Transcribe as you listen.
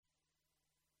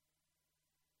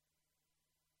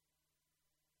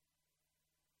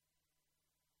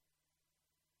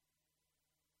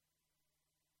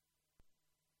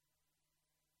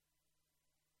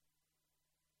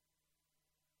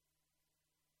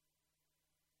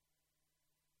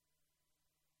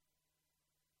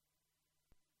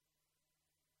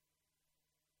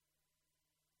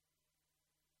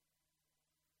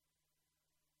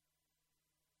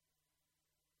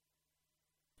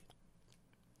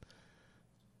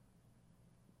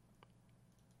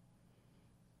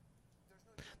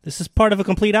This is part of a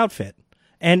complete outfit.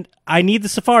 And I need the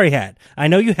safari hat. I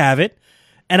know you have it,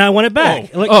 and I want it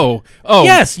back.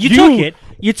 Yes, you took it.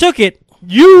 You took it.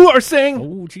 You are saying...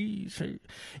 Oh, jeez.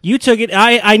 You took it.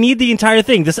 I need the entire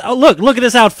thing. Look at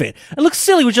this outfit. It looks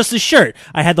silly with just a shirt.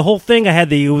 I had the whole thing. I had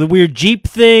the weird Jeep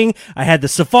thing. I had the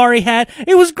safari hat.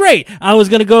 It was great. I was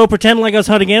going to go pretend like I was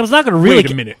hunting animals. Not going to really...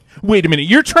 Wait a minute.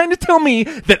 You're trying to tell me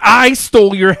that I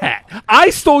stole your hat. I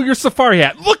stole your safari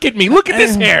hat. Look at me. Look at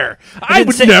this hair. I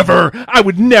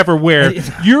would never wear.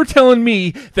 You're telling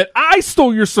me that I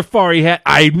stole your safari hat.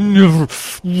 I've never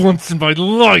once in my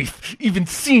life even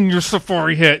seen your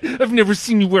safari hat. I've never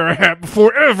seen you wear a hat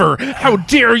before, ever. How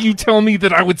dare you tell me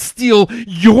that I would steal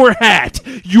your hat?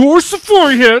 Your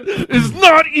safari hat is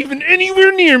not even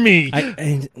anywhere near me.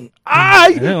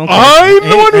 I'm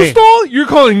the one who stole? You're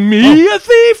calling me a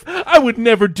thief? I would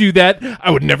never do that. I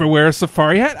would never wear a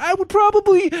safari hat. I would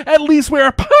probably at least wear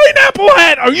a pineapple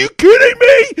hat. Are you kidding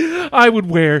me? I would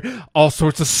wear all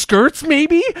sorts of skirts,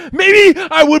 maybe. Maybe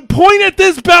I would point at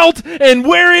this belt and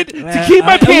wear it to keep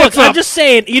my pants up. I'm just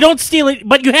saying, you don't steal it,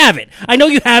 but you have it. I know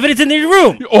you have it. It's in your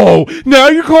room. Oh, now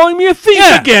you're calling me a thief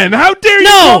again. How dare you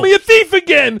call me a thief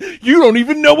again? You don't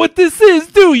even know what this is,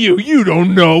 do you? You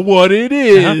don't know what it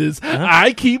is.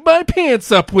 I keep my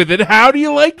pants up with it. How do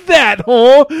you like that,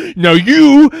 huh? Now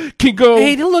you can go...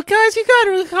 Hey, look, guys, you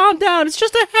gotta calm down. It's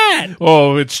just a hat.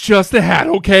 Oh, it's just a hat.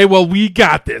 Okay, well, we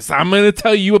got this. I'm gonna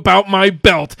tell you about my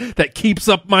belt that keeps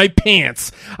up my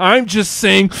pants. I'm just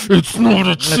saying it's not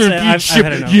a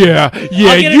championship.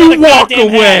 You walk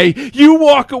away. Hat. You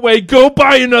walk away. Go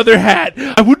buy another hat.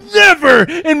 I would never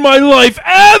in my life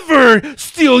ever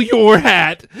steal your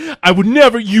hat. I would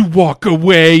never. You walk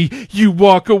away. You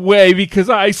walk away because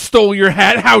I stole your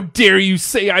hat. How dare you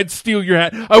say I'd steal your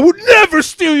hat? I would never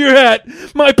steal your hat.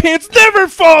 My pants never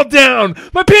fall down.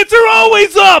 My pants are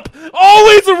always up.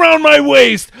 Always around my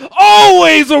waist.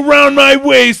 Always around my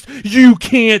waist. You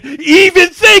can't even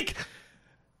think.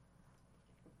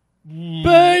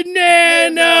 Bananas!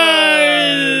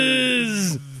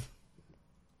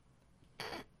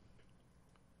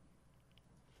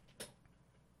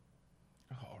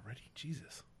 Already,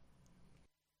 Jesus.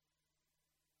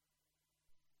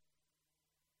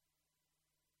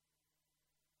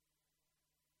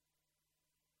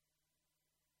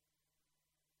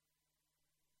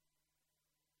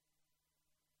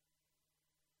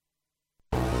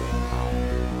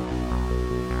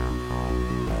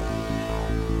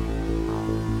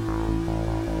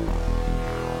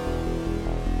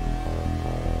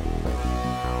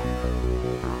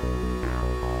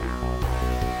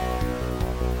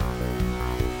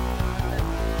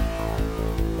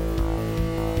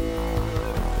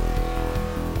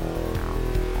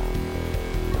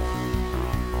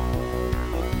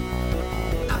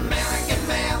 American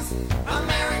males.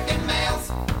 American males.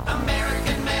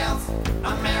 American males.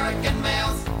 American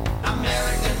males.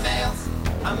 American males.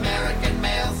 American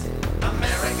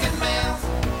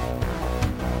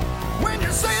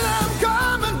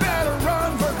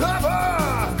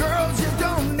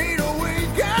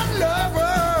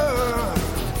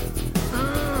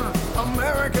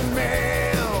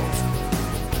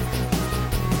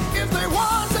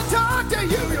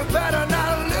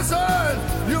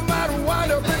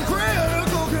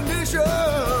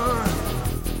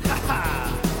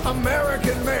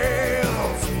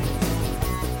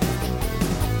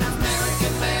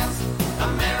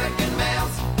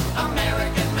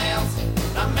males.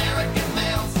 American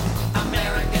males.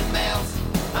 American males.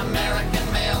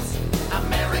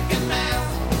 American males.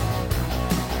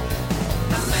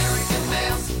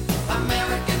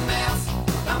 American males.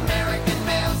 American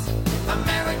males.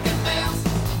 American males.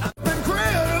 Been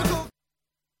critical.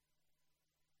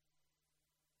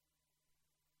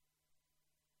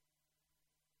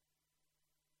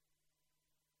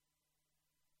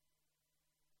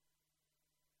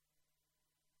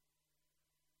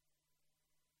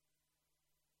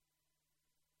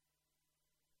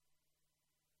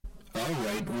 All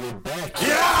right, we're back.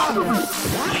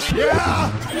 Yeah!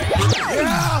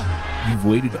 You've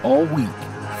waited all week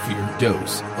for your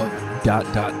dose of ...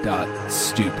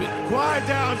 stupid. Quiet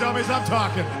down, dummies, I'm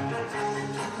talking.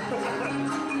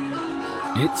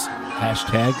 It's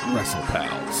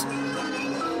 #WrestlePals.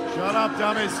 Shut up,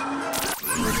 dummies.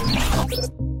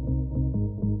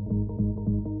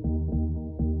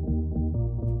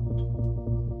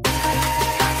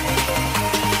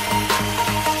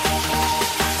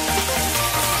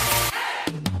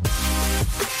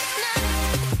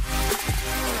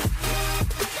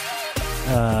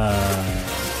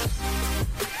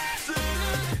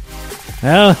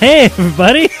 Oh, hey,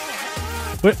 everybody.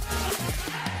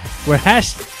 We're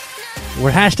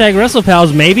We're hashtag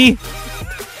WrestlePals, maybe.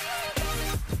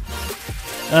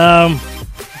 I'm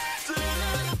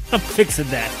fixing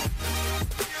that.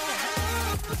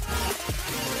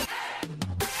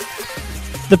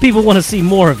 The people want to see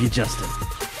more of you, Justin.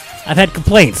 I've had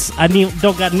complaints. I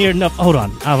don't got near enough. Hold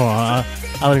on.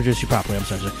 I'll introduce you properly. I'm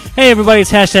sorry. Hey, everybody.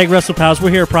 It's hashtag WrestlePals. We're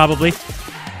here probably.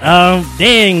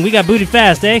 Dang. We got booted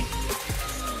fast, eh?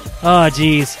 Oh,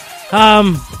 jeez.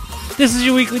 This is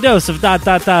your weekly dose of ...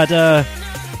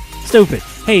 stupid.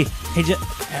 Hey,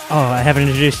 I haven't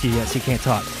introduced you yet, so you can't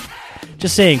talk.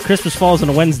 Just saying, Christmas falls on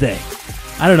a Wednesday.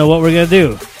 I don't know what we're going to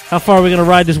do. How far are we going to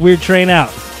ride this weird train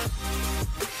out?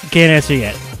 Can't answer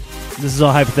yet. This is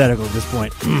all hypothetical at this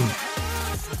point.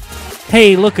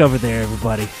 Hey, look over there,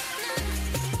 everybody.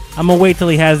 I'm going to wait till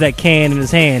he has that can in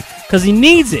his hand, because he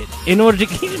needs it in order to...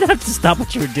 You didn't have to stop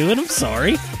what you were doing. I'm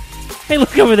sorry. Hey,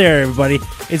 look over there, everybody.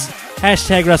 It's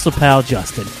hashtag WrestlePal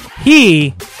Justin.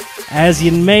 He, as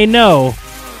you may know,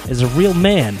 is a real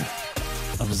man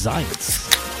of science.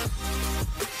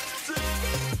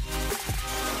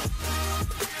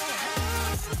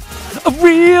 A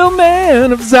real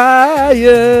man of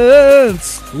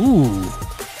science. Ooh.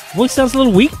 Voice sounds a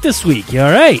little weak this week. You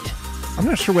all right? I'm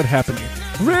not sure what happened here.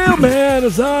 Real man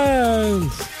of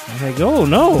science. I'm like, oh,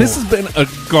 no. This has been a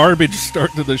garbage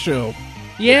start to the show.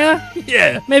 Yeah?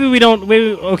 Yeah. Maybe we don't...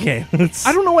 Maybe, okay.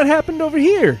 I don't know what happened over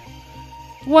here.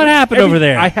 What happened over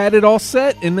there? I had it all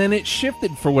set, and then it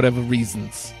shifted for whatever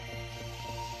reasons.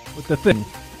 With the thing.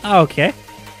 Okay.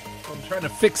 I'm trying to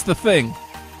fix the thing.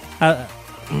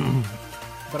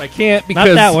 But I can't Not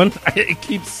because that one. it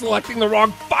keeps selecting the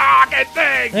wrong fucking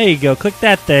thing. There you go. Click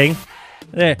that thing.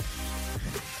 There.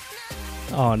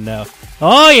 Oh, no.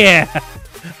 Oh, yeah.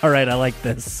 All right, I like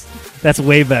this. That's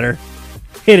way better.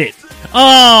 Hit it.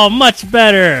 Oh, much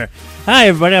better. Hi,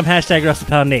 everybody. I'm hashtag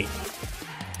WrestlePal Nate.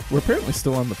 We're apparently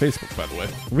still on the Facebook, by the way.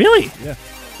 Really? Yeah.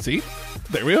 See?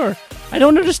 There we are. I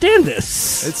don't understand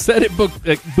this. It said it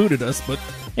booted us, but...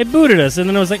 It booted us, and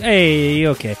then I was like, hey,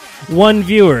 okay. One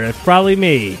viewer. It's probably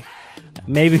me.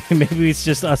 Maybe it's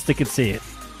just us that can see it.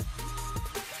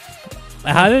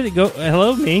 How did it go?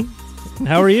 Hello, me.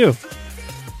 How are you?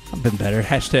 I've been better.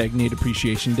 Hashtag Need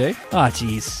Appreciation Day. Ah,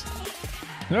 jeez.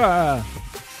 Ah.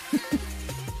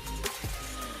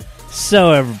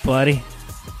 So, everybody,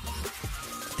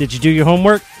 did you do your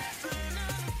homework?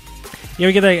 You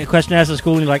ever get that question asked at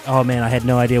school and you're like, oh, man, I had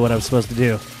no idea what I was supposed to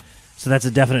do. So that's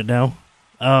a definite no.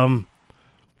 I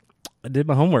did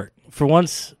my homework. For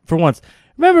once.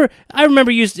 I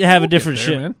remember you used to have a different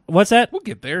show. Man. What's that? We'll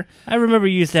get there. I remember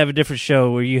you used to have a different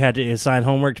show where you had to assign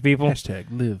homework to people. Hashtag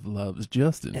Live Loves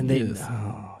Justin. And they, yes.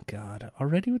 oh, God.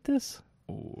 Already with this?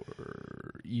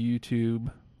 Or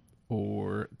YouTube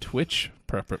or Twitch,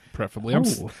 preferably.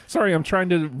 Oh. Sorry, I'm trying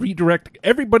to redirect.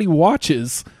 Everybody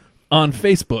watches on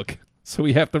Facebook, so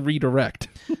we have to redirect.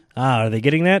 Are they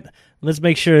getting that? Let's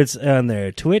make sure it's on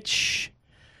there. Twitch.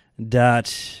 Is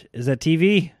that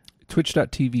TV?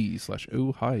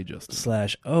 Twitch.tv/oh hi Justin.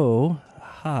 /oh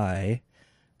hi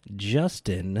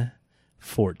Justin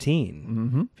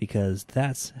 14. Because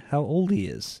that's how old he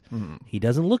is. He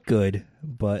doesn't look good,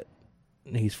 but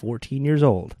he's 14 years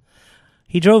old.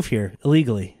 He drove here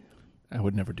illegally. I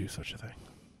would never do such a thing.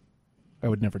 I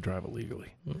would never drive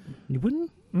illegally. You wouldn't?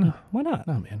 No. Why not?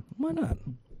 No, man. Why not?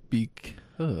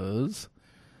 Because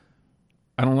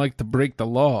I don't like to break the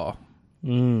law.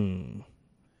 What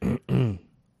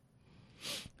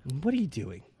are you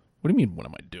doing? What do you mean, what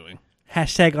am I doing?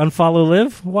 Hashtag unfollow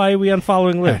Liv? Why are we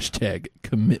unfollowing Liv? Hashtag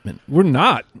commitment. We're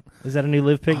not. Is that a new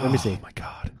Liv pic? Let me see. Oh, my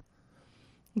God.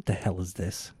 What the hell is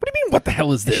this? What do you mean, what the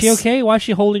hell is this? Is she okay? Why is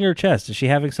she holding her chest? Is she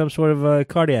having some sort of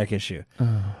cardiac issue?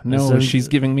 No, she's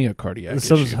giving me a cardiac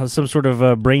issue. Some sort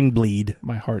of brain bleed.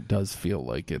 My heart does feel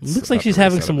like it's... Looks like about she's to race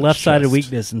having out some of its left-sided chest.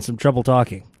 weakness and some trouble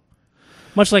talking.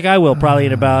 Much like I will probably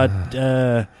in about...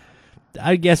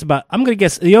 I'm going to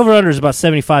guess the over-under is about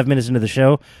 75 minutes into the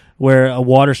show where a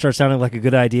water starts sounding like a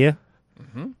good idea.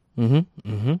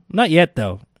 Not yet,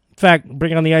 though. In fact,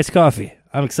 bring on the iced coffee.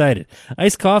 I'm excited.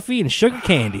 Iced coffee and sugar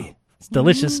candy. It's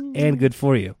delicious and good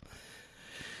for you.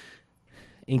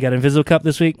 You got an Invisible Cup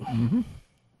this week?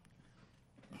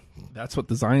 That's what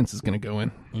the Zions is going to go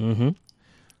in.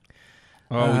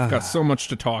 Oh, we've got so much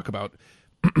to talk about,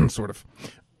 sort of.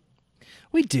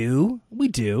 We do.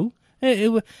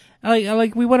 I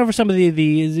like. We went over some of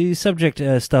the subject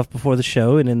stuff before the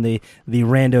show, and in the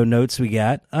rando notes we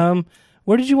got.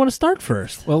 Where did you want to start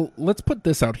first? Well, let's put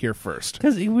this out here first.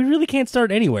 Because we really can't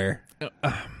start anywhere.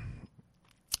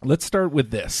 Let's start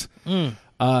with this.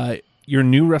 Your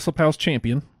new WrestlePals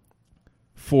champion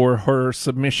for her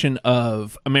submission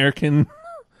of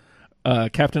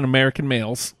Captain American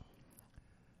males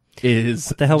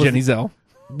is the hell was Jenny Zell.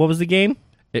 What was the game?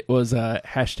 It was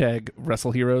hashtag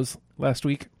Wrestle Heroes last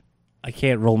week. I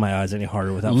can't roll my eyes any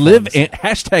harder without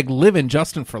Hashtag live in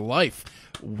Justin for life.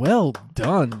 Well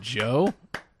done, Joe.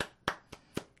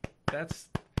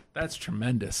 That's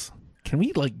tremendous. Can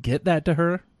we get that to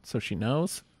her so she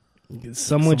knows?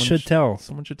 Someone should tell.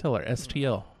 Someone should tell her.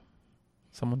 STL.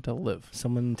 Someone tell Liv.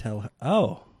 Someone tell her.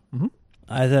 Oh. Mm-hmm.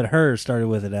 I thought her started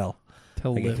with an L.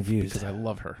 Tell I get Liv confused. because I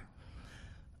love her.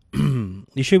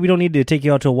 You sure we don't need to take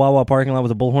you out to a Wawa parking lot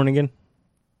with a bullhorn again?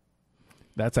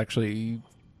 That's actually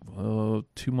 2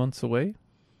 months away.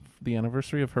 The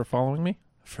anniversary of her following me.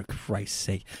 For Christ's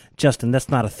sake. Justin, that's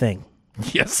not a thing.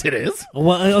 Yes, it is.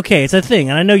 Well, okay, it's a thing,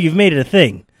 and I know you've made it a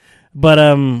thing. But,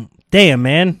 damn,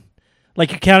 man.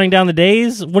 Like you're counting down the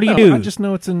days? What do you do? I just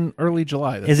know it's in early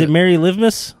July. That's Is it Merry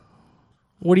Livemas?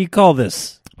 What do you call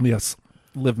this? Yes.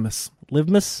 Livmas.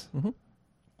 Livemas? Mm-hmm.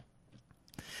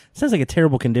 Sounds like a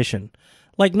terrible condition.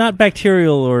 Like not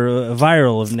bacterial or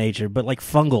viral of nature, but like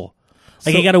fungal.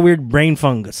 Like you got a weird brain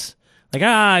fungus. Like,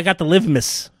 I got the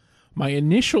Livemas. My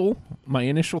initial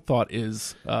thought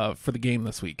is for the game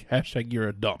this week, hashtag you're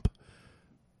a dump.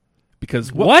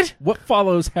 Because what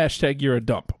follows hashtag you're a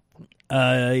dump?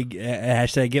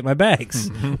 Hashtag get my bags.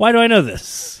 Why do I know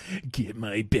this? Get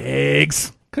my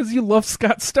bags. Because you love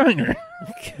Scott Steiner.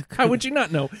 How would you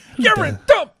not know? You're a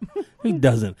dump. Who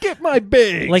doesn't? Get my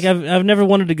bags. Like I've never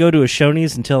wanted to go to a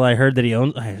Shoney's until I heard that he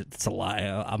owns. It's a lie.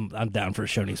 I'm down for a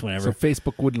Shoney's whenever. So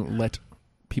Facebook wouldn't let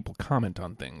people comment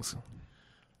on things.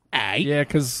 Aye. Yeah,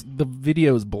 because the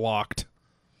video is blocked.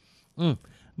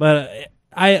 But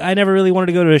I never really wanted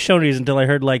to go to a Shoney's until I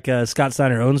heard Scott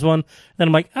Steiner owns one. Then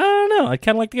I'm like, I don't know. I'd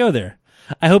kind of like to go there.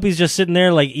 I hope he's just sitting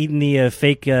there eating the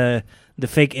fake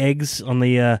eggs on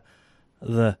the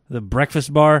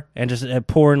breakfast bar and just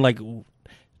pouring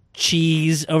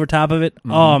cheese over top of it.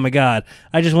 Mm-hmm. Oh my God!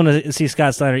 I just want to see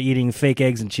Scott Steiner eating fake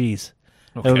eggs and cheese.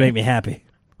 Okay. That would make me happy.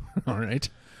 All right.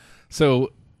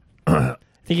 So, think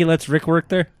he lets Rick work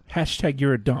there? Hashtag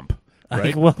you're a dump.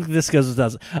 Right? Well, this goes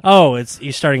without. Oh,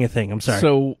 you're starting a thing. I'm sorry.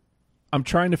 So, I'm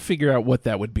trying to figure out what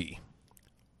that would be,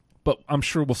 but I'm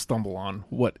sure we'll stumble on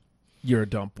what you're a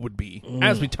dump would be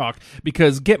as we talk.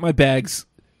 Because get my bags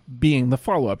being the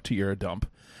follow up to you're a dump.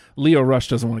 Leo Rush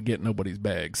doesn't want to get nobody's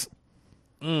bags.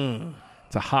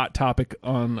 It's a hot topic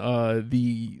on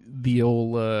the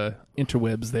old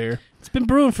interwebs there. It's been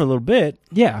brewing for a little bit.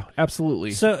 Yeah,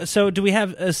 absolutely. So do we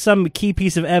have some key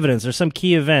piece of evidence or some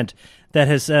key event that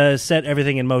has set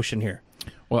everything in motion here?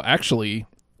 Well, actually,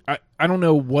 I don't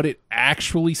know what it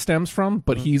actually stems from,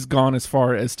 but he's gone as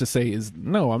far as to say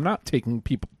no, I'm not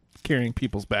carrying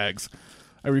people's bags.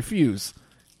 I refuse.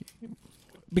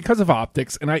 Because of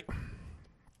optics, and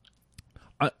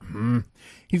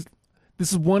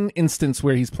this is one instance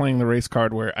where he's playing the race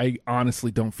card where I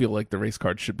honestly don't feel like the race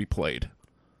card should be played.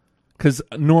 Because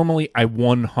normally I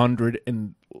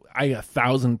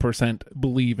 1,000%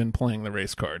 believe in playing the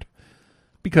race card.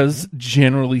 Because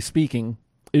generally speaking,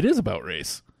 it is about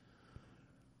race.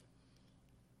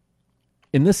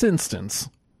 In this instance,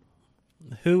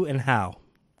 who and how?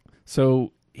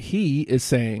 So he is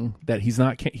saying that he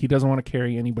doesn't want to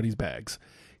carry anybody's bags.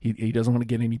 He doesn't want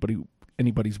to get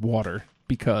anybody's water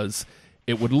because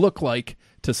it would look like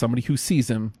to somebody who sees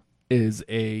him is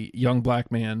a young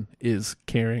black man is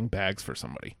carrying bags for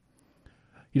somebody.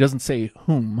 He doesn't say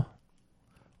whom,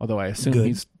 although I assume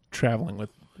he's traveling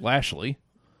with Lashley.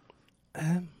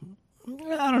 I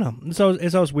don't know.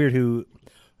 It's always weird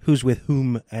who's with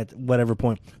whom at whatever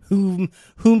point.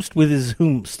 Whomst with his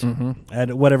whomst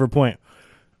at whatever point.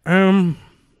 I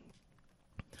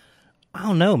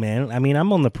don't know, man. I mean,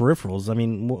 I'm on the peripherals. I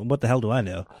mean, what the hell do I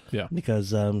know? Yeah.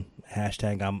 Because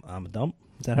hashtag I'm a dump.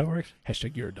 Is that how it works?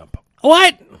 Hashtag you're a dump.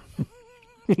 What?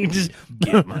 Just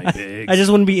get my bags. I just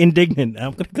want to be indignant.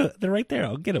 I'm gonna go. They're right there.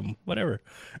 I'll get them. Whatever.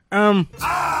 Come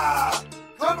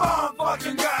on,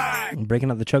 fucking guy! I'm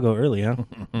breaking up the chuggo early, huh?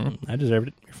 I deserved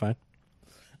it. You're fine.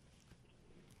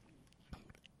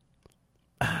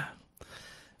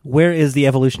 Where is the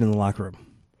evolution in the locker room?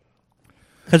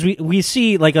 Because we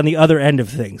see on the other end of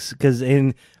things. Because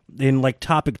in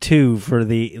topic 2 for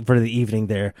the evening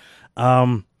there,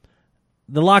 the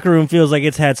locker room feels like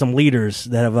it's had some leaders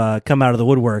that have come out of the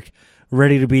woodwork,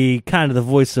 ready to be kind of the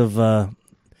voice of,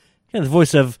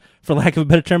 for lack of a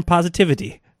better term,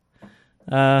 positivity.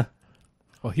 Well,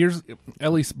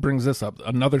 Ellie brings this up.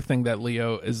 Another thing that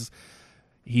Leo is,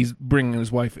 he's bringing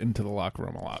his wife into the locker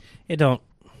room a lot. It don't.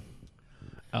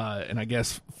 And I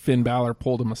guess Finn Balor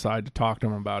pulled him aside to talk to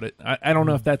him about it. I don't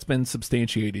know if that's been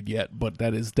substantiated yet, but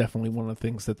that is definitely one of the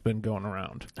things that's been going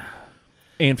around.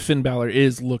 And Finn Balor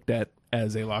is looked at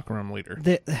as a locker room leader.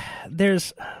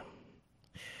 There's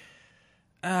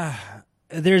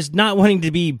not wanting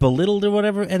to be belittled or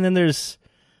whatever, and then there's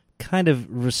kind of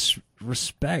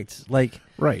respect, like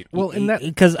Right. Well, and that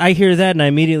because I hear that and I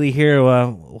immediately hear,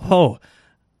 whoa,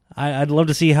 I'd love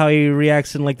to see how he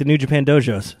reacts in like the New Japan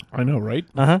dojos. I know, right?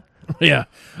 Yeah.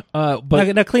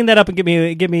 But Now clean that up and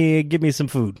give me some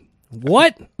food.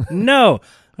 What? No.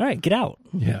 All right, get out.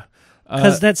 yeah,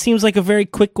 Because that seems like a very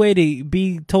quick way to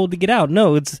be told to get out.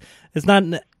 No, it's not.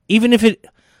 Even if it,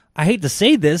 I hate to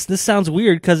say this. This sounds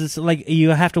weird because it's like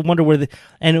you have to wonder where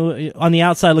on the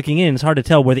outside looking in, it's hard to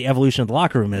tell where the evolution of the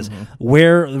locker room is,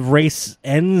 where race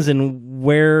ends and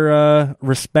where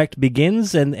respect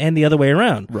begins, and the other way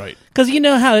around. Right. Because you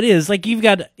know how it is. Like you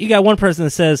got one person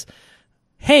that says,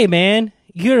 "Hey man,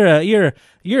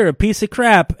 you're a piece of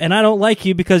crap, and I don't like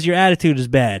you because your attitude is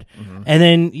bad." And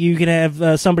then you can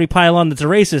have somebody pile on that's a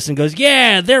racist and goes,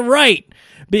 "Yeah, they're right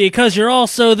because you're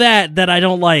also that I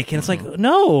don't like." And it's like,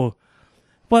 no,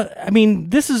 but I mean,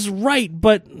 this is right,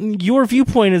 but your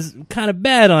viewpoint is kind of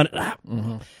bad on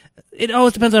it. It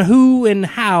always depends on who and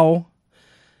how.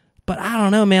 But I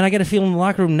don't know, man. I get a feeling the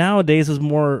locker room nowadays is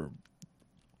more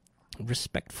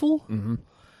respectful.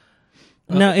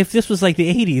 Now, if this was like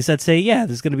the 80s, I'd say, yeah,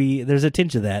 there's a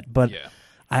tinge of that. But yeah.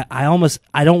 I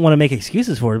don't want to make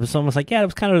excuses for it, but it's almost like, yeah, it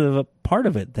was kind of a part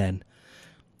of it then.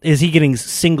 Is he getting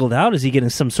singled out? Is he getting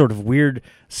some sort of weird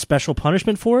special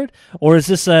punishment for it? Or is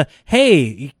this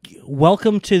hey,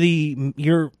 welcome to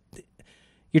you're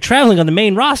traveling on the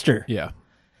main roster. Yeah.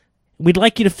 We'd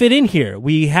like you to fit in here.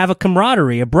 We have a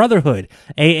camaraderie, a brotherhood,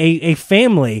 a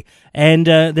family, and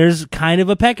there's kind of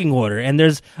a pecking order, and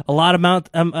there's a lot amount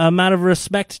of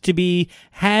respect to be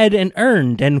had and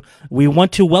earned, and we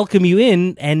want to welcome you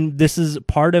in, and this is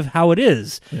part of how it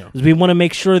is. Yeah. We want to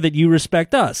make sure that you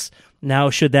respect us.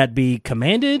 Now, should that be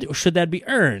commanded, or should that be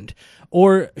earned?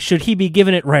 Or should he be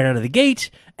given it right out of the gate,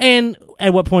 and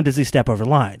at what point does he step over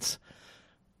lines?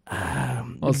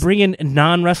 Bringing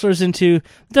non-wrestlers into,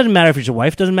 doesn't matter if it's your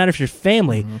wife, doesn't matter if it's your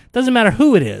family, doesn't matter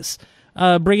who it is.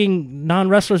 Bringing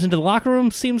non-wrestlers into the locker room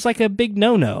seems like a big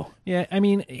no-no. Yeah, I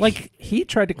mean, Like- he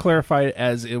tried to clarify it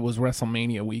as it was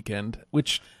WrestleMania weekend,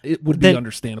 which it would be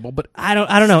understandable. But I don't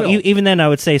know. Still. Even then, I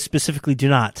would say specifically do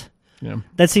not. yeah,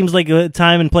 That seems like a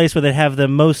time and place where they have the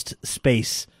most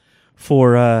space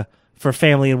for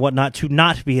family and whatnot to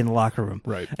not be in the locker room.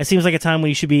 Right. It seems like a time when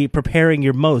you should be preparing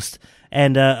your most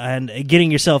and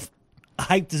getting yourself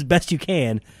hyped as best you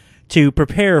can to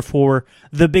prepare for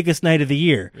the biggest night of the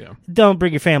year. Yeah. Don't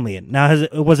bring your family in. Now,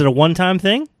 was it a one-time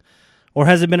thing, or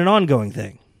has it been an ongoing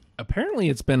thing? apparently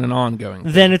it's been an ongoing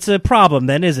thing. Then it's a problem,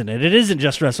 then, isn't it? It isn't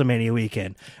just WrestleMania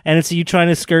weekend. And it's you trying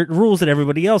to skirt rules that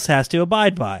everybody else has to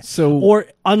abide by. Or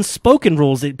unspoken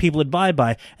rules that people abide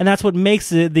by. And that's what makes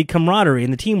the camaraderie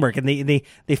and the teamwork and the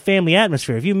family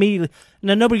atmosphere. If you immediately...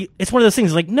 Now, nobody... It's one of those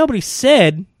things, like, nobody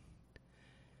said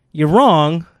you're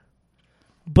wrong,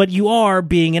 but you are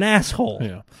being an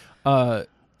asshole. Yeah.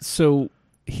 So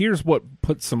here's what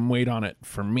put some weight on it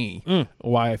for me.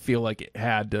 Why I feel like it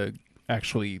had to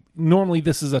actually... Normally,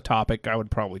 this is a topic I would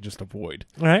probably just avoid.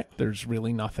 All right. There's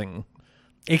really nothing...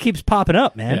 It keeps popping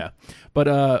up, man. Yeah.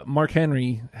 But Mark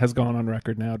Henry has gone on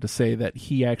record now to say that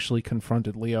he actually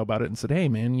confronted Leo about it and said, hey,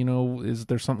 man, you know, is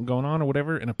there something going on or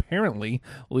whatever? And apparently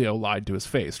Leo lied to his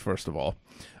face, first of all.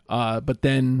 But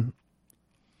then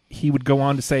he would go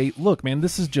on to say, look, man,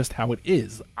 this is just how it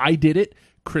is. I did it.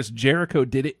 Chris Jericho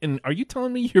did it. And are you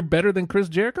telling me you're better than Chris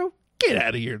Jericho? Get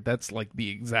out of here. That's like the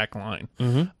exact line.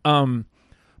 Mm-hmm.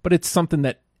 But it's something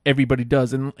that everybody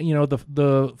does. And, you know, the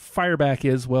fireback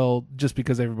is, well, just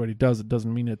because everybody does it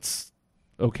doesn't mean it's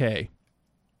okay.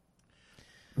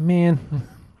 Man.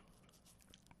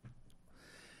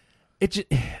 Is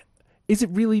it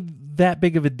really that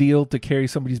big of a deal to carry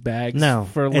somebody's bags? No,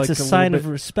 for like it's a sign of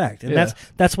respect, and Yeah.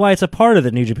 that's why it's a part of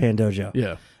the New Japan Dojo.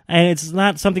 Yeah. And it's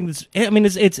not something that's... I mean,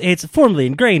 it's formally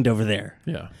ingrained over there.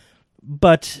 Yeah.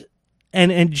 But...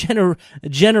 And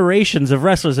generations of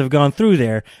wrestlers have gone through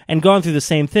there and gone through the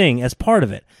same thing as part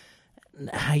of it.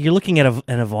 You're looking at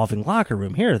an evolving locker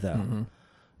room here, though. Mm-hmm.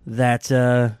 That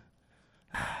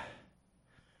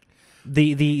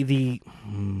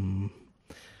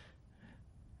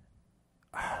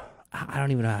I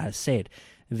don't even know how to say it.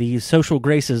 The social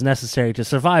graces necessary to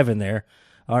survive in there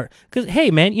are... Because,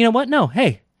 hey, man, you know what? No,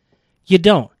 hey, you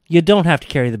don't. You don't have to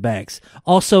carry the bags.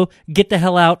 Also, get the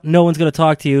hell out. No one's going to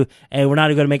talk to you, and we're not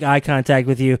going to make eye contact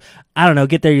with you. I don't know.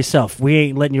 Get there yourself. We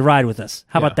ain't letting you ride with us.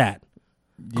 How about that?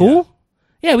 Cool?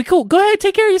 Yeah, we cool. Go ahead.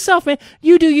 Take care of yourself, man.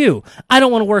 You do you. I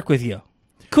don't want to work with you.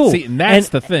 Cool. See, and that's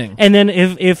the thing. And then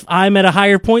if I'm at a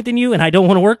higher point than you and I don't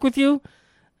want to work with you,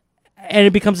 and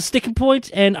it becomes a sticking point,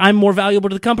 and I'm more valuable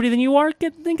to the company than you are,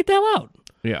 then get the hell out.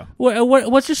 Yeah.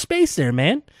 What's your space there,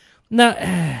 man?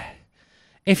 Now,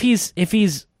 if he's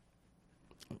good,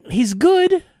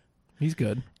 He's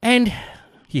good. and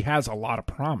He has a lot of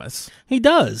promise. he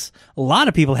does. A lot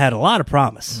of people had a lot of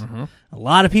promise. A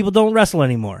lot of people don't wrestle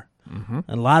anymore. And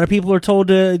a lot of people are told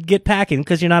to get packing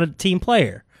because you're not a team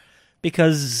player.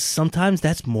 Because sometimes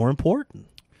that's more important.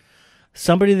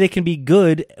 Somebody that can be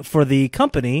good for the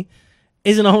company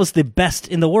isn't always the best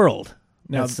in the world.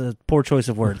 Now- That's a poor choice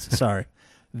of words. Sorry.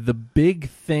 The big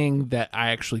thing that I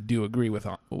actually do agree with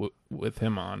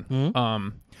him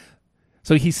on.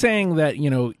 So he's saying that,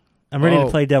 I'm ready to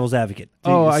play devil's advocate.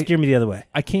 Steer me the other way.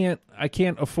 I can't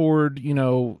afford,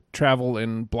 travel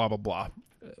and blah blah blah.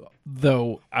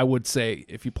 Though I would say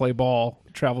if you play ball,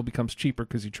 travel becomes cheaper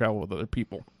because you travel with other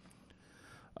people.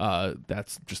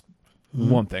 That's just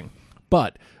one thing.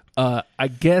 But I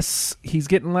guess he's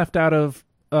getting left out of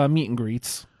meet and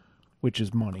greets, which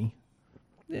is money.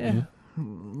 Yeah.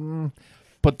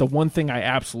 But the one thing I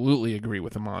absolutely agree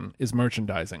with him on is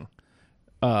merchandising.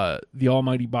 The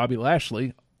almighty Bobby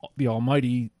Lashley, the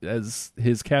almighty as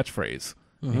his catchphrase.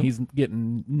 And he's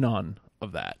getting none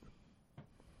of that.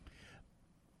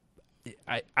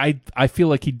 I feel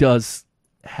like he does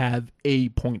have a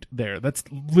point there. That's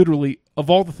literally, of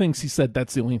all the things he said,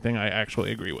 that's the only thing I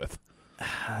actually agree with.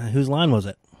 Whose line was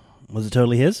it? Was it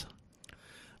totally his?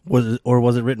 Or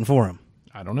was it written for him?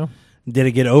 I don't know. Did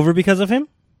it get over because of him?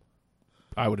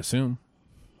 I would assume.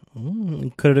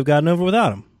 Could it have gotten over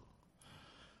without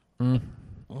him?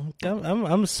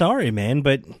 I'm sorry, man,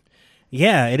 but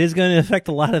yeah, it is going to affect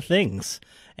a lot of things,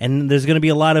 and there's going to be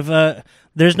a lot of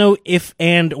there's no if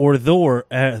and or Thor.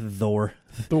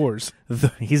 Thor's.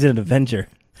 He's an Avenger.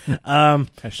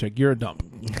 Hashtag you're a dump.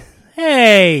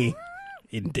 Hey,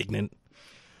 indignant.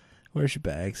 Where's your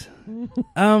bags?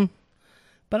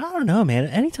 But I don't know, man.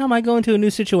 Anytime I go into a new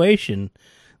situation,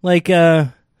 like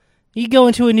you go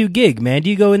into a new gig, man, do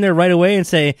you go in there right away and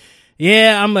say,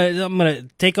 yeah, I'm gonna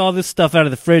take all this stuff out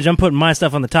of the fridge. I'm putting my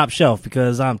stuff on the top shelf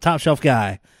because I'm a top shelf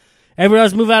guy. Everybody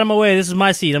else move out of my way. This is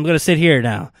my seat. I'm gonna sit here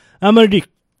now. I'm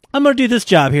gonna do this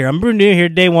job here. I'm new here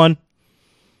day one.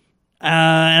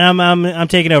 And I'm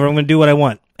taking over. I'm gonna do what I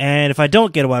want. And if I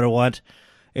don't get what I want,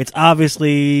 it's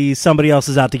obviously somebody else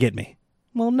is out to get me.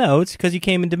 Well, no, it's because you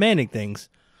came in demanding things.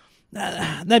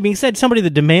 That being said, somebody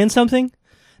that demands something,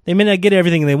 they may not get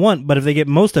everything they want, but if they get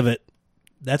most of it,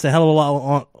 that's a hell of a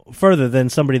lot further than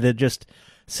somebody that just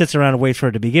sits around and waits for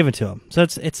it to be given to them. So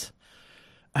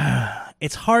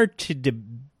it's hard to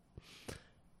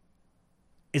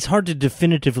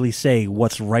definitively say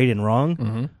what's right and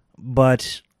wrong,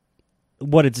 but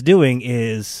what it's doing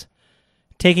is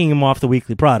taking him off the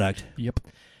weekly product. Yep.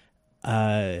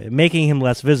 Making him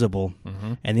less visible,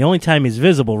 and the only time he's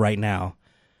visible right now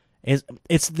is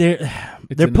they're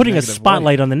putting a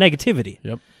spotlight on the negativity.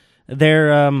 Yep.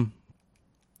 They're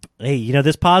hey,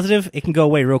 this positive, it can go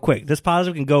away real quick. This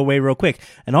positive can go away real quick,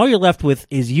 and all you're left with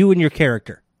is you and your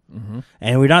character.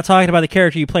 And we're not talking about the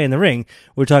character you play in the ring.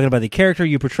 We're talking about the character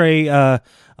you portray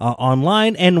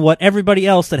online, and what everybody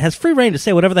else that has free reign to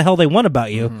say whatever the hell they want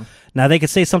about you. Now, they could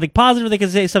say something positive, they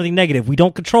could say something negative. We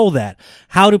don't control that.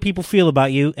 How do people feel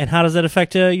about you, and how does that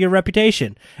affect your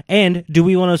reputation? And do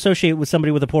we want to associate with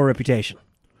somebody with a poor reputation?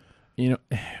 You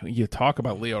talk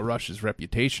about Lio Rush's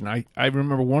reputation. I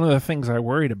remember one of the things I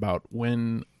worried about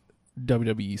when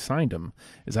WWE signed him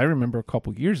is I remember a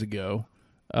couple years ago,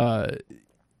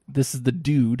 this is the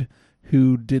dude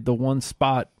who did the one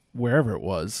spot wherever it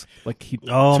was. Like he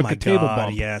took a table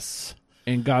bump, yes,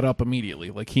 and got up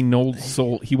immediately. Like he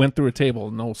no-sold. He went through a table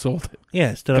and no-sold it.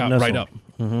 Yeah, stood up, got no right sold.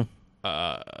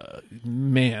 up.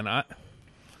 Man,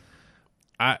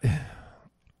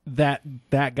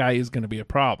 that guy is going to be a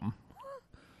problem.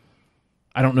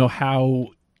 I don't know how.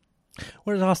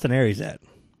 Where's Austin Aries at?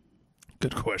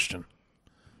 Good question.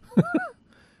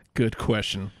 Good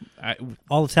question.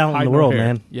 All the talent in the world,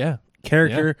 man. Yeah.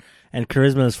 Character and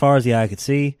charisma as far as the eye could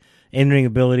see. In-ring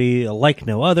ability like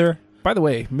no other. By the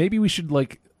way, maybe we should,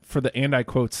 for the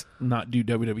anti-quotes, not do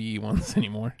WWE ones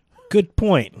anymore. Good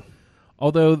point.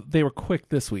 Although they were quick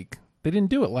this week. They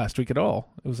didn't do it last week at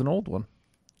all. It was an old one.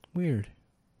 Weird.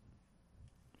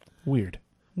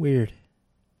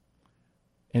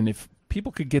 And if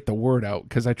people could get the word out,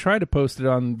 because I tried to post it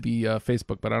on the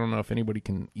Facebook, but I don't know if anybody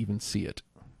can even see it.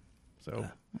 So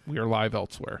we are live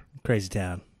elsewhere. Crazy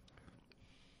town.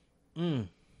 But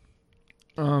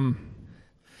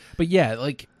yeah,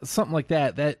 something like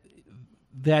that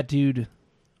dude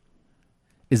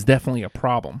is definitely a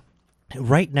problem.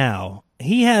 Right now,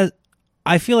 I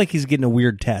feel like he's getting a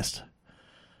weird test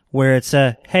where it's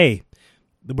hey,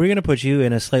 we're going to put you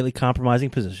in a slightly compromising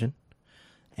position,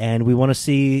 and we want to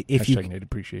see if Hashtag Nate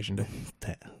Appreciation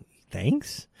Day.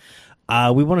 Thanks.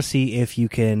 We want to see if you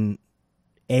can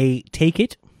A, take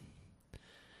it,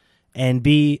 and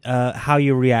B, how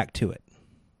you react to it.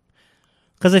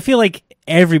 Because I feel like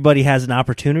everybody has an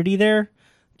opportunity there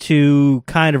to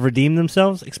kind of redeem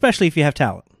themselves, especially if you have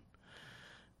talent.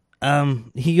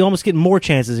 You almost get more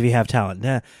chances if you have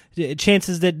talent.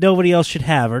 Chances that nobody else should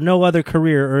have, or no other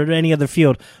career or any other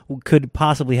field could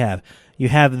possibly have. You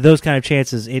have those kind of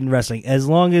chances in wrestling, as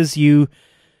long as you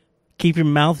keep your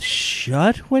mouth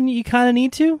shut when you kind of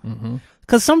need to.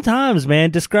 Because sometimes, man,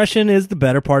 discretion is the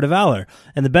better part of valor.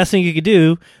 And the best thing you could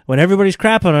do when everybody's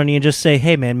crapping on you and just say,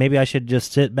 hey, man, maybe I should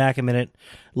just sit back a minute,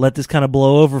 let this kind of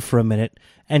blow over for a minute,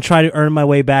 and try to earn my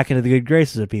way back into the good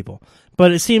graces of people.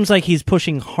 But it seems like he's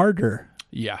pushing harder.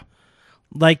 Yeah.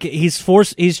 Like he's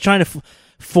trying to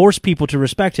force people to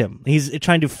respect him. He's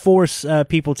trying to force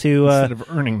people to Instead of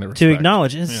earning the respect. to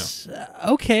acknowledge. It's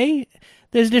okay.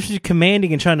 There's a difference between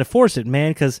commanding and trying to force it,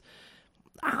 man. Because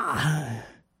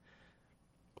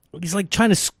he's like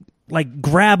trying to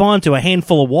grab onto a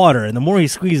handful of water, and the more he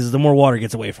squeezes, the more water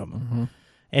gets away from him.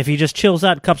 And if he just chills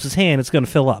out, and cups his hand, it's going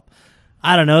to fill up.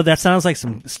 I don't know. That sounds like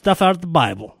some stuff out of the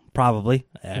Bible, probably.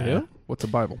 Yeah. What's a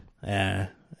Bible? Yeah,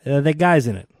 that guy's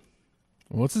in it.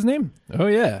 What's his name? Oh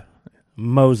yeah,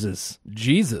 Moses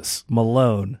Jesus.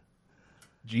 Malone.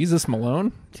 Jesus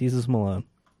Malone. Jesus Malone.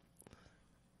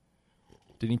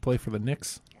 Didn't he play for the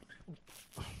Knicks?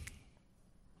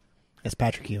 It's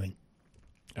Patrick Ewing.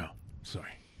 Oh,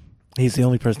 sorry. He's the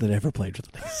only person that ever played for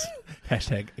the Knicks.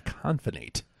 Hashtag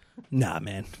confinate. Nah,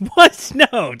 man. What?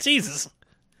 No, Jesus.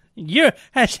 You're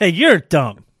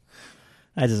dumb.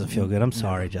 That doesn't feel good. I'm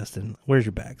sorry, Justin. Where's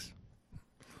your bags?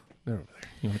 They're over there.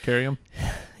 You want to carry them?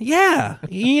 Yeah.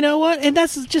 You know what? And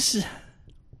that's just...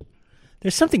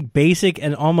 There's something basic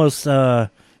and almost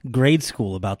grade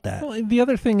school about that. Well, the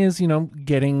other thing is,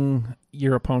 getting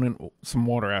your opponent some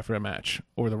water after a match,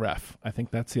 or the ref. I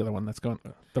think that's the other one that's going.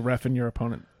 The ref and your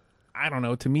opponent. I don't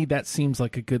know. To me, that seems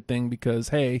like a good thing because,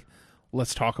 hey,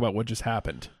 let's talk about what just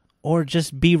happened. Or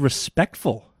just be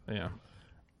respectful. Yeah.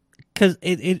 Because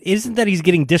it isn't that he's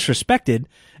getting disrespected.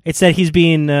 It's that he's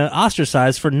being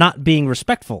ostracized for not being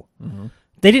respectful.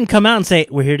 They didn't come out and say,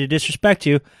 we're here to disrespect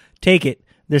you. Take it.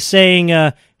 They're saying,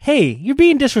 hey, you're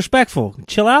being disrespectful.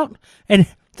 Chill out. And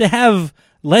to have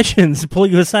legends pull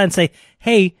you aside and say,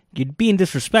 hey, you're being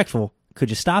disrespectful. Could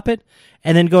you stop it?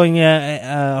 And then going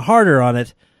harder on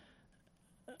it.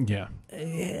 Yeah.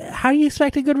 How do you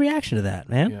expect a good reaction to that,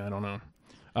 man? Yeah, I don't know.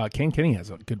 Ken Kenny has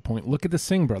a good point. Look at the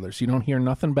Singh brothers. You don't hear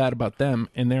nothing bad about them,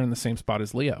 and they're in the same spot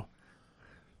as Leo.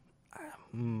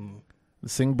 The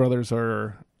Singh brothers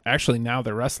are actually now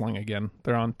they're wrestling again.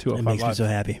 They're on 205 It makes Live. me so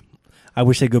happy. I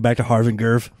wish they'd go back to Harv and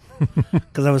Gerv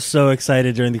because I was so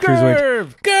excited during the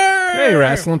Cruiserweight. Gerv! Hey,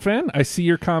 wrestling fan. I see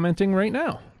you're commenting right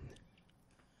now.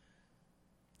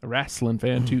 A wrestling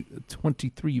fan to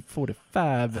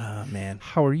 2345. Oh, man.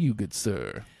 How are you, good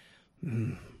sir?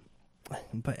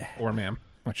 But Or ma'am,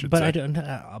 I should But say. I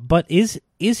don't. But is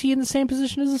he in the same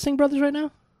position as the Singh brothers right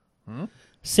now?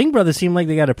 Singh brothers seem like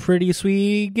they got a pretty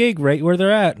sweet gig right where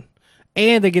they're at,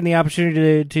 and they're getting the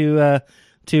opportunity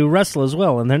to wrestle as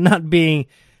well, and they're not being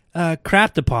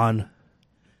crapped upon.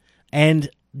 And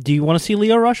do you want to see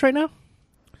Leo Rush right now?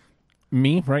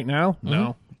 Me right now?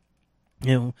 No.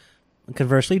 You know,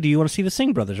 conversely, do you want to see the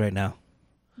Singh brothers right now?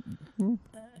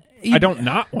 I don't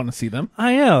not want to see them.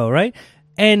 I know, right?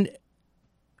 And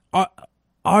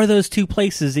are those two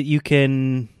places that you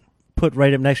can put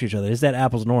right up next to each other? Is that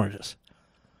apples and oranges?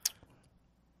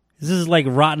 This is like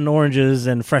rotten oranges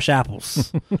and fresh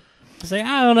apples. Say,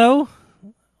 I don't know.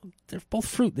 They're both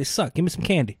fruit. They suck. Give me some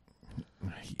candy.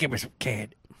 Give me some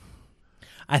candy.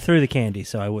 I threw the candy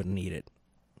so I wouldn't eat it.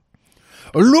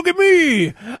 Look at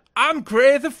me. I'm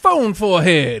crazy phone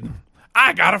forehead.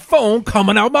 I got a phone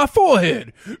coming out my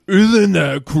forehead. Isn't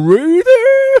that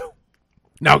crazy?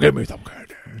 Now give me some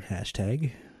candy.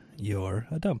 Hashtag, you're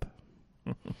a dump.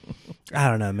 I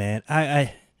don't know, man.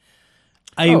 I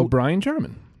Brian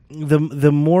German.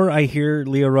 The more I hear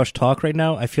Leo Rush talk right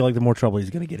now, I feel like the more trouble he's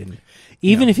going to get in.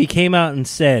 Even if he came out and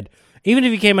said,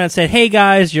 hey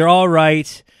guys, you're all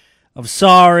right. I'm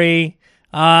sorry.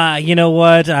 You know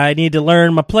what? I need to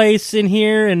learn my place in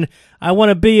here, and I want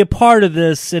to be a part of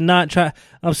this and not try.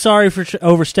 I'm sorry for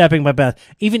overstepping my bounds.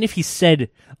 Even if he said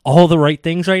all the right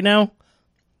things right now,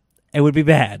 it would be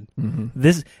bad. Mm-hmm.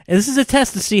 This is a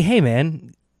test to see, hey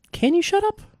man, can you shut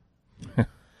up?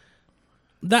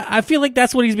 I feel like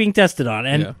that's what he's being tested on,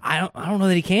 and yeah. I don't know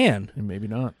that he can. And maybe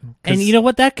not. And you know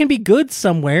what? That can be good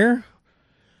somewhere.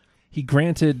 He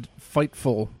granted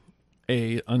Fightful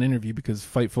an interview because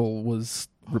Fightful was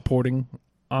reporting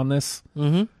on this,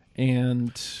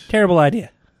 and Terrible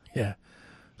idea. yeah,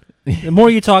 The more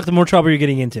you talk, the more trouble you're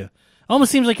getting into.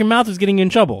 Almost seems like your mouth is getting you in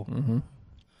trouble.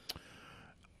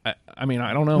 I mean,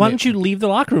 I don't know. Why don't you leave the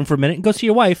locker room for a minute and go see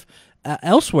your wife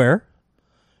elsewhere,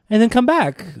 and then come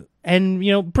back and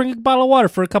bring a bottle of water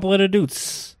for a couple of the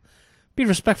dudes. Be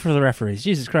respectful for the referees.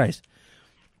 Jesus Christ.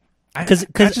 I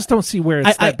just don't see where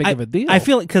it's that big of a deal. I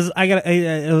feel it because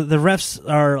the refs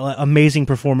are amazing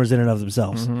performers in and of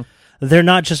themselves. They're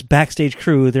not just backstage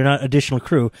crew. They're not additional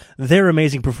crew. They're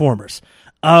amazing performers.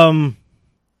 I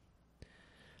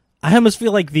almost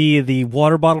feel like the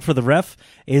water bottle for the ref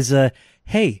is,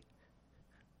 hey,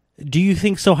 do you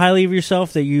think so highly of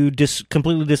yourself that you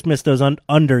completely dismiss those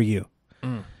under you?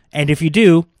 And if you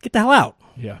do, get the hell out.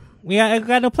 Yeah. I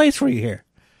got no place for you here.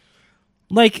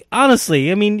 Like, honestly,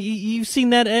 I mean, you've seen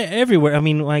that everywhere. I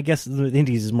mean, I guess the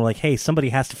Indies is more like, hey, somebody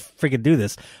has to freaking do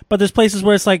this. But there's places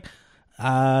where it's like,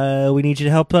 we need you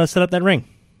to help set up that ring.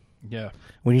 Yeah.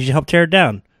 We need you to help tear it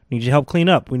down. We need you to help clean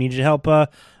up. We need you to help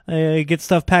get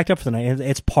stuff packed up for the night.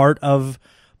 It's part of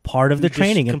the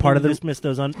training and part of the dismiss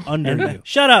those under you.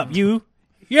 Shut up, you.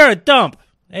 You're a dump.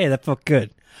 Hey, that felt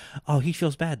good. Oh, he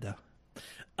feels bad though.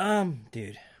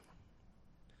 Dude.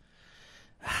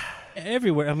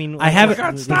 Everywhere. I mean, I haven't.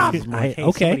 God, stop. Okay.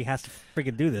 Somebody has to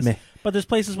freaking do this. But there's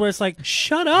places where it's like,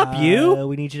 shut up, you.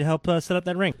 We need you to help set up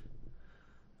that ring.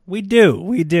 We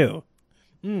do.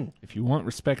 If you want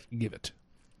respect, give it.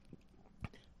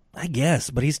 I guess,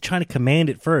 but he's trying to command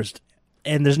it first,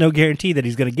 and there's no guarantee that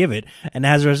he's going to give it. And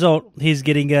as a result, he's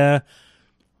getting a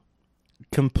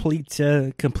complete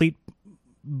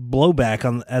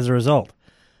blowback as a result.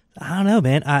 I don't know,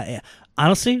 man.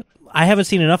 Honestly, I haven't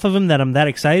seen enough of him that I'm that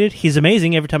excited. He's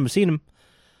amazing every time I've seen him.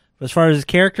 But as far as his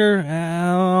character,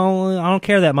 I don't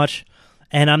care that much.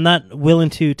 And I'm not willing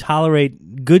to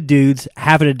tolerate good dudes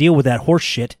having to deal with that horse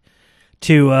shit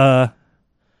for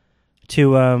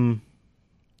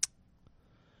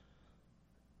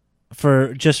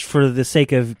the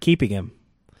sake of keeping him.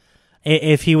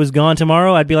 If he was gone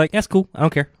tomorrow, I'd be like, that's cool. I don't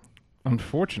care.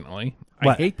 Unfortunately,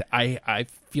 What? I hate that. I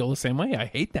feel the same way. I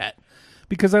hate that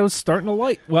because I was starting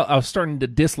to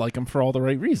dislike him for all the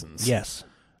right reasons. Yes.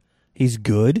 He's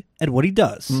good at what he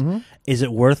does. Mm-hmm. Is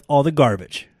it worth all the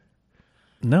garbage?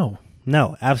 No,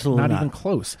 absolutely not. not even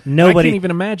close. Nobody I can't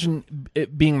even imagine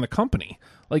it being the company.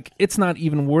 Like, it's not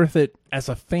even worth it as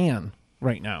a fan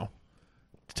right now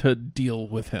to deal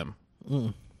with him.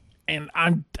 And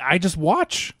I just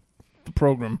watch the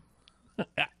program.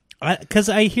 Because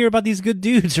I hear about these good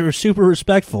dudes who are super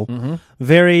respectful,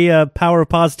 very power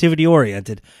positivity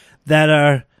oriented, that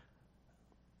are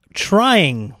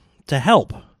trying to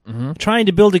help, trying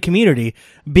to build a community,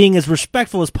 being as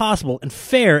respectful as possible and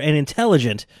fair and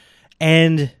intelligent.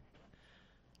 And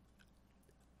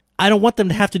I don't want them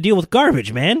to have to deal with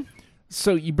garbage, man.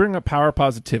 So you bring up power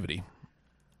positivity.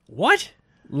 What?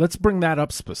 Let's bring that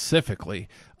up specifically.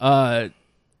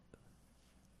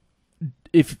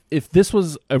 If this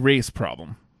was a race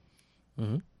problem,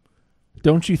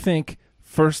 don't you think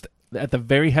first at the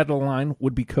very head of the line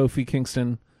would be Kofi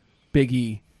Kingston, Big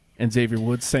E, and Xavier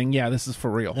Woods saying, yeah, this is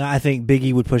for real? I think Big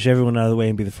E would push everyone out of the way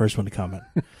and be the first one to comment.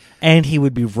 And he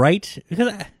would be right.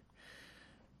 Because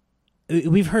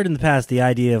we've heard in the past the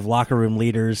idea of locker room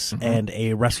leaders and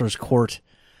a wrestler's court.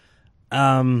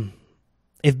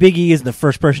 If Big E isn't the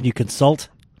first person you consult,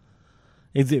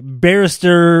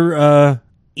 Barrister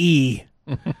E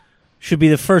should be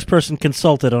the first person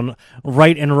consulted on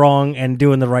right and wrong and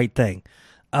doing the right thing.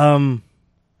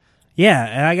 Yeah,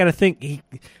 and I got to think,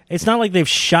 it's not like they've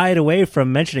shied away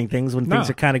from mentioning things when things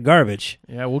are kind of garbage.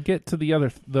 Yeah, we'll get to the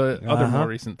other more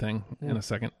recent thing in a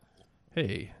second.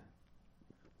 Hey.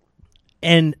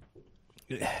 And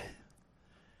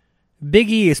Big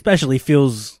E especially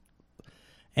feels,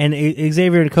 and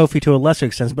Xavier and Kofi to a lesser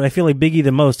extent, but I feel like Big E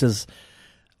the most is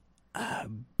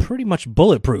pretty much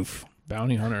bulletproof.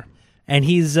 Bounty hunter. And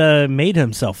he's made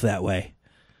himself that way.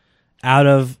 Out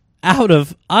of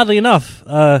oddly enough,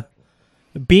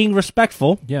 being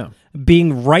respectful,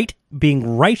 being right,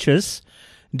 being righteous,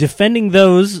 defending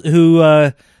those who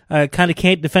kind of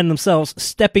can't defend themselves,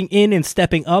 stepping in and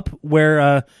stepping up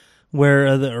where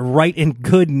the right and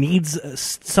good needs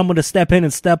someone to step in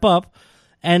and step up,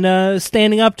 and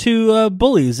standing up to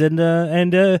bullies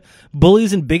and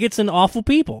bullies and bigots and awful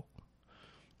people.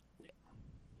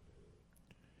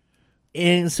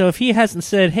 And so if he hasn't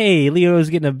said, "Hey, Leo's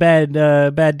getting a bad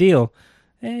deal,"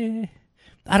 I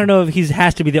don't know if he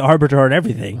has to be the arbiter on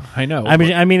everything. I know. I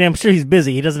mean, I'm sure he's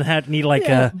busy. He doesn't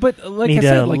but like need I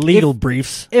said, legal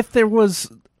briefs. If there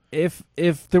was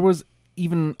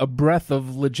even a breath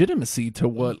of legitimacy to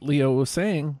what Leo was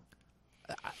saying,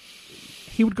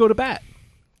 he would go to bat.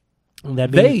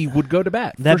 They would go to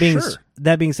bat. That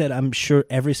sure. being said, I'm sure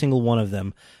every single one of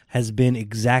them has been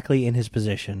exactly in his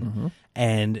position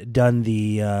and done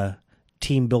the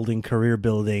team building, career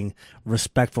building,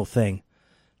 respectful thing.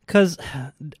 Because,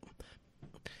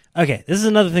 okay, this is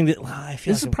another thing that I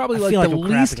feel. This like is probably I like feel the I'm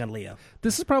least. crapping on Leo.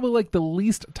 This is probably like the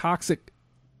least toxic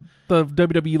the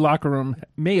WWE locker room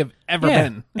may have ever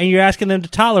been. And you're asking them to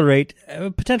tolerate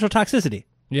potential toxicity.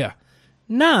 Yeah.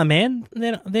 Nah, man,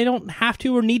 they don't have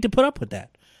to or need to put up with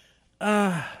that.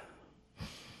 I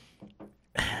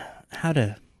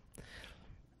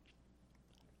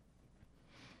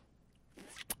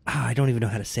don't even know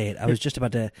how to say it. I was just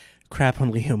about to crap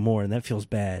on Leo more, and that feels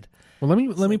bad. Well,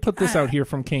 let me put this out here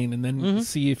from Kane, and then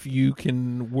see if you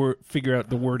can figure out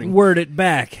the wording. Word it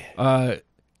back.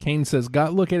 Kane says, You got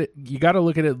to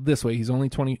look at it this way. He's only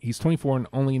 20. He's 24 and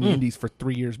only in the Indies for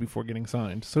 3 years before getting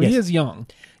signed. So he is young.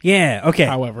 Yeah. Okay.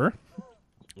 However,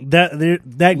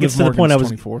 that gets to the point I was.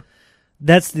 24.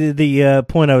 That's the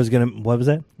point I was gonna. What was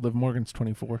that? Liv Morgan's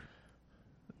 24.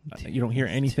 You don't hear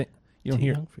anything. You don't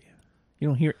hear. Young for you. You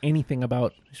don't hear anything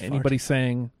about She's anybody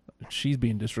saying she's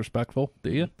being disrespectful,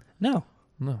 do you? No.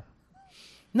 No.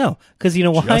 Because you know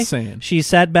why? Just saying. She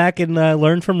sat back and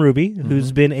learned from Ruby,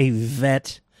 who's been a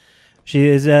vet. She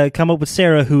has come up with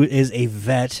Sarah, who is a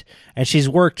vet, and she's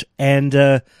worked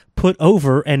and put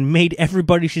over and made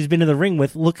everybody she's been in the ring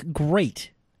with look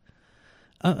great.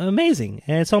 Amazing.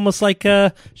 And it's almost like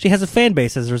she has a fan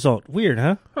base as a result. Weird,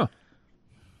 huh? Huh.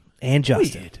 And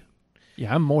Justin. Weird.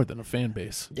 Yeah, I'm more than a fan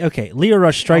base. Okay, Leo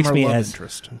Rush strikes I'm our me love as...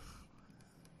 interest.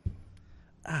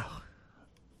 Ow,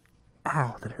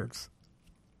 that hurts.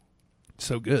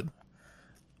 So good.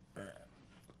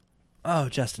 Oh,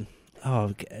 Justin. Oh,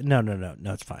 okay. No,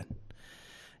 it's fine.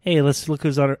 Hey, let's look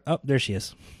who's on her... Oh, there she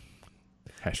is.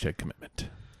 # commitment.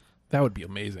 That would be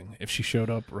amazing if she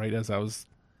showed up right as I was...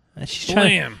 She's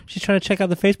trying to check out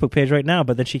the Facebook page right now,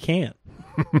 but then she can't.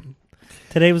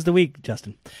 Today was the week,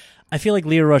 Justin. I feel like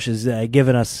Leo Rush is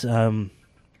giving us... Woo,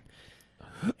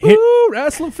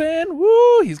 wrestling fan.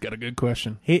 Woo, he's got a good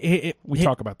question. We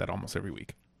talk about that almost every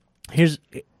week. Here's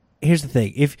the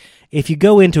thing. If you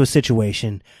go into a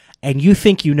situation and you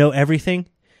think you know everything,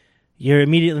 you're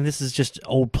immediately... This is just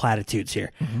old platitudes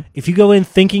here. If you go in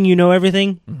thinking you know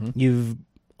everything,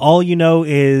 all you know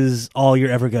is all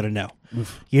you're ever going to know.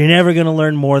 You're never going to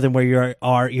learn more than where you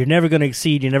are. You're never going to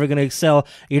exceed. You're never going to excel.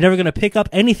 You're never going to pick up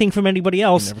anything from anybody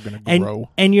else. You're never going to grow.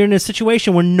 And you're in a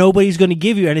situation where nobody's going to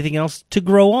give you anything else to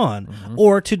grow on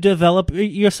or to develop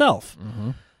yourself.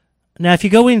 Now, if you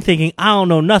go in thinking, I don't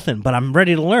know nothing, but I'm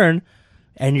ready to learn,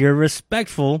 and you're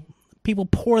respectful, people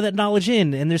pour that knowledge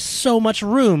in, and there's so much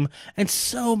room and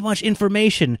so much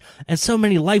information and so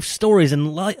many life stories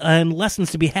and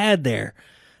lessons to be had there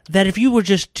that if you were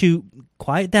just to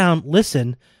quiet down,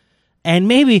 listen, and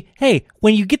maybe, hey,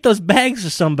 when you get those bags to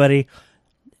somebody,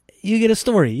 you get a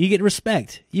story, you get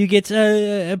respect, you get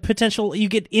a potential, you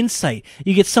get insight,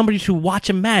 you get somebody to watch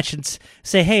a match and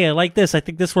say, hey, I like this, I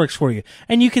think this works for you,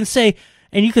 and you can say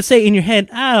in your head,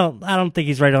 I don't think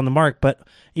he's right on the mark, but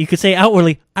you could say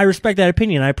outwardly, I respect that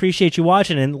opinion, I appreciate you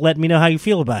watching and letting me know how you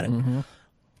feel about it.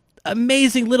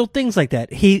 Amazing little things like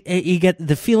that. You get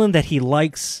the feeling that he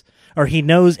likes. Or he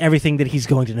knows everything that he's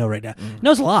going to know right now.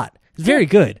 Knows a lot. He's very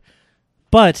good.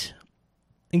 But,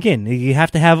 again, you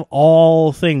have to have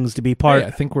all things to be part... Hey,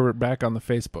 I think we're back on the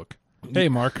Facebook. Hey,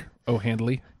 Mark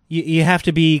O'Handley. You have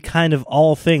to be kind of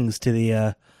all things to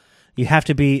the... you have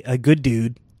to be a good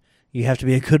dude. You have to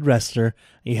be a good wrestler.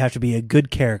 You have to be a good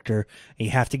character. And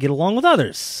you have to get along with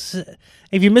others.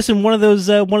 If you're missing one of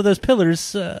those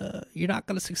pillars, you're not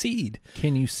going to succeed.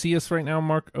 Can you see us right now,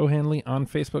 Mark O'Handley, on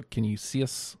Facebook? Can you see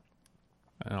us?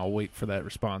 And I'll wait for that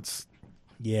response.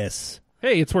 Yes.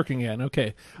 Hey, it's working again.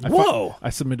 Okay. Whoa! I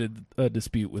submitted a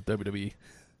dispute with WWE.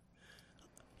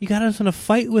 You got us in a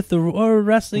fight with the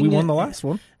wrestling... We won the last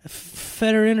one.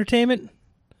 Feder Entertainment?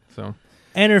 So.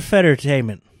 Enter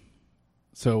Federtainment.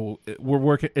 So we're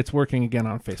working. It's working again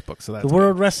on Facebook. So that's the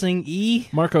World Wrestling E.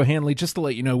 Marco Hanley. Just to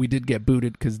let you know, we did get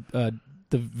booted because the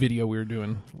video we were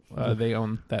doing, they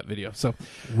own that video. So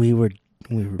we were.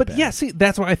 But bad. yeah, see,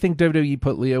 that's why I think WWE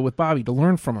put Leo with Bobby to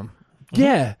learn from him.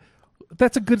 Yeah,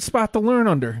 that's a good spot to learn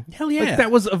under. Hell yeah,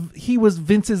 like he was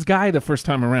Vince's guy the first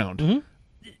time around.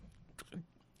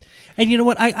 And you know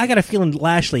what? I got a feeling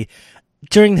Lashley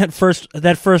during that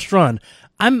first run.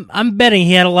 I'm betting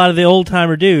he had a lot of the old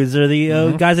timer dudes or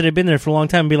the guys that had been there for a long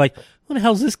time and be like, "Who the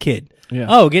hell's this kid? Yeah.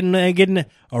 Oh, getting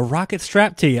a rocket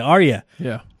strapped to you, are you?"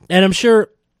 Yeah. And I'm sure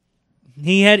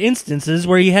he had instances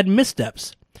where he had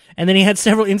missteps, And then he had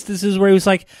several instances where he was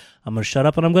like, I'm going to shut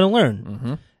up and I'm going to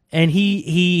learn. And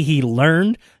he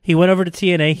learned. He went over to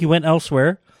TNA. He went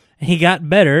elsewhere. And he got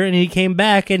better. And he came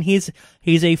back. And he's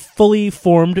a fully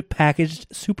formed, packaged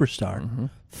superstar.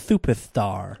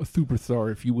 Superstar. A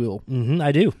superstar, if you will.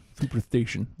 I do.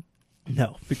 Superstation.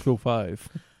 No. 605.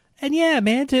 And yeah,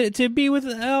 man, to be with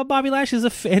Bobby Lashley is a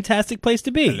fantastic place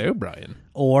to be. Hello, Brian.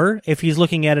 Or if he's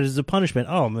looking at it as a punishment,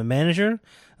 oh, I'm a manager?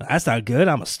 That's not good.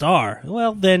 I'm a star.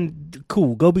 Well, then,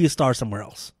 cool. Go be a star somewhere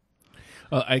else.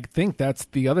 I think that's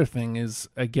the other thing is,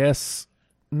 I guess,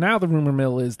 now the rumor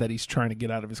mill is that he's trying to get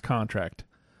out of his contract.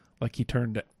 Like he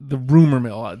turned the rumor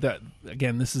mill. That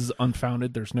again, this is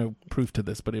unfounded. There's no proof to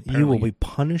this, but apparently You will be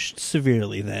punished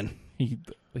severely then.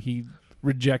 he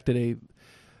rejected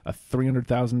a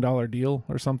 $300,000 deal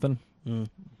or something. Oof.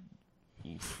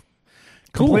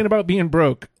 Cool. Complain about being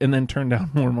broke and then turn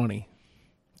down more money,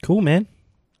 Cool, man.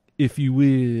 if you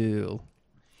will.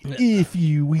 If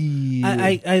you will.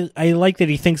 I like that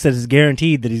he thinks that it's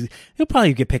guaranteed that he'll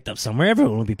probably get picked up somewhere.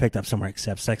 Everyone will be picked up somewhere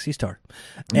except Sexy Star.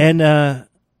 And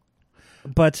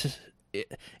but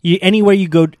anywhere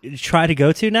you try to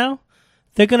go to now,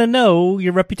 they're gonna know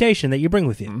your reputation that you bring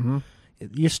with you.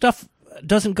 Your stuff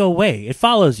doesn't go away; it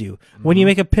follows you. When you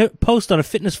make a post on a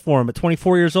fitness forum at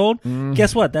 24 years old,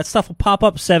 guess what? That stuff will pop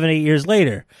up 7-8 years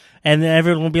later, and then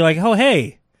everyone will be like, "Oh,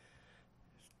 hey,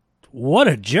 what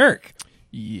a jerk!"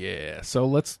 Yeah, so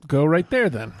let's go right there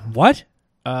then. What?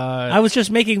 I was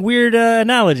just making weird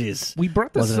analogies. We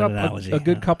brought this Wasn't up an analogy, a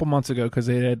good couple months ago because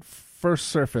it had first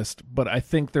surfaced, but I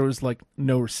think there was like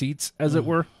no receipts, as it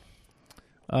were.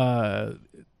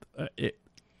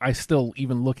 I still,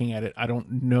 even looking at it, I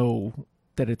don't know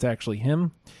that it's actually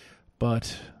him,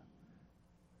 but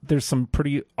there's some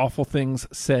pretty awful things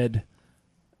said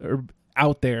or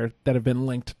out there that have been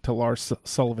linked to Lars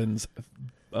Sullivan's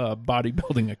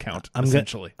bodybuilding account,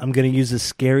 essentially. I'm going to use the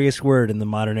scariest word in the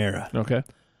modern era. Okay.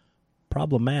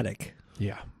 Problematic.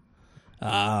 Yeah.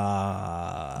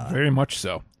 Very much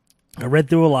so. I read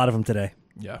through a lot of them today.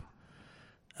 Yeah.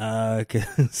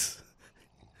 'Cause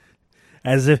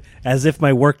as if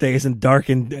my workday isn't dark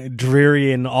and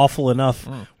dreary and awful enough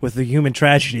with the human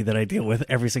tragedy that I deal with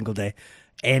every single day.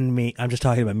 And I'm just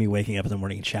talking about me waking up in the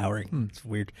morning and showering. It's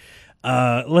weird.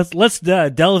 Let's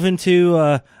delve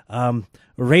into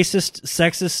racist,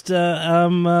 sexist,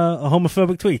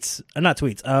 homophobic tweets. Not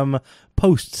tweets.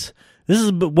 Posts. This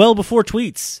is well before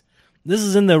tweets. This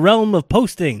is in the realm of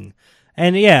posting.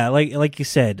 And yeah, like you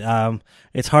said,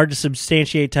 it's hard to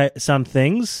substantiate some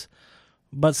things,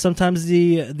 but sometimes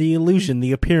the illusion,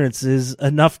 the appearance is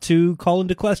enough to call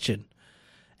into question.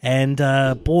 And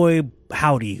boy,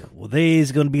 howdy, well,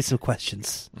 there's going to be some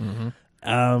questions.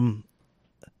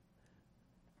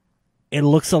 It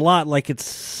looks a lot like it's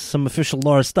some official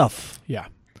Lars stuff. Yeah.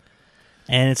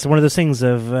 And it's one of those things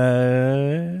of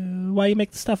why you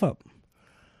make the stuff up.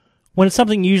 When it's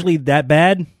something usually that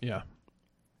bad, Yeah.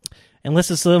 unless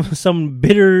it's some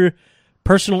bitter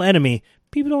personal enemy,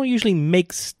 people don't usually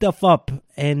make stuff up.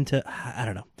 And I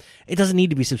don't know. It doesn't need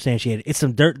to be substantiated. It's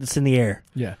some dirt that's in the air.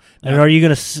 Yeah. And are you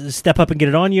going to step up and get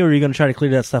it on you, or are you going to try to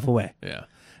clear that stuff away? Yeah.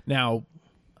 Now,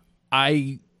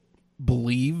 I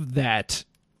believe that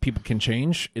people can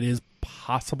change. It is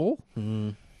possible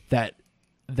that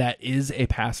is a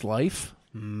past life,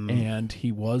 and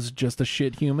he was just a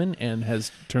shit human and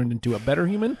has turned into a better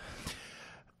human.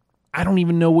 I don't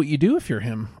even know what you do if you're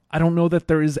him. I don't know that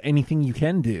there is anything you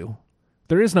can do.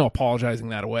 There is no apologizing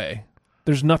that away.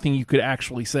 There's nothing you could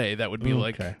actually say that would be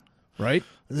like, right?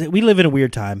 We live in a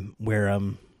weird time where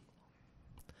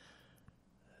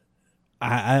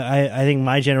I think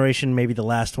my generation may be the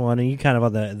last one, and you kind of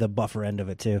on the buffer end of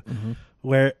it too,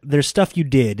 where there's stuff you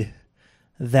did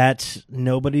that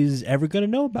nobody's ever going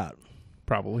to know about.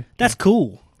 Probably. That's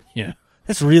cool. Yeah.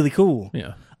 That's really cool.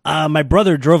 Yeah. My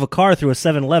brother drove a car through a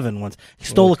 7-Eleven once. He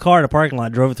stole a car in a parking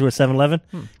lot, drove it through a 7-Eleven.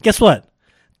 Guess what?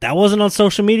 That wasn't on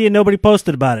social media. Nobody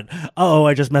posted about it. Uh-oh,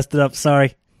 I just messed it up.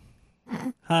 Sorry.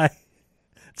 Hi.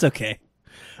 It's okay.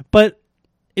 But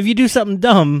if you do something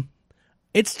dumb,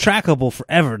 it's trackable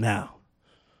forever now.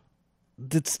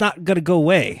 It's not going to go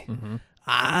away.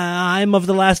 I'm of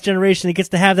the last generation that gets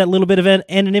to have that little bit of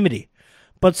anonymity.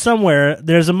 But somewhere,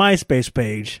 there's a MySpace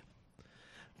page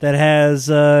that has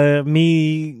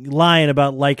me lying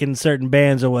about liking certain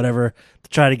bands or whatever to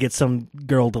try to get some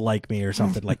girl to like me or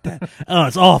something like that. Oh,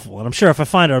 it's awful. And I'm sure if I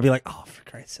find it, I'll be like, oh, for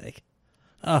Christ's sake.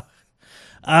 But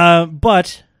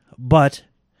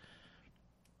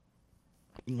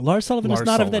Lars Sullivan is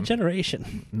not of that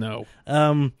generation. No.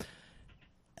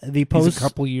 The post, He's a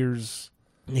couple years.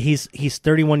 He's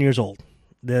 31 years old.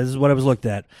 This is what I was looked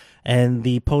at. And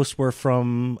the posts were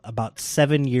from about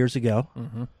 7 years ago.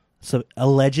 Mm-hmm. So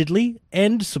allegedly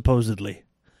and supposedly.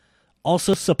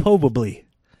 Also supposably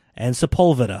and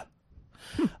Sepulveda.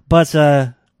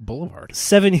 But Boulevard.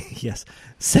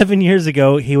 7 years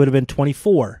ago he would have been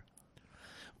 24.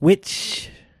 Which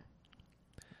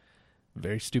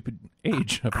Very stupid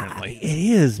age, apparently.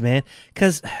 it is, man.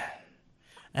 Cuz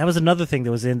that was another thing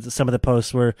that was in some of the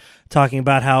posts were talking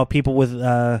about how people with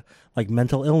like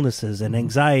mental illnesses and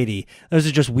anxiety, those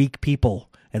are just weak people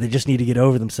and they just need to get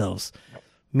over themselves.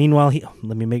 Meanwhile,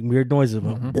 let me make weird noises.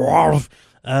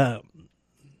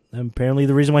 Apparently,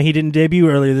 the reason why he didn't debut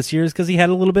earlier this year is because he had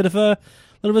a little bit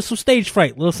of some stage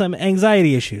fright, some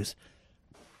anxiety issues.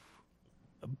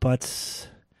 But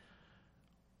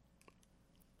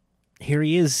here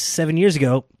he is 7 years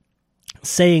ago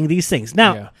saying these things.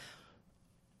 Now,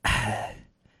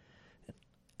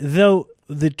 though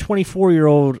the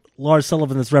 24-year-old Lars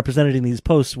Sullivan that's represented in these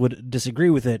posts would disagree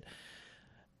with it,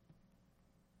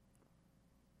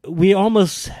 we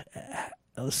almost,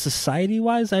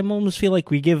 society-wise, I almost feel like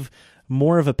we give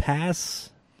more of a pass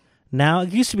now.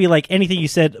 It used to be like anything you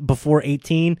said before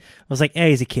 18, I was like,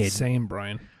 he's a kid. Same,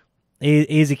 Brian.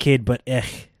 He's a kid, but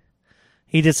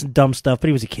he did some dumb stuff, but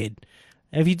he was a kid.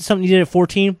 If you did something you did at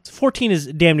 14, 14 is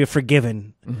damn near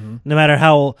forgiven, no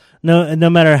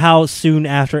matter how soon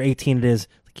after 18 it is.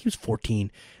 Like he was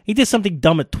 14. He did something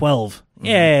dumb at 12.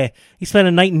 Yeah, he spent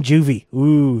a night in juvie.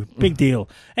 Ooh, big deal.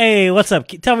 Hey, what's up?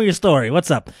 Tell me your story.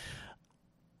 What's up?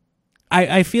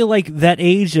 I feel like that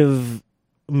age of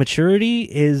maturity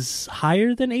is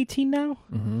higher than 18 now,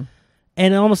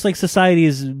 and almost like society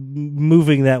is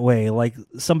moving that way. Like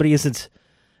somebody isn't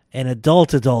an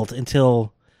adult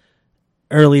until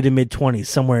early to mid 20s,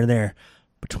 somewhere in there.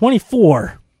 But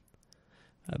 24,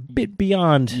 a bit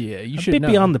beyond. Yeah, you a should bit know.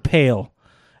 beyond the pale.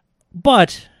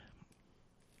 But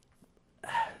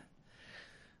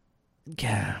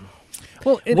yeah.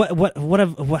 Well,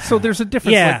 what? so there's a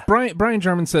difference. Yeah. Like Brian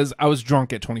German says, I was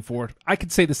drunk at 24. I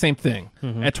could say the same thing.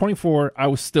 At 24, I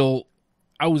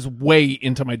was way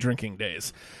into my drinking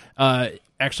days.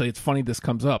 Actually, it's funny this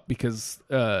comes up because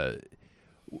a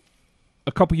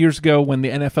couple years ago when the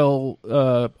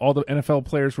NFL, all the NFL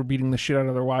players were beating the shit out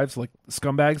of their wives like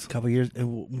scumbags. A couple years,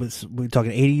 we're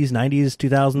talking 80s, 90s,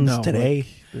 2000s, No, today.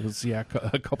 like, it was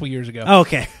a couple years ago. Oh,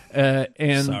 okay.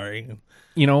 And Sorry.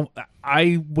 you know,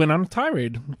 I went on a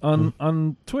tirade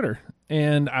on Twitter,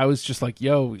 and I was just like,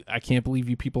 "Yo, I can't believe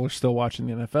you people are still watching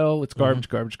the NFL. It's garbage,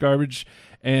 garbage."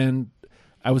 And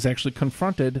I was actually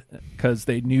confronted because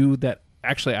they knew that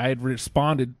actually I had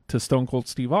responded to Stone Cold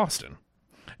Steve Austin,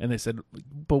 and they said,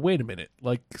 "But wait a minute,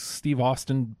 like Steve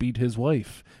Austin beat his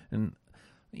wife," and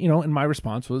you know, and my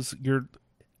response was, "You're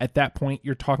at that point,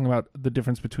 you're talking about the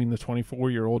difference between the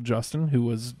 24-year-old Justin who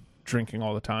was drinking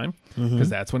all the time, because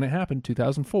that's when it happened,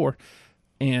 2004,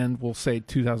 and we'll say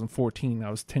 2014.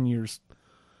 I was 10 years,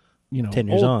 10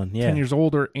 years on, yeah. 10 years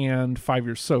older and 5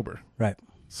 years sober. Right.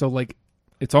 So like,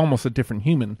 it's almost a different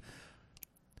human.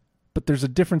 But there's a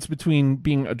difference between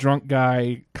being a drunk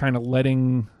guy, kind of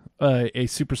letting a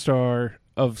superstar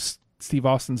of Steve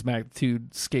Austin's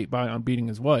magnitude skate by on beating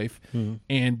his wife,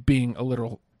 and being a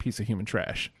literal piece of human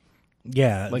trash.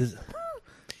 Yeah. Like,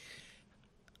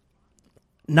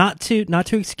 Not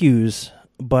to excuse,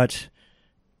 but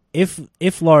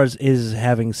if Lars is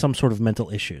having some sort of mental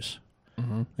issues,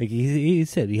 like he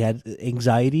said, he had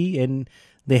anxiety and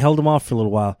they held him off for a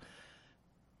little while.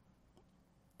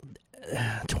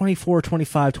 24,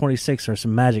 25, 26 are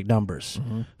some magic numbers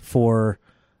for.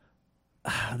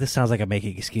 This sounds like I'm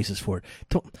making excuses for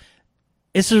it.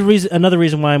 This is another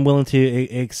reason why I'm willing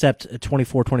to accept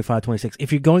 24, 25, 26.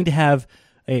 If you're going to have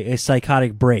a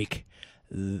psychotic break,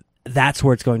 that's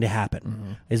where it's going to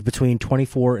happen, is between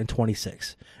 24 and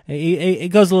 26. It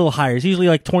goes a little higher. It's usually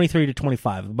like 23 to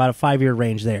 25, about a 5-year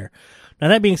range there. Now,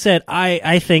 that being said,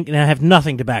 I think, and I have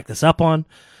nothing to back this up on,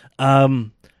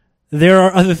 there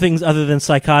are other things other than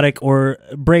psychotic or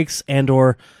breaks and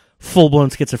or full-blown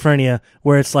schizophrenia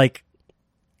where it's like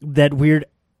that weird,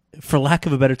 for lack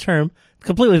of a better term,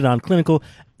 completely non-clinical,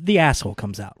 the asshole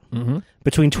comes out.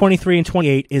 Between 23 and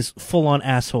 28 is full-on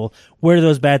asshole. Where do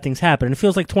those bad things happen? And it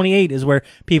feels like 28 is where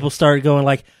people start going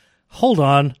like, hold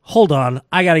on,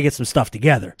 I got to get some stuff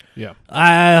together. Yeah.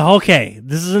 Okay,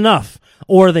 this is enough.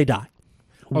 Or they die.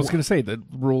 I was going to say the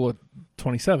rule of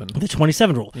 27. The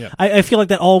 27 rule. Yeah. I feel like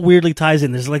that all weirdly ties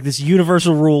in. There's like this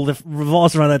universal rule that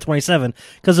revolves around that 27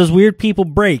 because those weird people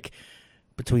break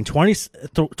between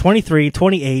 23,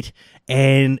 28,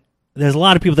 and there's a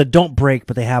lot of people that don't break,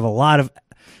 but they have a lot of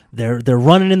They're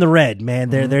running in the red, man.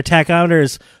 Their tachometer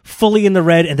is fully in the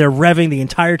red, and they're revving the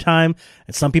entire time.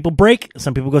 And some people break,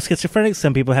 some people go schizophrenic,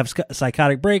 some people have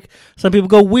psychotic break, some people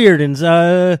go weird, and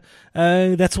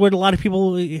that's what a lot of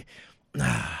people. It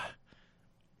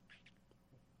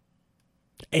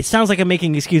sounds like I'm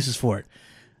making excuses for it.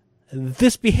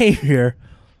 This behavior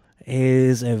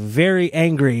is a very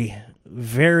angry,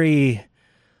 very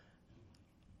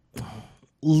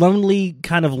lonely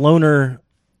kind of loner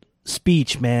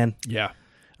speech, man. Yeah.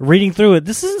 Reading through it,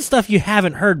 this isn't stuff you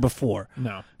haven't heard before.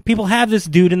 No. People have this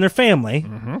dude in their family,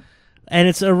 and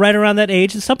it's right around that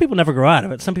age, and some people never grow out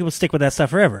of it. Some people stick with that stuff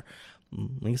forever.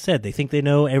 Like I said, they think they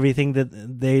know everything that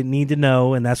they need to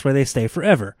know, and that's where they stay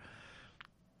forever.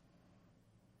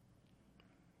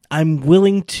 I'm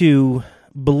willing to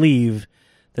believe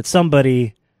that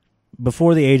somebody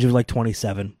before the age of like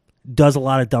 27 does a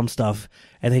lot of dumb stuff,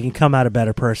 and they can come out a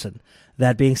better person.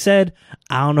 That being said,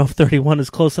 I don't know if 31 is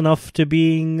close enough to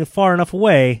being far enough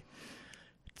away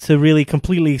to really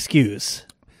completely excuse.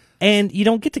 And you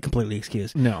don't get to completely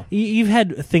excuse. No. You've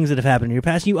had things that have happened in your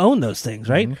past. You own those things,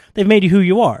 right? They've made you who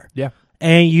you are. Yeah.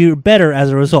 And you're better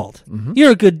as a result.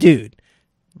 You're a good dude.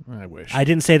 I wish. I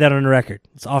didn't say that on the record.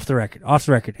 It's off the record. Off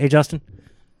the record. Hey, Justin,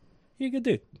 you're a good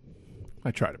dude.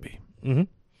 I try to be.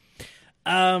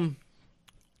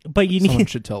 But you Someone need,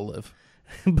 should tell Liv.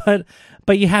 but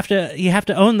you have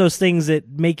to own those things that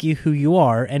make you who you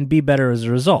are and be better as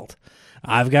a result.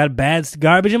 I've got bad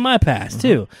garbage in my past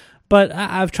too, but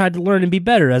I've tried to learn and be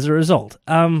better as a result.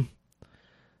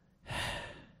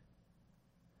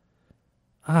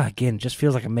 Again, it just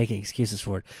feels like I'm making excuses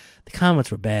for it. The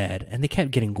comments were bad, and they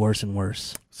kept getting worse and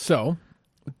worse. So,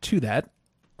 to that,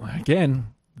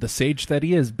 again, the sage that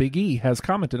he is, Big E, has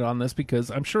commented on this because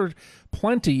I'm sure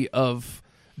plenty of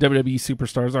WWE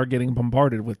superstars are getting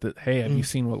bombarded with it. Hey, have you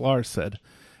seen what Lars said?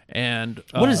 And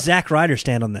What does Zack Ryder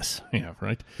stand on this? yeah,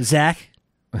 right. Zach,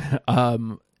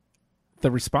 The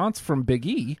response from Big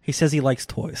E, he says he likes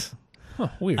toys.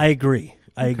 weird. I agree.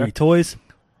 Toys,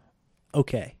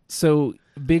 okay. So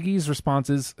Big E's response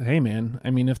is, "Hey, man. I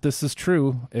mean, if this is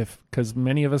true, because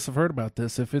many of us have heard about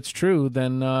this, if it's true,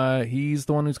 then he's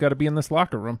the one who's got to be in this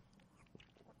locker room."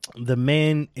 The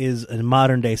man is a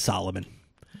modern-day Solomon.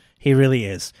 He really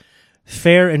is.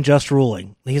 Fair and just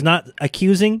ruling. He's not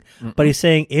accusing, but he's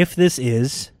saying if this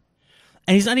is,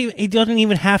 and he's not even. He doesn't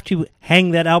even have to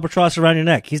hang that albatross around your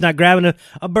neck. He's not grabbing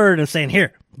a bird and saying,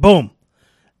 "Here, boom,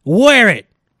 wear it.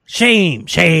 Shame,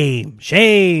 shame,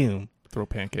 shame. Throw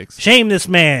pancakes. Shame this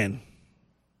man."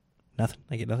 Nothing.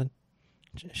 I get nothing.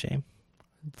 Shame.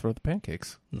 Throw the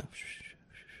pancakes. No.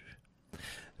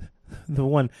 The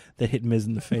one that hit Miz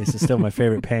in the face is still my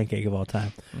favorite pancake of all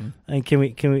time. And can we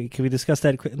discuss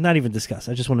that? Not even discuss.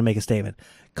 I just want to make a statement.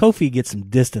 Kofi gets some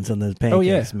distance on those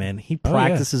pancakes, man. He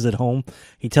practices at home.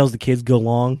 He tells the kids go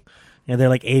long, and they're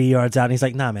like 80 yards out, and he's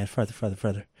like, "Nah, man,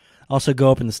 further. Also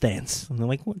go up in the stands." And they're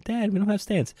like, "What, Dad? We don't have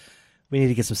stands. We need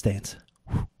to get some stands."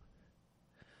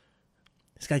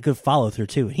 He's got good follow through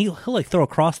too. He'll like throw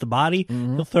across the body.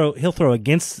 He'll throw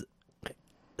against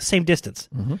same distance.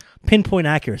 Pinpoint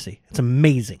accuracy. It's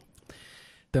amazing.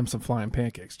 Them some flying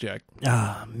pancakes, Jack.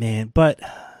 Ah, man. But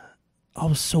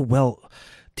so well.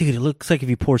 Dude, it looks like if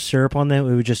you pour syrup on them,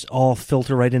 it would just all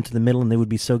filter right into the middle and they would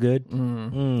be so good.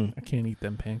 I can't eat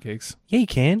them pancakes. Yeah, you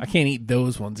can. I can't eat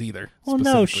those ones either. Well,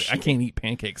 no, I can't eat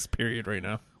pancakes, period, right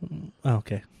now. Oh,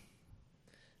 okay.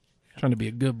 Trying to be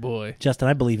a good boy. Justin,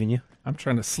 I believe in you. I'm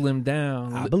trying to slim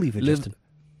down. I believe in Justin.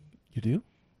 You do?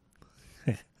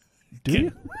 Do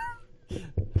you?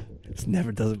 It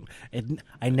never doesn't.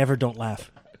 I never don't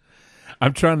laugh.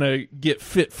 I'm trying to get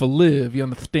fit for Liv, you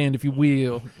understand, if you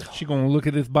will. She gonna look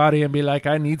at this body and be like,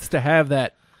 I needs to have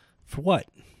that. For what?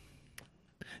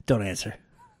 Don't answer.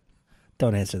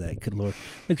 Don't answer that. Good Lord.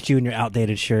 Look at you in your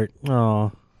outdated shirt.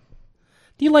 Oh.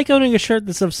 Do you like owning a shirt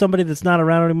that's of somebody that's not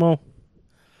around anymore?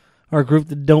 Or a group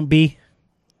that don't be?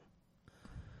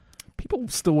 People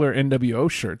still wear NWO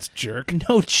shirts, jerk.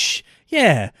 No,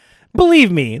 yeah.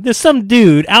 Believe me, there's some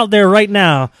dude out there right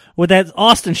now with that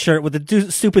Austin shirt with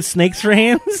the stupid snakes for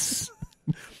hands.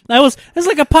 It's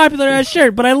like a popular ass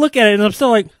shirt, but I look at it and I'm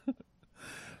still like,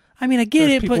 I mean, I get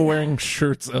There's it, people but wearing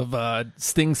shirts of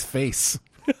Sting's face.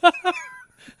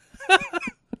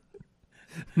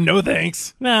 No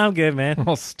thanks. no, I'm good, man.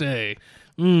 I'll stay.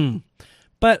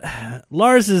 But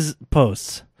Lars's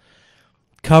posts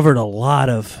covered a lot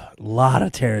of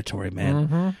territory,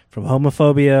 man. From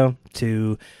homophobia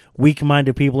to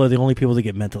weak-minded people are the only people that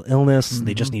get mental illness.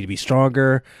 They just need to be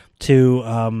stronger.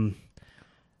 To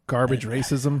Garbage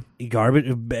racism.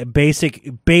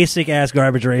 Basic ass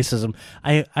garbage racism.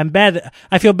 I'm bad.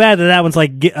 I feel bad that one's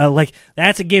like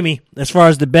that's a gimme as far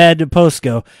as the bad posts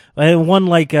go. One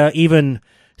even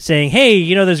saying,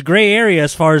 hey, there's gray area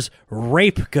as far as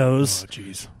rape goes. Oh,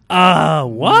 jeez.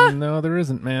 What? No, there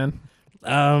isn't, man.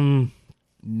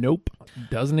 Nope.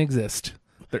 Doesn't exist.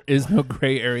 There is no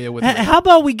gray area with rape. How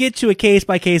about we get to a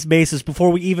case-by-case basis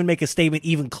before we even make a statement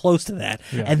even close to that?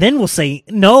 Yeah. And then we'll say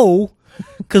no,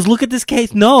 because look at this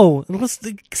case. No. Let's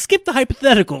skip the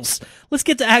hypotheticals. Let's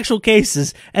get to actual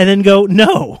cases and then go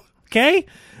no. Okay?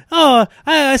 Oh,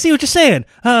 I see what you're saying.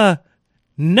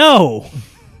 No.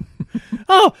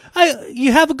 Oh,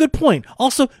 you have a good point.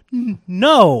 Also,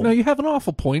 no. No, you have an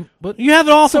awful point, but You have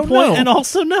an awful point no. and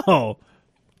also no.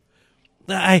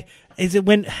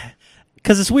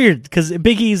 Because it's weird, because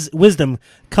Big E's wisdom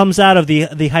comes out of the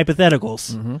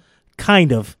hypotheticals,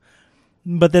 kind of,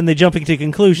 but then they jumping to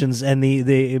conclusions, and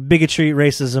the bigotry,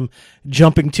 racism,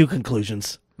 jumping to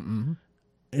conclusions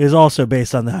is also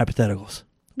based on the hypotheticals.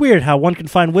 Weird how one can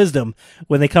find wisdom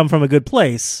when they come from a good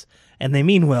place and they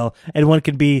mean well, and one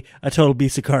can be a total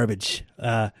piece of garbage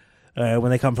when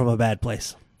they come from a bad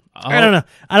place. I don't know.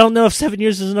 I don't know if 7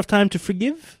 years is enough time to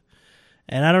forgive.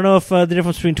 And I don't know if the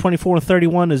difference between 24 and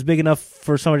 31 is big enough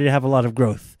for somebody to have a lot of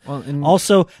growth. Well,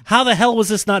 Also, how the hell was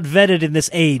this not vetted in this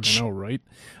age? I know, right?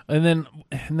 And then,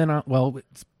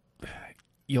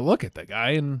 you look at the guy,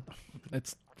 and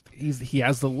he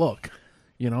has the look,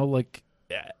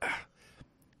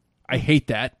 I hate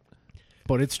that,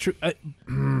 but it's true.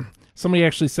 Somebody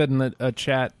actually said in a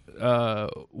chat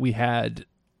we had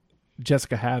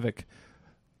Jessica Havoc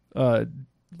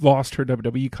lost her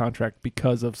WWE contract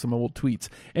because of some old tweets.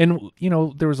 And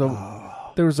there was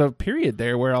a period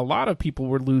there where a lot of people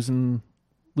were losing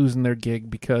their gig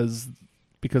because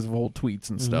of old tweets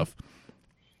and stuff.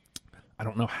 I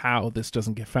don't know how this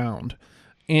doesn't get found.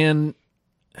 And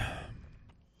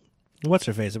What's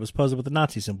her face? It was posted with the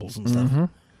Nazi symbols and stuff.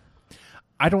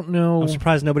 I don't know. I'm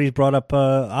surprised nobody's brought up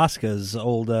Asuka's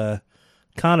old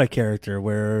Kana character,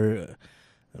 where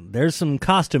there's some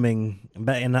costuming in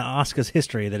Asuka's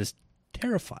history that is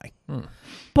terrifying.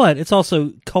 But it's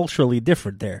also culturally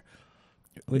different there.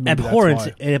 Maybe Abhorrence.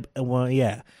 that's Well,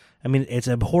 yeah. I mean, it's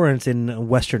abhorrent in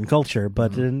Western culture,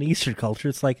 but in Eastern culture,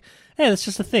 it's like, hey, that's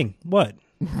just a thing. What?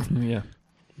 Yeah.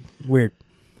 Weird.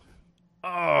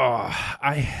 Oh,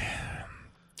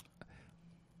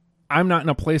 I'm not in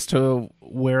a place to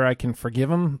where I can forgive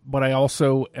him, but I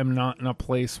also am not in a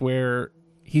place where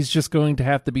he's just going to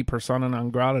have to be persona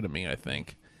non grata to me, I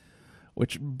think,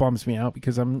 which bums me out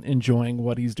because I'm enjoying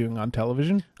what he's doing on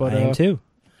television. But I am too.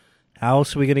 How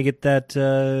else are we going to get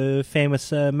that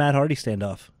famous Matt Hardy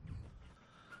standoff?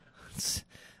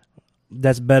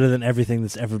 That's better than everything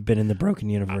that's ever been in the Broken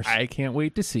Universe. I can't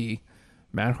wait to see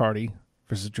Matt Hardy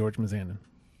versus George Mizanin.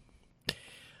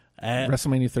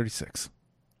 WrestleMania 36.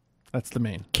 That's the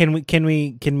main. Can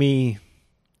we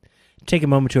take a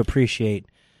moment to appreciate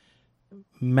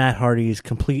Matt Hardy's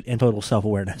complete and total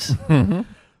self-awareness?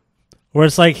 Where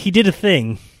it's like he did a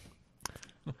thing.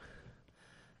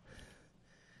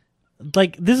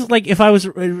 Like, this is like if I was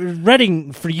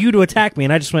ready for you to attack me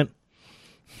and I just went,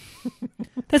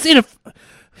 that's and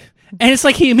it's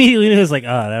like he immediately was like,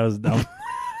 oh, that was dumb.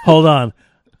 Hold on.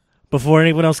 Before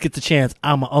anyone else gets a chance,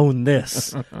 I'm going to own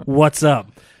this. What's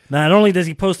up? Not only does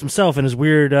he post himself in his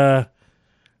weird, I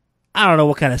don't know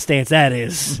what kind of stance that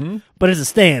is, but it's a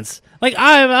stance. Like,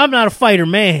 I'm not a fighter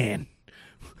man.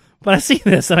 But I see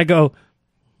this and I go,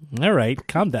 all right,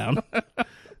 calm down.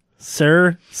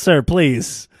 Sir,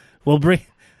 please. We'll bring...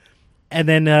 And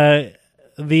then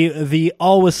the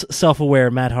always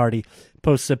self-aware Matt Hardy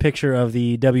posts a picture of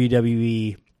the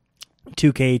WWE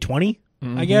 2K20,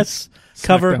 I guess,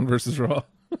 cover SmackDown versus Raw.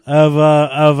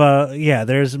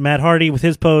 there's Matt Hardy with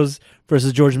his pose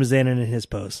versus George Mizanin in his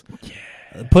pose.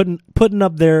 Yeah. Putting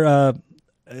up their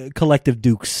collective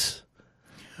dukes.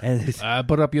 And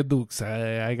put up your dukes.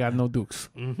 I got no dukes.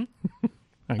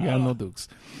 I got no dukes.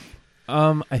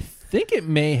 I think it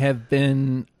may have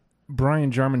been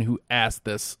Brian Jarman who asked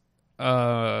this,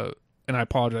 and I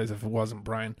apologize if it wasn't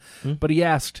Brian, but he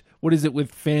asked, "What is it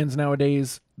with fans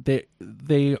nowadays? They're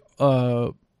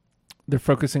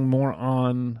focusing more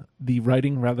on the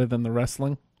writing rather than the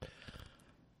wrestling."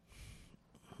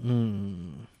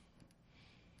 I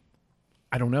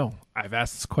don't know. I've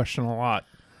asked this question a lot.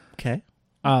 okay.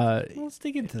 Let's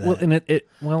dig into that.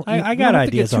 Well, and I got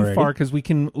ideas too already. far because we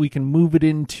can move it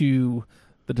into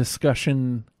the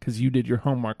discussion because you did your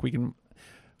homework. We can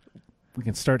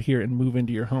start here and move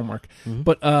into your homework.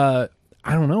 But I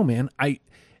don't know, man.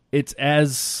 It's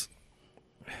as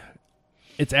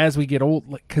we get old,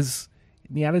 like, because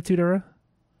the Attitude Era,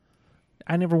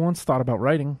 I never once thought about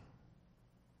writing.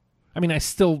 I mean, I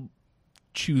still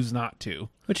choose not to.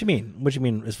 What you mean? What you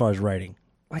mean as far as writing?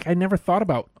 Like, I never thought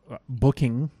about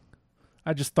booking.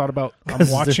 I just thought about I'm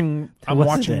 'Cause watching there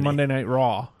wasn't any. Monday Night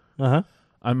Raw. Uh-huh.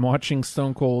 I'm watching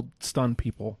Stone Cold stun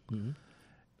people. Mm-hmm.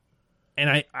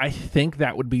 And I think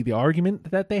that would be the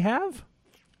argument that they have.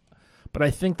 But I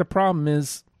think the problem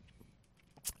is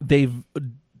they've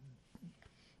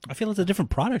I feel it's a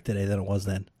different product today than it was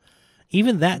then.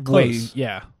 Even that close.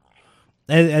 yeah.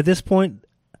 At this point,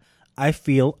 I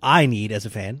feel I need as a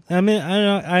fan. I mean,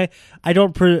 I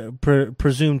don't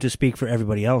presume to speak for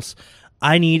everybody else.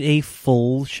 I need a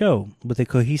full show with a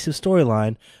cohesive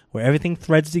storyline where everything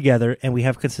threads together and we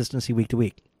have consistency week to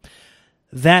week.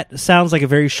 That sounds like a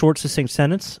very short, succinct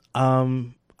sentence. I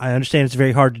understand it's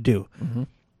very hard to do. Mm-hmm.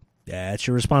 It's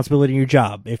your responsibility and your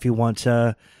job. If you want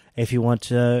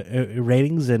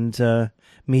ratings and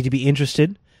me to be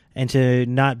interested and to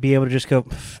not be able to just go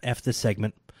F this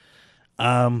segment.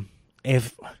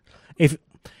 If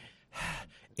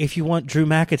you want Drew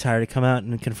McIntyre to come out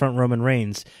and confront Roman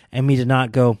Reigns and me to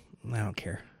not go, I don't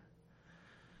care.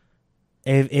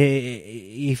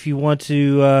 If you want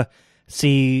to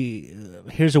see,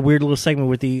 here's a weird little segment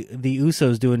with the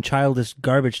Usos doing childish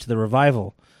garbage to the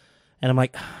Revival, and I'm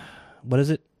like, what is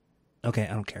it? Okay,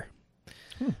 I don't care.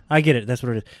 I get it. That's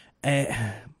what it is.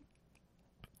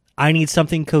 I need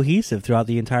something cohesive throughout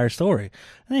the entire story,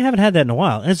 and I haven't had that in a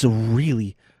while. And it's a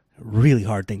really, really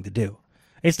hard thing to do.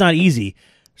 It's not easy.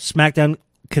 SmackDown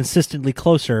consistently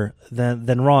closer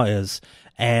than Raw is,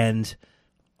 and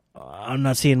I'm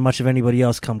not seeing much of anybody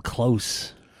else come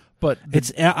close. But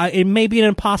it may be an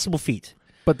impossible feat.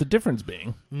 But the difference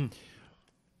being,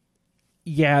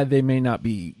 yeah, they may not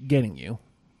be getting you.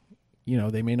 You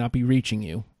know, they may not be reaching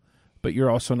you. But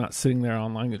you're also not sitting there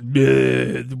online going,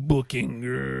 the booking,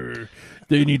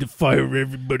 they need to fire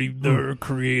everybody, they're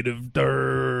creative,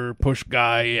 push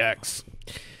Guy X.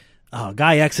 Oh,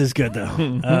 Guy X is good,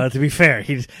 though. To be fair,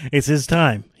 it's his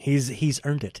time. He's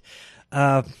earned it.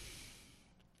 I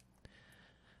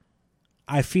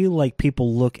feel like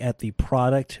people look at the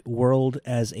product world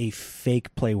as a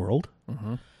fake play world,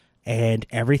 and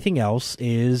everything else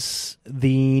is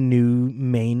the new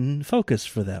main focus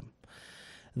for them.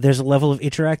 There's a level of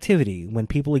interactivity. When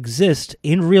people exist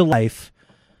in real life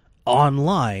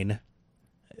online,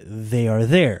 they are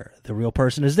there. The real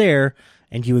person is there,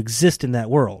 and you exist in that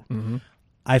world. Mm-hmm.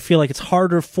 I feel like it's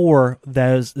harder for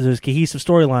those cohesive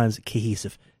storylines,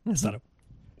 that's not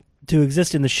to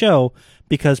exist in the show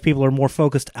because people are more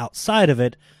focused outside of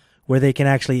it where they can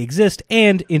actually exist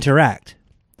and interact.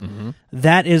 Mm-hmm.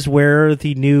 That is where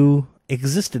the new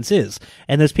existence is.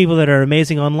 And those people that are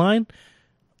amazing online,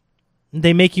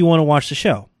 they make you want to watch the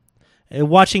show.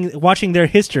 Watching their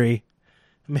history.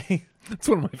 It's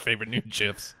one of my favorite new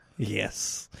GIFs.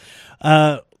 Yes.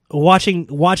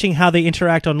 Watching how they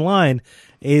interact online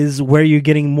is where you're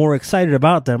getting more excited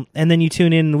about them, and then you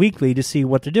tune in weekly to see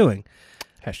what they're doing.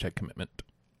 #commitment.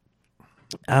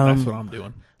 That's what I'm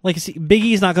doing. Like, see, Big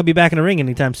E's not going to be back in the ring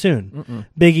anytime soon.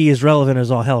 Big E is relevant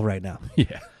as all hell right now.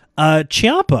 Yeah.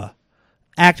 Ciampa,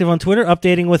 active on Twitter,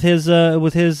 updating with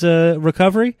his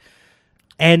recovery,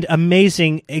 and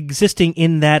amazing, existing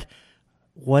in that,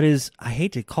 what is, I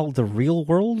hate to call it the real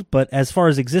world, but as far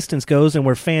as existence goes and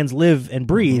where fans live and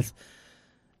breathe,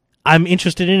 I'm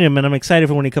interested in him and I'm excited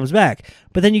for when he comes back.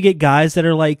 But then you get guys that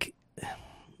are like,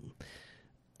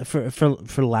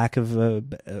 for lack of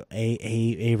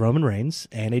a Roman Reigns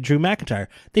and a Drew McIntyre,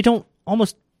 they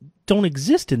almost don't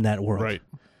exist in that world. Right.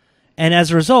 And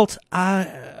as a result,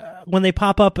 when they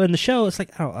pop up in the show, it's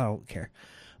like, I don't care.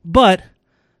 But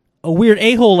a weird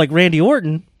a-hole like Randy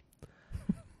Orton,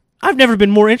 I've never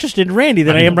been more interested in Randy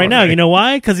than I am right now. You know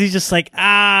why? Because he's just like,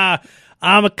 I'm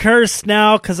a curse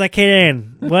now because I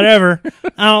can. Whatever.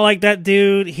 I don't like that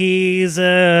dude. He's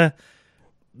bad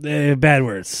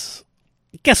words.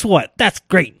 Guess what? That's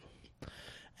great.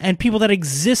 And people that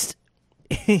exist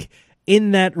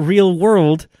in that real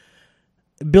world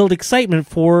build excitement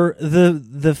for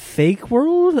the fake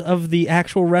world of the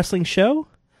actual wrestling show.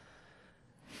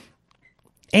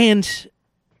 And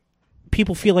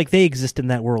people feel like they exist in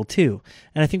that world too.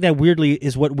 And I think that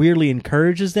what weirdly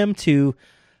encourages them to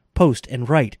post and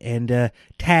write and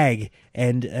tag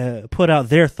and put out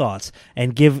their thoughts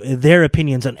and give their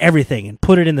opinions on everything and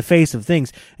put it in the face of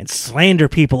things and slander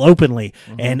people openly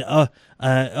and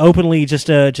openly just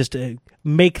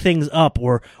make things up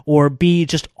or be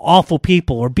just awful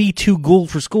people or be too cool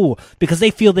for school because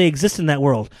they feel they exist in that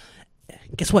world.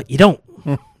 Guess what? You don't.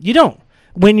 You don't.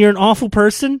 When you're an awful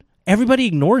person, everybody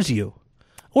ignores you.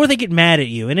 Or they get mad at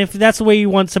you. And if that's the way you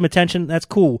want some attention, that's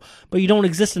cool. But you don't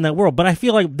exist in that world. But I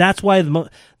feel like that's why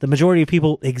the majority of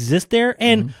people exist there.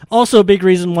 And also a big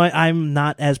reason why I'm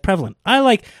not as prevalent. I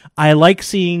like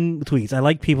seeing tweets. I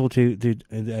like people to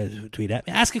tweet at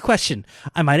me. Ask a question.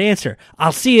 I might answer.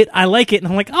 I'll see it. I like it. And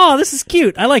I'm like, oh, this is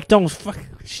cute.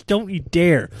 Don't you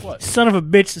dare. What? Son of a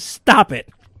bitch, stop it.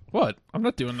 What? I'm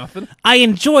not doing nothing. I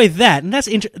enjoy that, and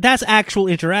that's actual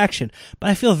interaction. But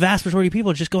I feel the vast majority of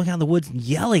people are just going out in the woods and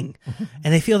yelling,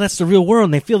 and they feel that's the real world,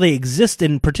 and they feel they exist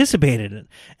and participate in it.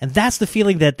 And that's the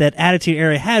feeling that Attitude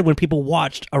Era had when people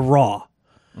watched a Raw.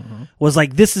 Was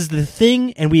like, this is the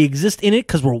thing, and we exist in it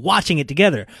because we're watching it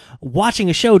together. Watching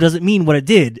a show doesn't mean what it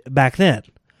did back then,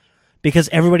 because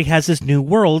everybody has this new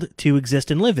world to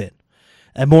exist and live in.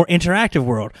 A more interactive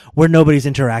world where nobody's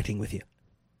interacting with you.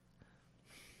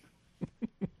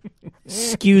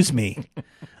 Excuse me.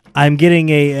 I'm getting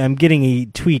a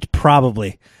tweet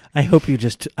probably. I hope you,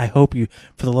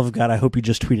 for the love of God, I hope you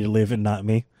just tweeted Liv and not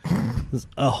me.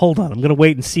 Hold on. I'm going to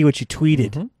wait and see what you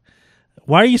tweeted.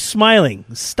 Why are you smiling?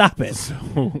 Stop it.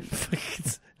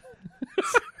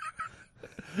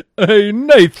 Hey,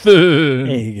 Nathan.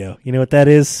 There you go. You know what that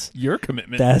is? Your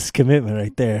commitment. That's commitment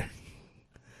right there.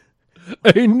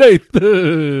 Hey,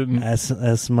 Nathan.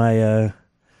 That's my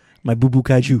boo-boo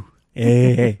kaiju.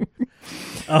 Hey.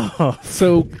 Oh.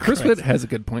 So Chris Witt has a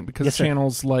good point, because Yes, sir.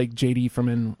 channels like JD from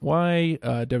NY,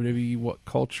 WWE What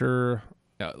Culture,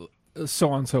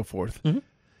 so on and so forth,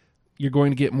 you're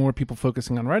going to get more people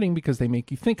focusing on writing because they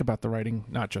make you think about the writing,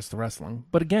 not just the wrestling.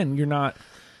 But again, you're not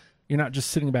just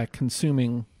sitting back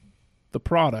consuming the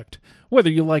product, whether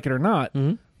you like it or not.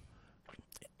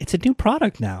 It's a new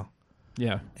product now.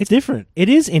 Yeah. It's different. It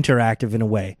is interactive in a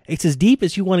way. It's as deep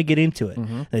as you want to get into it.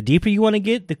 The deeper you want to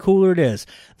get, the cooler it is.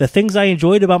 The things I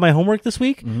enjoyed about my homework this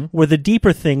week were the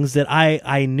deeper things that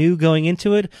I knew going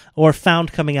into it or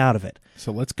found coming out of it.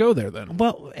 So let's go there then.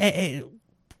 Well,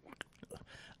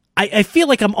 I feel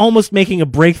like I'm almost making a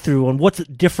breakthrough on what's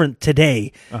different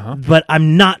today, but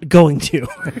I'm not going to.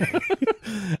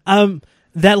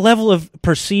 That level of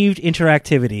perceived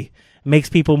interactivity makes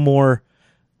people more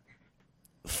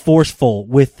forceful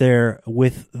with their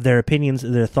opinions,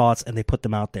 their thoughts, and they put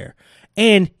them out there.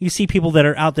 And you see people that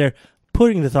are out there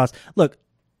putting the thoughts. Look,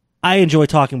 I enjoy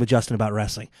talking with Justin about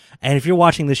wrestling. And if you're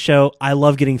watching this show, I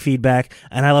love getting feedback,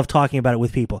 and I love talking about it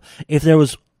with people. If there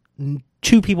was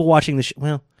two people watching this,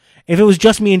 if it was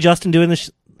just me and Justin doing this,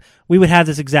 we would have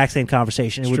this exact same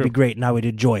conversation. It would be great, and I would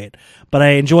enjoy it. But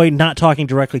I enjoy not talking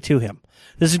directly to him.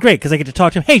 This is great, because I get to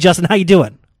talk to him. Hey, Justin, how you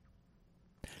doing?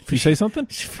 If you say something?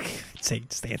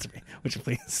 Just answer me, would you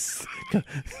please?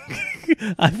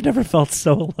 I've never felt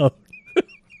so alone.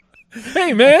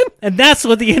 Hey, man. And that's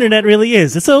what the internet really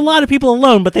is. It's a lot of people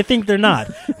alone, but they think they're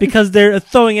not because they're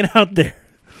throwing it out there.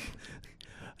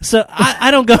 So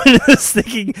I don't go into this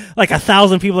thinking like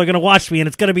 1,000 people are going to watch me and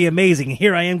it's going to be amazing. And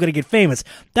here I am going to get famous.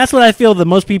 That's what I feel that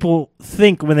most people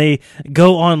think when they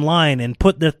go online and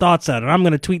put their thoughts out. And I'm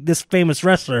going to tweet this famous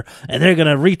wrestler and they're going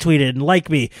to retweet it and like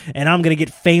me and I'm going to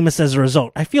get famous as a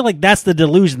result. I feel like that's the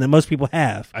delusion that most people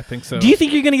have. I think so. Do you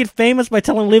think you're going to get famous by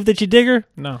telling Liv that you dig her?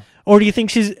 No. Or do you think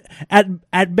she's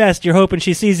at best you're hoping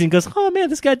she sees you and goes, "Oh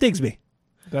man, this guy digs me."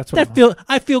 That's what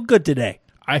I feel good today.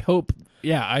 I hope.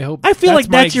 Yeah, I hope. I feel like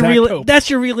my that's your exact hope. that's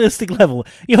your realistic level.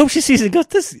 You hope she sees it and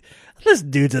goes, This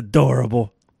dude's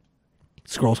adorable.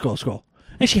 Scroll.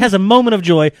 And she has a moment of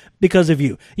joy because of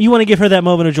you. You want to give her that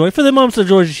moment of joy for the moments of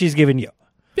joy that she's given you.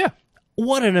 Yeah.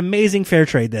 What an amazing fair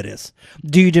trade that is.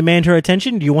 Do you demand her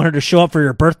attention? Do you want her to show up for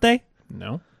your birthday?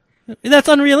 No. That's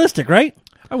unrealistic, right?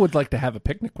 I would like to have a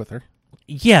picnic with her.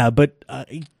 Yeah, but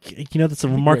that's a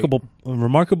remarkable.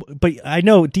 But I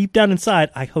know deep down inside,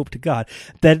 I hope to God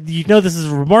that this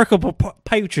is a remarkable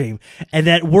pipe dream, and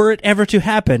that were it ever to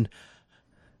happen,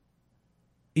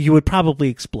 you would probably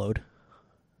explode.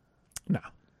 No,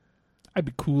 I'd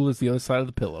be cool as the other side of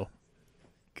the pillow.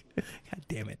 God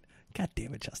damn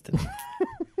it, Justin.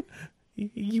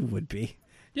 You would be.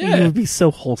 Yeah, you would be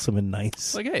so wholesome and nice.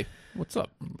 It's like, hey, what's up?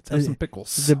 Let's have some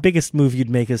pickles. The biggest move you'd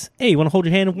make is, hey, you want to hold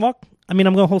your hand and walk? I mean,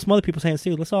 I'm going to hold some other people's hands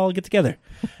too. Let's all get together.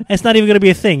 And it's not even going to be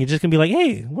a thing. You're just going to be like,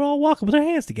 hey, we're all walking with our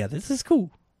hands together. This is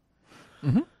cool.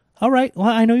 Mm-hmm. All right. Well,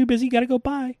 I know you're busy. You got to go.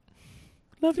 Bye.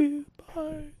 Love you.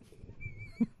 Bye.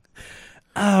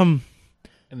 And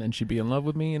then she'd be in love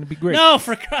with me, and it'd be great. No,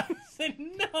 for Christ's sake,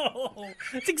 no.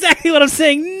 That's exactly what I'm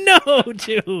saying. No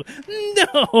to.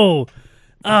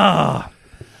 No.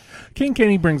 King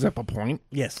Kenny brings up a point.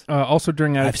 Yes. Also,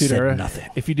 during Attitude said Era, nothing.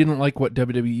 if you didn't like what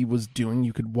WWE was doing,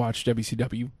 you could watch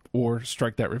WCW or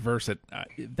strike that, reverse it.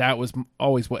 That was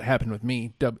always what happened with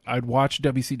me. I'd watch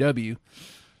WCW,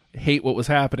 hate what was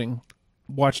happening,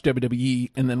 watch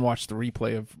WWE and then watch the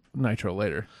replay of Nitro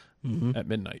later at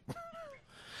midnight.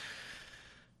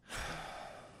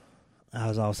 I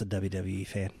was always a WWE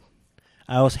fan.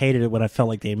 I always hated it when I felt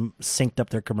like they synced up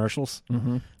their commercials.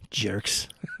 Jerks.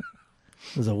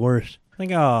 It was the worst. Like,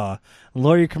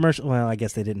 lower your commercial. Well, I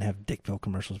guess they didn't have dick pill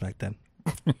commercials back then.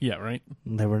 Yeah, right.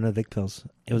 There were no dick pills.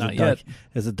 It was Not a dark. yet.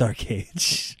 It was a dark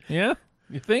age. Yeah,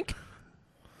 you think?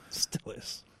 Still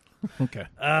is. Okay.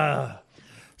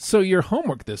 So your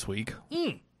homework this week.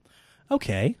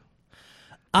 Okay.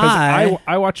 'Cause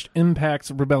I watched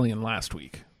Impact's Rebellion last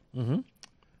week. It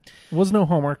was no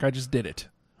homework. I just did it.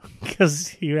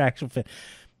 Because you're actual fan.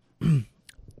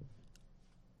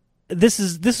 This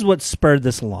is what spurred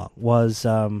this along. Was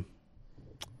a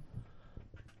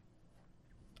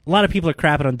lot of people are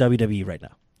crapping on WWE right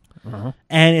now,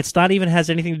 and it's not even has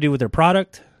anything to do with their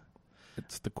product.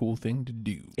 It's the cool thing to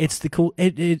do. It's the cool.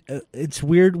 It's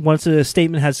weird. Once a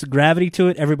statement has gravity to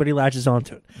it, everybody latches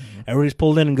onto it. Everybody's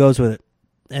pulled in and goes with it,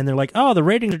 and they're like, "Oh, the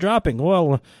ratings are dropping."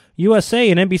 Well,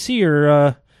 USA and NBC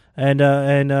are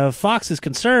and Fox is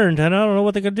concerned, and I don't know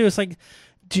what they're gonna do. It's like,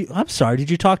 I'm sorry. Did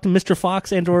you talk to Mr.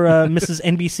 Fox and or Mrs.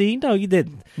 NBC? No, you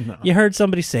didn't. No. You heard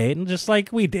somebody say it, and just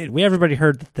like we did, everybody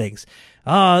heard the things.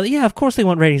 Yeah, of course they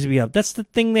want ratings to be up. That's the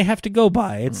thing they have to go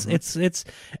by.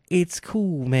 It's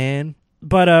cool, man.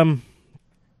 But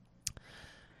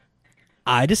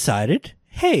I decided,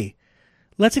 hey,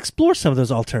 let's explore some of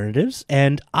those alternatives,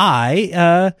 and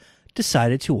I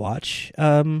decided to watch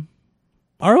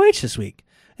ROH this week.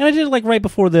 And I did it like right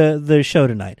before the show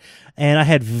tonight. And I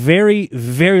had very,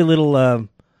 very little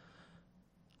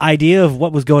idea of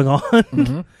what was going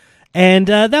on. And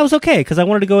that was okay, because I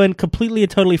wanted to go in completely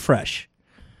and totally fresh.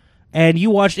 And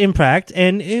you watched Impact,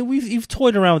 and you've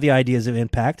toyed around with the ideas of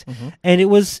Impact. And it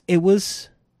was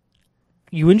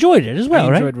you enjoyed it as well,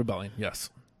 right? I enjoyed Rebellion,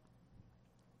 yes.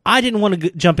 I didn't want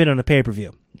to jump in on a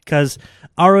pay-per-view, because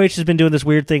ROH has been doing this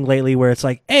weird thing lately where it's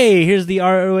like, hey, here's the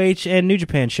ROH and New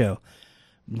Japan show.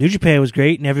 New Japan was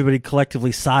great, and everybody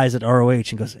collectively sighs at ROH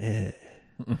and goes, eh.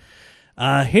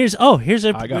 Here's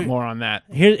a. I got more on that.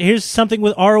 Here's something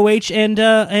with ROH and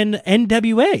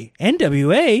NWA.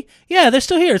 NWA, yeah, they're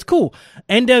still here. It's cool.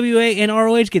 NWA and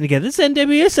ROH getting together. This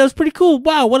NWA sounds pretty cool.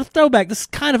 Wow, what a throwback! This is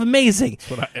kind of amazing.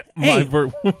 That's what Hey.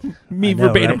 me I know,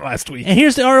 verbatim right? last week. And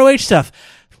here's the ROH stuff.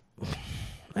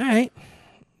 All right,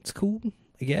 it's cool,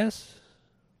 I guess.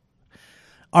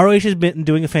 ROH has been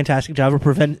doing a fantastic job of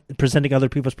presenting other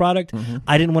people's product.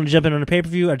 I didn't want to jump in on a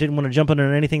pay-per-view. I didn't want to jump in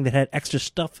on anything that had extra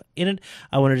stuff in it.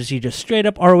 I wanted to see just straight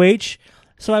up ROH.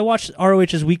 So I watched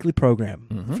ROH's weekly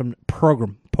program from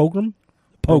Program.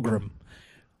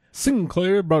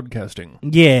 Sinclair Broadcasting.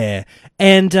 Yeah,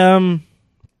 and it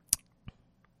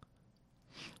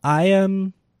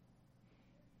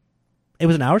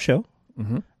was an hour show,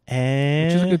 and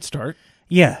Which is a good start.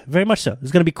 Yeah, very much so.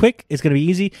 It's going to be quick. It's going to be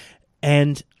easy.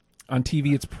 And on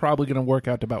TV, it's probably going to work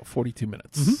out to about 42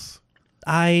 minutes.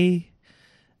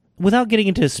 Without getting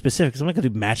into specifics, I'm not going to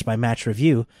do match-by-match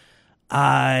review.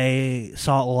 I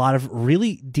saw a lot of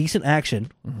really decent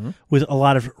action with a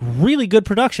lot of really good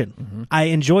production. I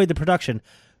enjoyed the production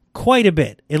quite a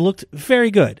bit. It looked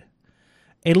very good.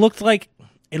 It looked like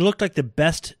the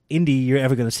best indie you're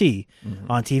ever going to see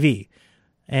on TV.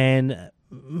 And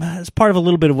as part of a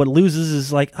little bit of what loses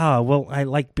is like, well, I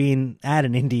like being at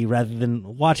an indie rather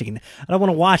than watching it. I don't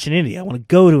want to watch an indie. I want to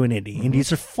go to an indie.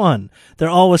 Indies are fun. They're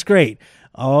always great.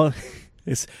 Oh,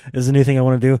 this is a new thing I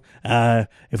want to do.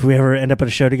 If we ever end up at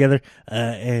a show together,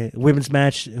 a women's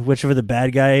match, whichever the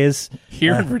bad guy is.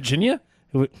 Here in Virginia?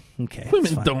 Okay.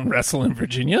 Women don't wrestle in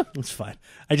Virginia. It's fine.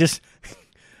 I just...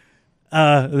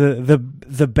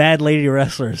 the bad lady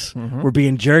wrestlers were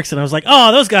being jerks, and I was like,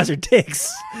 "Oh, those guys are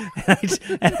dicks." and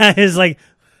I was like,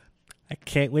 "I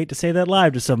can't wait to say that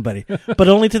live to somebody," but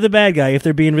only to the bad guy if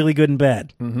they're being really good and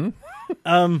bad.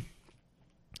 A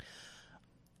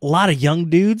lot of young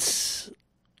dudes,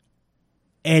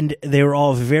 and they were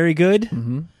all very good,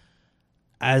 and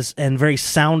very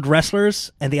sound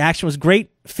wrestlers, and the action was great,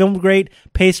 filmed great,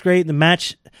 paced great. The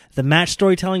match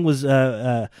storytelling was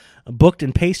booked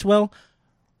and paced well.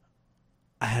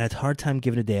 I had a hard time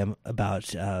giving a damn about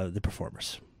the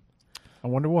performers. I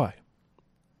wonder why.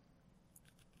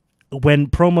 When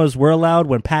promos were allowed,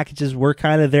 when packages were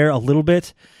kind of there a little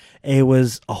bit, it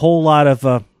was a whole lot of,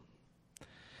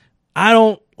 I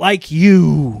don't like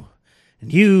you,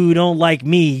 and you don't like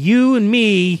me. You and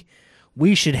me,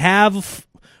 we're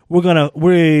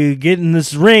getting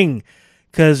this ring,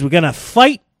 because we're going to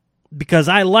fight, because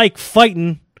I like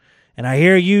fighting, and I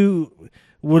hear you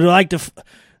would like to...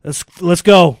 Let's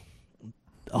go.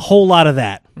 A whole lot of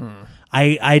that.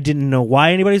 I didn't know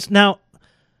why anybody's... Now,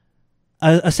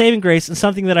 a saving grace and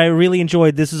something that I really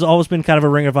enjoyed. This has always been kind of a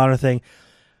Ring of Honor thing.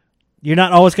 You're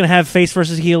not always going to have face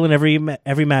versus heel in every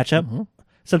matchup. Mm-hmm.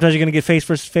 Sometimes you're going to get face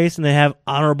versus face, and they have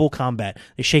honorable combat.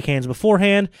 They shake hands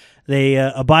beforehand, they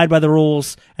abide by the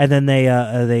rules, and then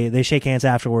they shake hands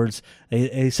afterwards.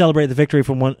 They celebrate the victory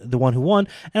from the one who won.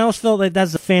 And I always felt like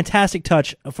that's a fantastic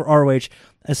touch for ROH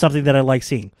as something that I like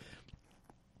seeing.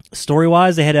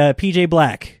 Story-wise, they had PJ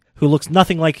Black, who looks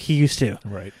nothing like he used to.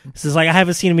 Right. This is like, I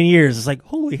haven't seen him in years. It's like,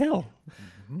 holy hell.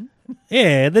 Mm-hmm.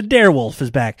 Yeah, the Darewolf is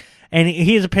back. And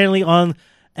he is apparently on...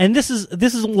 And this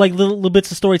is like little bits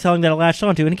of storytelling that I latched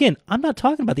onto. And again, I'm not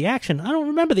talking about the action. I don't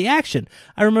remember the action.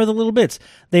 I remember the little bits.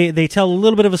 They tell a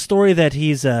little bit of a story that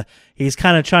he's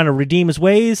kind of trying to redeem his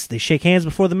ways. They shake hands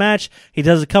before the match. He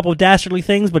does a couple of dastardly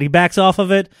things, but he backs off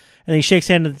of it. And he shakes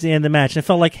hands at the end of the match. And it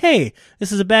felt like, hey,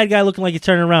 this is a bad guy looking like he's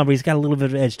turning around, but he's got a little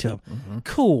bit of edge to him. Mm-hmm.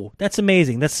 Cool. That's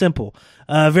amazing. That's simple.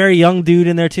 Very young dude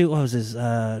in there, too. What was his...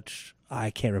 I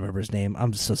can't remember his name.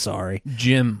 I'm so sorry.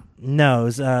 Jim. No, it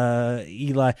was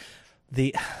Eli.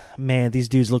 These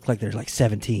dudes look like they're like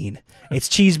 17. It's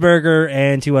Cheeseburger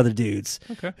and two other dudes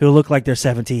who look like they're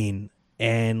 17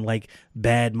 and like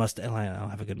bad mustache. I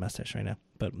don't have a good mustache right now,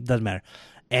 but it doesn't matter.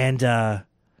 And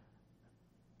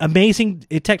amazing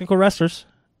technical wrestlers.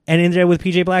 And in there with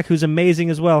PJ Black, who's amazing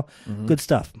as well. Mm-hmm. Good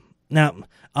stuff. Now,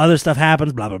 other stuff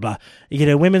happens, blah, blah, blah. You get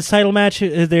a women's title match.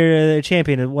 They're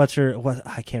champion.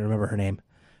 I can't remember her name.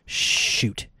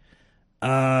 Shoot.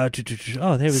 There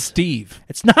was Steve.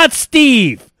 It's not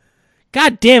Steve.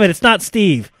 God damn it, it's not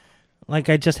Steve. Like,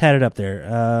 I just had it up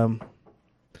there.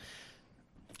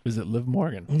 Is it Liv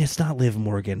Morgan? It's not Liv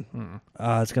Morgan.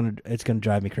 It's gonna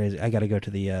drive me crazy. I gotta go to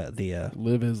the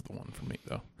Liv is the one for me,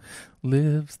 though.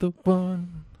 Liv's the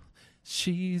one.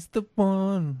 She's the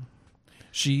one.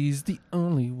 She's the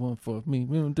only one for me.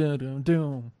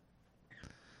 Hashtag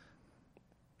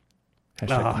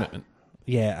commitment.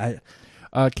 Yeah.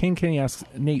 Kane Kenny asks,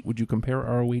 Nate, would you compare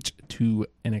ROH to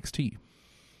NXT?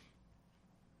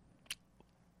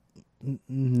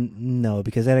 No,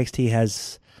 because NXT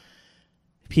has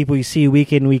people you see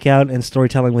week in, week out, and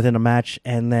storytelling within a match,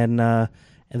 and then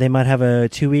they might have a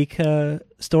 2-week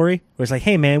story where it's like,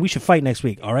 hey, man, we should fight next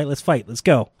week. All right, let's fight. Let's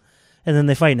go. And then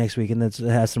they fight next week, and it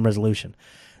has some resolution.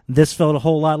 This felt a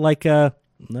whole lot like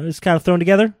it's kind of thrown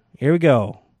together. Here we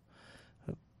go.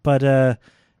 But the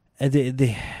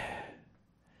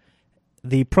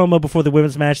promo before the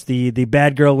women's match, the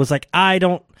bad girl was like,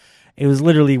 it was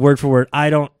literally word for word,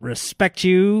 I don't respect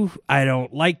you, I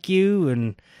don't like you,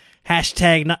 and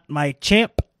hashtag not my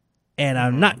champ, and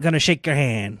I'm not going to shake your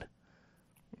hand.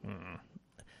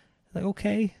 Like,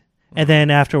 okay. And then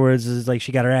afterwards, it's like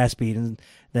she got her ass beat, and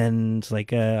then it's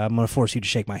like, I'm going to force you to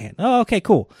shake my hand. Oh, okay,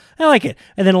 cool. I like it.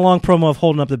 And then a long promo of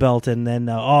holding up the belt, and then,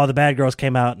 the bad girls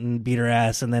came out and beat her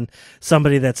ass, and then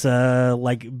somebody that's,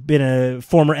 been a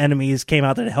former enemies came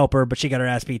out there to help her, but she got her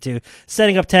ass beat too.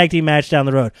 Setting up tag team match down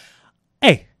the road.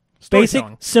 Hey, basic,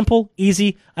 simple,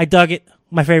 easy. I dug it.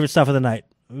 My favorite stuff of the night.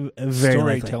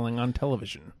 Very storytelling on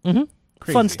television.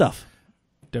 Mm-hmm. Fun stuff.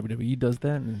 WWE does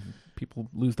that, and people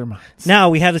lose their minds.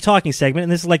 Now we have the talking segment,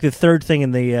 and this is like the third thing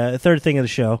of the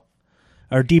show,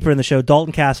 or deeper in the show.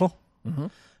 Dalton Castle,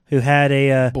 who had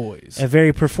a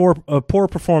very poor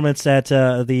performance at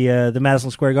the Madison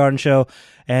Square Garden show,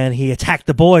 and he attacked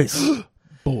the boys.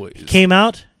 He came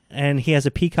out, and he has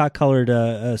a peacock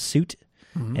colored suit,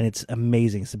 and it's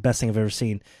amazing. It's the best thing I've ever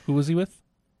seen. Who was he with?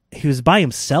 He was by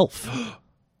himself,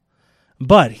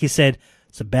 but he said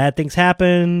some bad things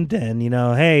happened, and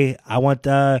hey, I want.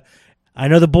 I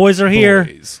know the boys are here.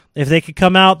 If they could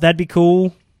come out, that'd be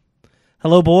cool.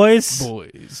 Hello, boys.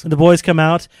 And the boys come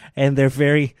out, and they're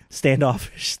very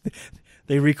standoffish.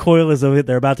 They recoil as though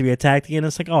they're about to be attacked again.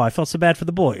 It's like, oh, I felt so bad for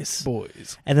the boys.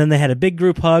 And then they had a big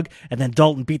group hug, and then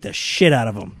Dalton beat the shit out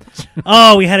of them.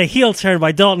 Oh, we had a heel turn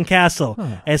by Dalton Castle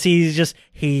as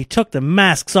he took the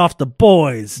masks off the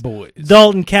boys.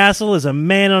 Dalton Castle is a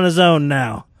man on his own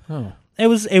now. Oh. It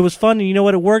was fun, and you know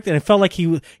what? It worked, and it felt like he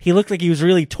looked like he was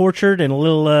really tortured and a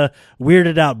little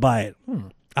weirded out by it.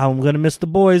 I'm going to miss the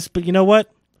boys, but you know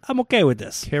what? I'm okay with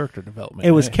this. Character development.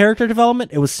 It was character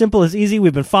development. It was simple as easy.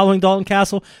 We've been following Dalton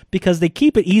Castle because they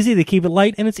keep it easy, they keep it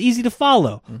light, and it's easy to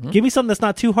follow. Give me something that's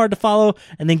not too hard to follow,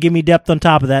 and then give me depth on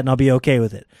top of that, and I'll be okay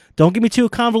with it. Don't give me too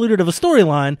convoluted of a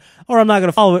storyline, or I'm not going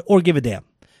to follow it or give a damn.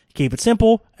 Keep it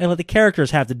simple, and let the characters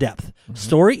have the depth.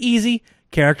 Story easy,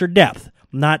 character depth.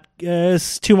 Not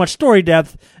too much story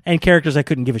depth and characters I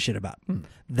couldn't give a shit about.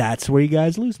 That's where you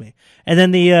guys lose me. And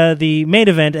then the main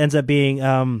event ends up being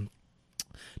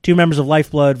 2 members of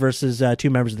Lifeblood versus 2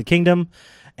 members of the Kingdom.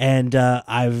 And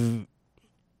I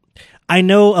I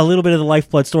know a little bit of the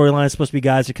Lifeblood storyline is supposed to be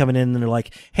guys who are coming in and they're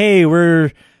like, hey,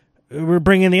 we're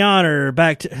bringing the honor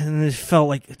back to, and it felt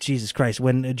like, Jesus Christ,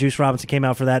 when Juice Robinson came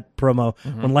out for that promo,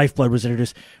 when Lifeblood was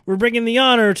introduced, we're bringing the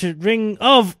honor to Ring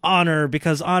of Honor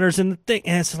because honor's in the thing.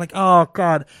 And it's like, oh,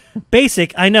 God.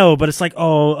 Basic, I know, but it's like,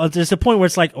 oh, there's a point where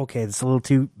it's like, okay, it's a little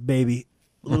too baby.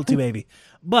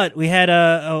 But we had,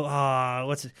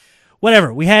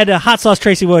 whatever. We had Hot Sauce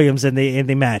Tracy Williams in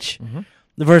the match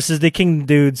versus the King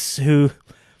Dudes who...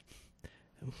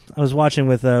 I was watching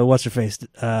with What's-Her-Face,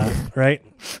 right?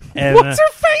 And,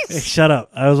 What's-Her-Face? Shut up.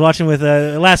 I was watching with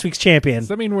last week's champion. Does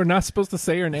that mean we're not supposed to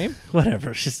say her name?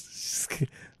 Whatever. She's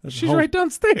right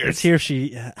downstairs. It's here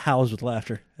she howls with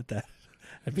laughter at that.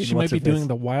 She might be doing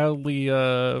the wildly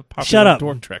popular Shut up.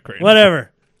 Dork Trek right now.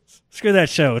 Whatever. Screw that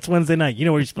show. It's Wednesday night. You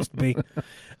know where you're supposed to be.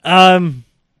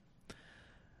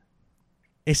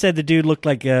 They said the dude looked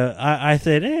like, I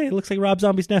said, hey, it looks like Rob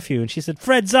Zombie's nephew. And she said,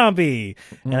 Fred Zombie.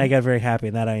 And I got very happy,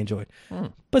 and that I enjoyed.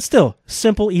 But still,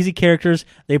 simple, easy characters.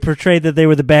 They portrayed that they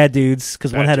were the bad dudes.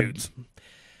 Because one had dudes.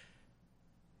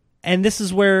 And this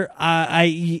is where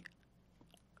I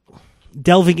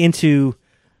delving into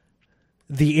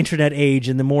the internet age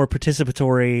and the more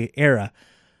participatory era,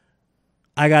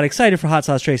 I got excited for Hot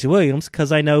Sauce Tracy Williams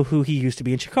because I know who he used to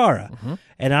be in Chikara.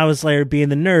 And I was like being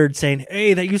the nerd saying,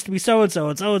 hey, that used to be so-and-so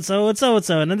and so-and-so and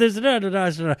so-and-so. And then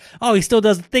there's oh, he still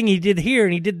does the thing he did here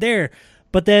and he did there.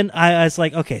 But then I was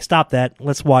like, okay, stop that.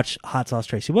 Let's watch Hot Sauce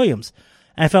Tracy Williams.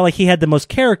 And I felt like he had the most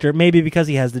character, maybe because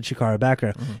he has the Chikara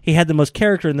background. He had the most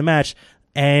character in the match.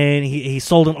 And he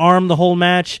sold an arm the whole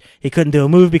match. He couldn't do a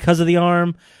move because of the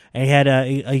arm. And he had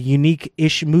a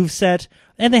unique-ish moveset.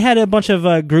 And they had a bunch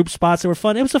of group spots that were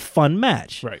fun. It was a fun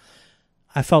match. Right.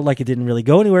 I felt like it didn't really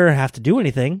go anywhere or have to do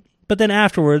anything. But then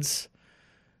afterwards,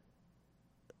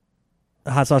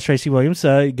 Hot Sauce Tracy Williams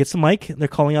gets the mic. They're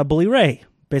calling out Bully Ray.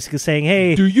 Basically saying,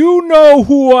 hey... Do you know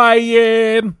who I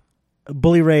am?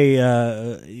 Bully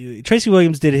Ray... Tracy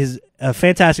Williams did a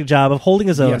fantastic job of holding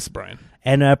his own. Yes, Brian.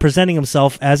 And presenting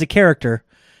himself as a character.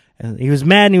 And he was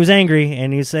mad and he was angry.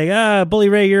 And he was saying, Bully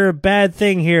Ray, you're a bad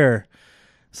thing here.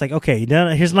 It's like, okay,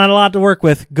 here's not a lot to work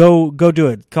with. Go do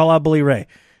it. Call out Bully Ray.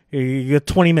 You got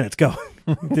 20 minutes. Go.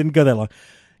 Didn't go that long.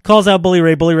 Calls out Bully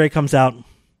Ray. Bully Ray comes out.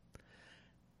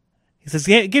 He says,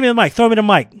 give me the mic. Throw me the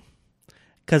mic.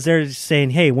 Because they're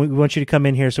saying, hey, we want you to come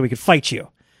in here so we can fight you.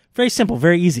 Very simple.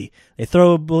 Very easy. They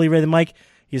throw Bully Ray the mic.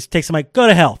 He just takes the mic. Go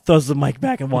to hell. Throws the mic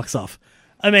back and walks off.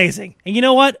 Amazing. And you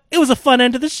know what? It was a fun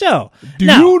end to the show. Do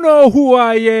you know who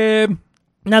I am?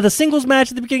 Now, the singles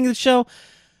match at the beginning of the show,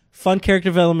 fun character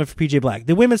development for PJ Black.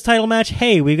 The women's title match,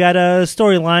 hey, we got a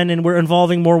storyline and we're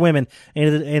involving more women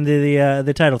into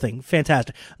the title thing.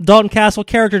 Fantastic. Dalton Castle,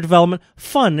 character development,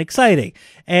 fun, exciting.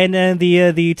 And then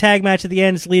the tag match at the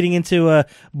end is leading into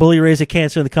Bully Ray's a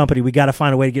cancer in the company. We got to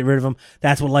find a way to get rid of him.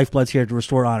 That's what Lifeblood's here to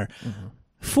restore honor.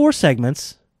 4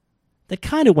 segments that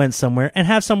kind of went somewhere and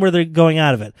have somewhere they're going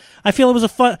out of it. I feel it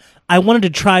was I wanted to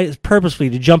try purposefully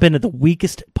to jump in at the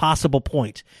weakest possible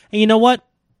point. And you know what?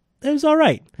 It was all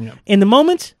right. Yeah. In the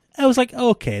moment, I was like,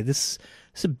 okay, this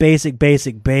is basic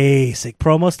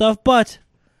promo stuff, but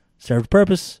served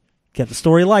purpose, kept the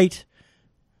story light.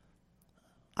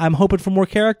 I'm hoping for more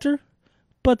character,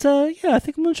 but yeah, I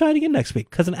think I'm going to try it again next week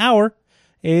because an hour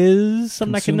is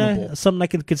something I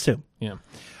can consume. Yeah,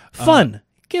 fun.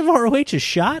 Give ROH a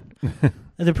shot.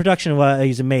 The production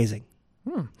is amazing.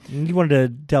 You wanted to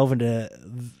delve into...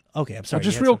 Okay, I'm sorry.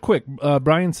 Just real quick,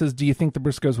 Brian says, do you think the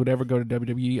Briscoes would ever go to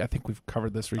WWE? I think we've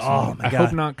covered this recently. Oh, my God. I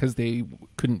hope not because they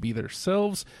couldn't be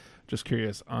themselves. Just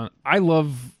curious. I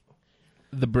love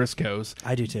the Briscoes.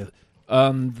 I do too.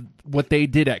 What they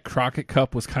did at Crockett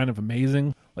Cup was kind of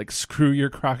amazing. Like, screw your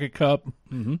Crockett Cup.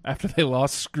 After they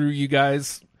lost, screw you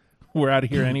guys. We're out of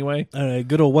here anyway.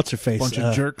 Good old what's-her-face. Bunch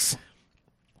of jerks.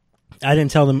 I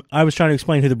didn't tell them. I was trying to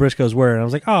explain who the Briscoes were, and I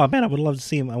was like, "Oh man, I would love to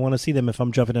see them. I want to see them if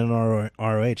I'm jumping in on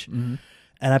ROH." And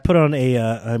I put on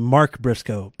a Mark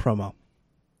Briscoe promo,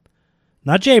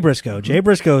 not Jay Briscoe. Jay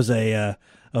Briscoe is a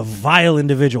vile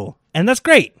individual, and that's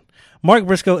great. Mark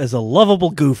Briscoe is a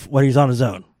lovable goof when he's on his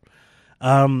own.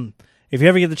 If you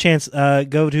ever get the chance,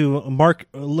 go to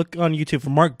look on YouTube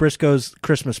for Mark Briscoe's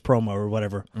Christmas promo or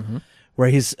whatever, where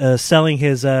he's selling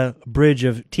his bridge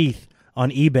of teeth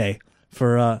on eBay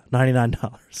for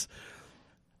 $99.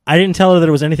 I didn't tell her that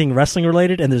it was anything wrestling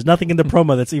related, and there's nothing in the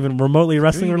promo that's even remotely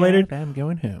wrestling related. I'm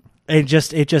going home. It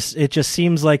just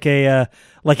seems like a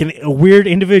weird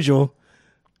individual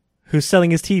who's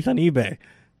selling his teeth on eBay.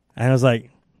 And I was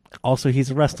like, also he's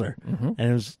a wrestler,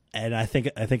 and I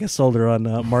think I sold her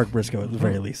on Mark Briscoe at the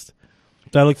very least.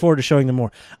 So I look forward to showing them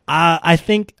more. I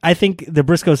think the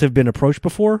Briscoes have been approached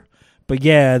before But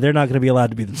yeah, they're not going to be allowed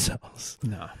to be themselves.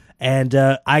 No. And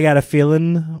I got a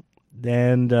feeling,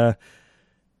 and the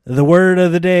word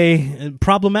of the day,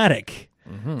 problematic.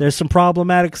 There's some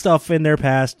problematic stuff in their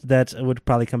past that would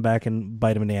probably come back and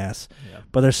bite them in the ass. Yeah.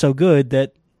 But they're so good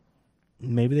that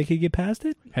maybe they could get past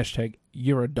it. Hashtag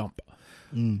you're a dump.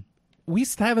 We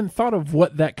haven't thought of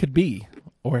what that could be,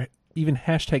 or even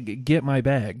hashtag get my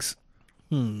bags.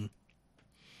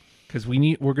 Because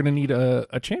we're going to need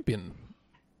a champion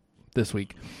this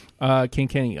week. King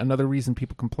Kenny, another reason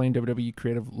people complain WWE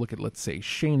creative look at, let's say,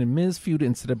 Shane and Miz feud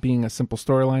instead of being a simple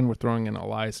storyline, we're throwing in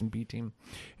Elias and B-Team.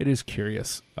 It is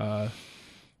curious. I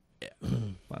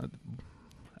don't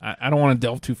want to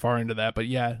delve too far into that, but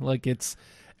yeah, like it's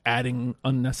adding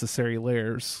unnecessary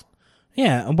layers.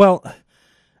 Yeah, well,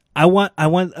 I want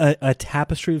a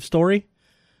tapestry of story,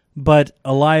 but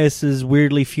Elias is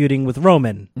weirdly feuding with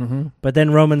Roman, but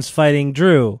then Roman's fighting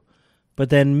Drew,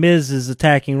 but then Miz is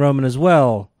attacking Roman as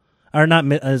well. Or not,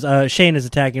 Shane is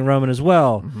attacking Roman as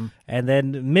well, and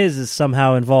then Miz is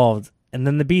somehow involved, and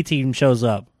then the B team shows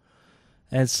up,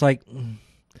 and it's like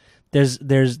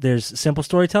there's simple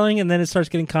storytelling, and then it starts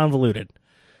getting convoluted,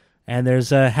 and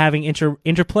there's having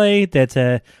interplay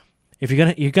that if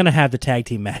you're gonna have the tag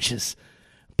team matches,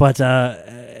 but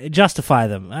justify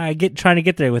them. Trying to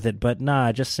get there with it, but nah,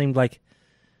 it just seemed like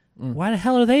why the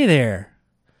hell are they there?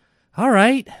 All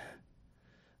right.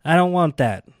 I don't want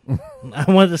that.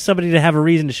 I want somebody to have a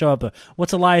reason to show up.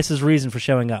 What's Elias's reason for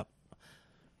showing up?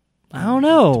 I don't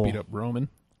know. To beat up Roman.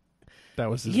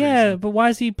 That was his Yeah, reason. but why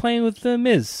is he playing with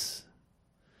Miz?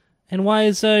 And why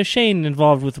is Shane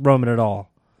involved with Roman at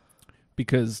all?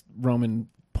 Because Roman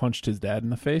punched his dad in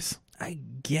the face. I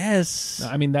guess.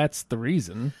 I mean, that's the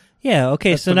reason. Yeah.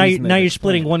 Okay. That's So the now reason now they you're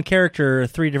splitting explain. one character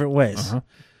 3 different ways.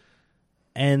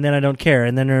 And then I don't care.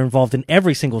 And then they're involved in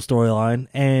every single storyline,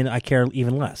 and I care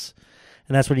even less.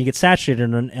 And that's when you get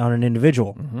saturated on an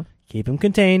individual. Keep him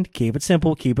contained, keep it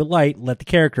simple, keep it light, let the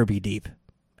character be deep.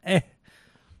 It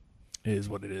is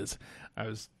what it is. I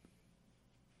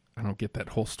don't get that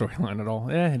whole storyline at all.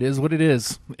 It is what it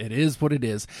is. It is what it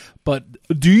is. But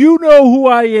do you know who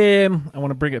I am? I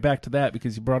want to bring it back to that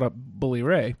because you brought up Bully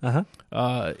Ray.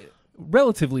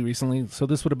 Relatively recently, so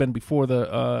this would have been before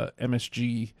the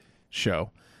MSG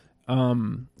show.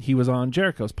 He was on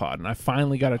Jericho's pod, and I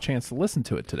finally got a chance to listen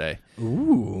to it today.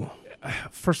 Ooh.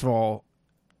 First of all,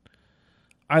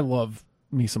 I love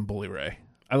me some Bully Ray.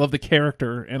 I love the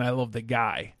character, and I love the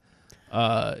guy.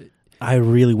 I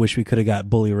really wish we could have got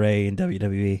Bully Ray in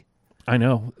WWE. I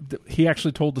know. He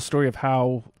actually told the story of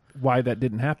why that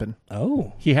didn't happen.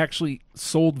 Oh. He actually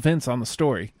sold Vince on the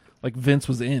story. Like, Vince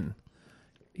was in.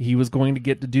 He was going to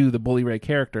get to do the Bully Ray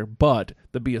character, but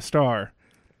to be a star,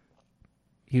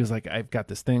 he was like, I've got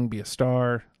this thing, be a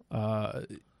star. I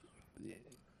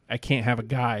can't have a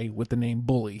guy with the name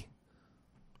Bully.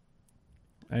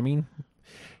 I mean,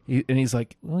 he's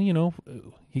like, well, you know,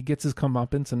 he gets his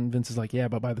comeuppance, and Vince is like, yeah,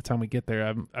 but by the time we get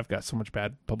there, I've got so much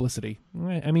bad publicity.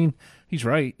 I mean, he's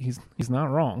right. He's not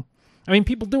wrong. I mean,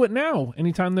 people do it now.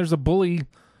 Anytime there's a bully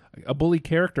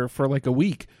character for like a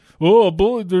week. Oh,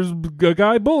 bully! There's a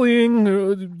guy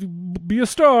bullying. Be a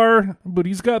star, but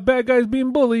he's got bad guys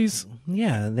being bullies.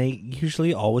 Yeah, they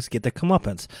usually always get their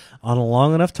comeuppance on a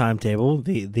long enough timetable.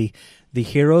 The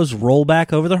heroes roll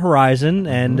back over the horizon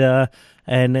and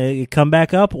come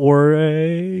back up, or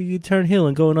you turn heel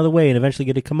and go another way and eventually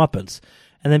get a comeuppance.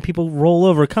 And then people roll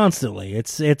over constantly.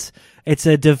 It's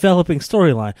a developing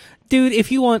storyline, dude.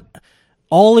 If you want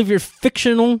all of your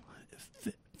fictional,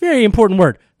 very important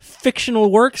word,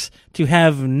 fictional works to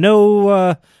have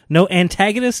no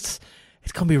antagonists,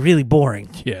 it's gonna be really boring.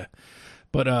 Yeah.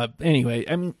 But anyway,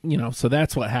 I mean, you know, so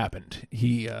that's what happened.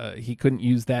 He couldn't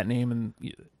use that name, and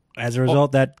As a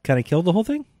result, that kind of killed the whole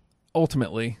thing.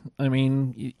 ultimately, I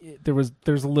mean, there's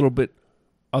a little bit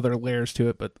other layers to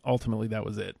it, but ultimately that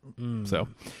was it. So,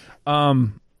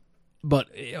 but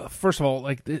first of all,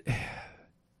 like,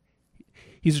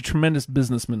 he's a tremendous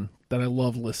businessman that I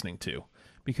love listening to,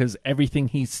 because everything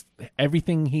he's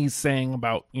saying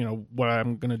about, you know, what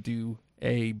I'm gonna do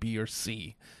A, B, or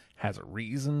C has a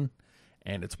reason,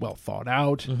 and it's well thought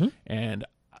out. And,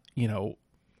 you know,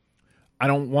 I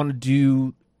don't want to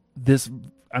do this.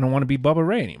 I don't want to be Bubba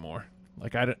Ray anymore.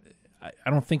 Like, I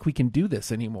don't think we can do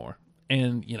this anymore.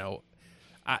 And, you know,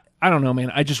 I don't know,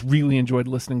 man. I just really enjoyed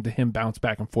listening to him bounce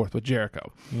back and forth with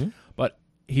Jericho. But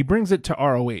he brings it to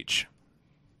ROH.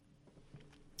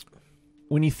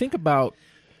 When you think about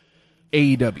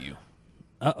AEW,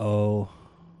 Uh-oh.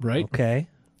 right? Okay.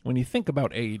 When you think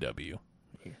about AEW,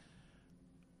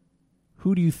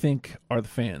 who do you think are the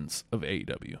fans of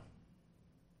AEW?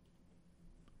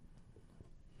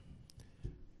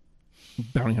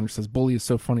 Bounty Hunter says, Bully is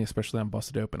so funny, especially on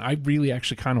Busted Open. I really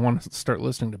actually kind of want to start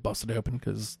listening to Busted Open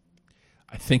because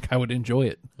I think I would enjoy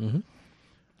it. Mm-hmm.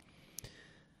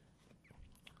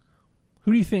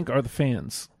 Who do you think are the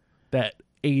fans that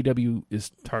AEW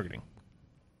is targeting?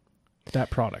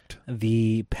 That product.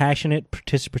 The passionate,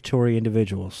 participatory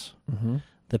individuals. Mm-hmm.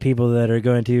 The people that are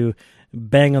going to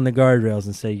bang on the guardrails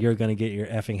and say, you're going to get your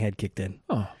effing head kicked in.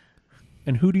 Oh.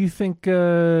 And who do you think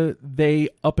they,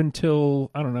 up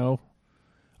until, I don't know,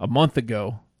 a month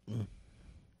ago,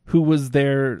 who was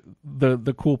there,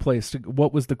 the cool place?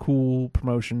 What was the cool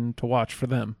promotion to watch for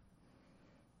them?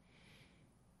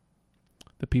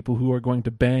 The people who are going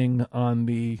to bang on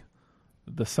the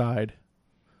side.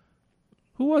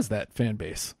 Who was that fan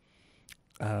base?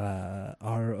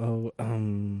 R-O...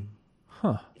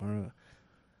 Huh.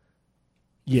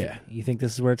 Yeah. You think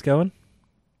this is where it's going?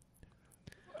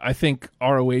 I think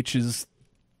ROH is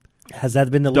Has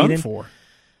that been the done lead-in? for.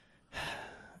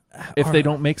 If they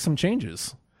don't make some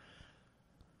changes.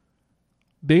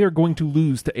 They are going to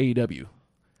lose to AEW.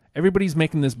 Everybody's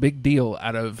making this big deal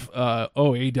out of,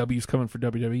 AEW's coming for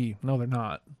WWE. No, they're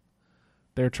not.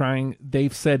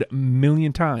 They've said a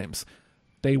million times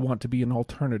they want to be an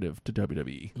alternative to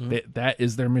WWE. Mm-hmm. That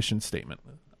is their mission statement.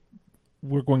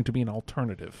 We're going to be an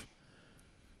alternative.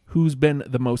 Who's been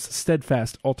the most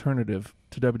steadfast alternative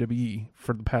to WWE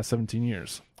for the past 17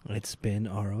 years? It's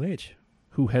been ROH.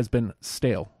 Who has been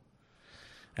stale?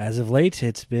 As of late,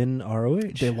 it's been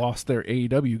ROH. They lost their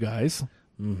AEW guys.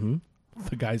 Mm-hmm.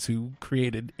 The guys who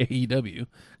created AEW,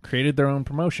 created their own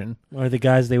promotion. Or the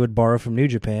guys they would borrow from New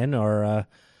Japan are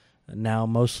now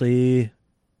mostly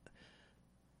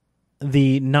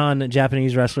the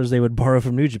non-Japanese wrestlers they would borrow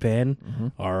from New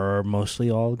Japan are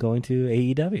mostly all going to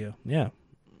AEW. Yeah.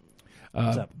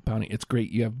 What's up? Bounty, it's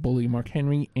great. You have Bully, Mark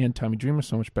Henry, and Tommy Dreamer.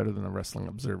 So much better than a Wrestling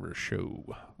Observer show.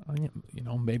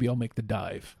 Maybe I'll make the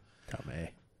dive.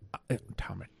 Tommy.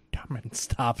 Tommy.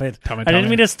 Stop it. Tommy, I didn't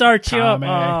mean to start you up.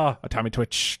 Oh. Tommy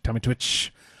Twitch.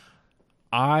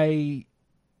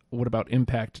 What about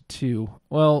Impact 2?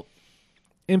 Well,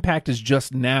 Impact is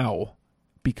just now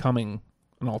becoming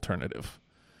an alternative.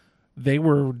 They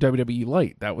were WWE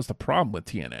Light. That was the problem with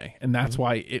TNA, and that's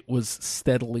why it was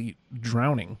steadily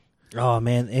drowning. Oh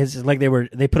man, it's like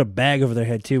they put a bag over their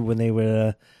head too when they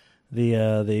were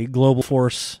the Global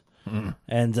Force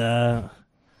and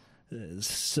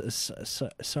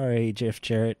sorry Jeff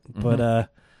Jarrett, but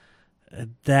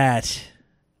that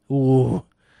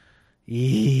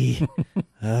yeah,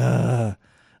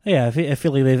 I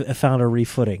feel like they've found a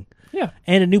refooting. Yeah,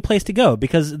 and a new place to go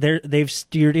because they've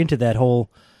steered into that whole.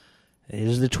 It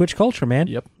is the Twitch culture, man.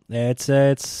 Yep,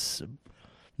 it's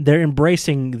they're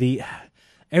embracing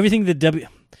everything that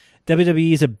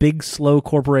WWE is a big, slow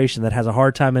corporation that has a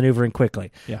hard time maneuvering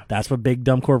quickly. Yeah, that's what big,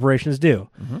 dumb corporations do.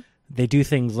 They do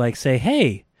things like say,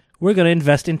 "Hey, we're going to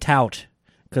invest in Tout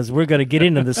because we're going to get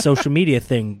into the social media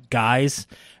thing, guys,"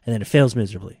 and then it fails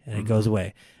miserably and it goes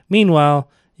away. Meanwhile,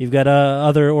 you've got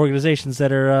other organizations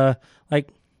that are like,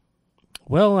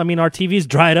 well, I mean, our TV's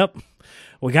dried up.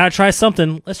 We got to try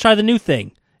something. Let's try the new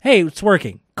thing. Hey, it's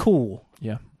working. Cool.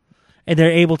 Yeah. And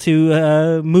they're able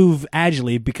to move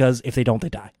agilely because if they don't, they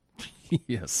die.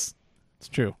 Yes, it's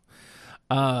true.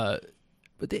 But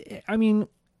I mean,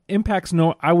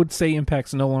 I would say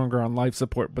Impact's no longer on life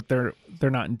support, but they're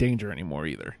not in danger anymore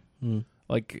either.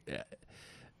 Like,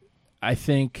 I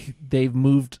think they've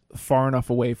moved far enough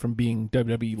away from being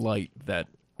WWE Light that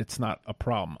it's not a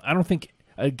problem. I don't think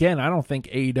Impact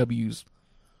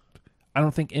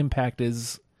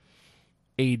is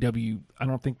AEW. I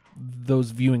don't think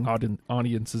those viewing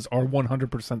audiences are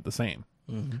 100% the same.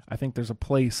 I think there's a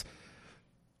place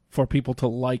for people to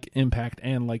like Impact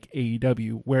and like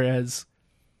AEW, whereas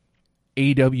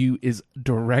AEW is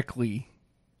directly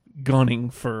gunning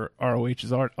for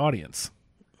ROH's audience.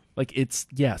 Like, it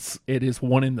is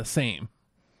one and the same.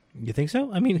 You think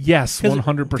so? I mean, yes,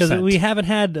 100%. Because we haven't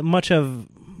had much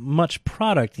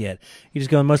product yet. You just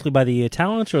going mostly by the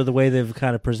talents or the way they've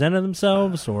kind of presented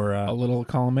themselves, or a little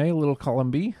column A, a little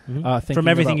column B. From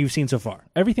everything you've seen so far.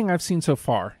 Everything I've seen so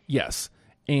far, yes.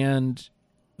 And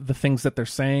the things that they're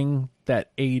saying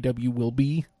that AEW will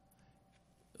be,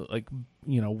 like,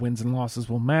 wins and losses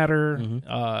will matter.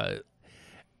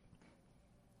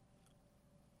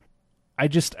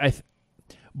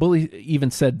 Bully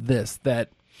even said this, that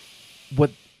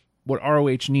what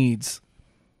ROH needs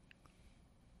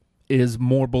is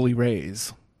more Bully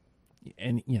Rays.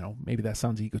 And, maybe that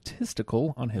sounds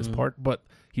egotistical on his part, but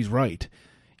he's right.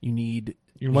 You need...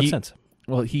 In what sense?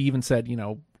 Well, he even said,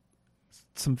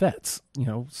 some vets,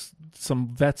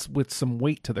 some vets with some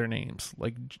weight to their names,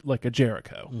 like a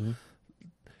Jericho.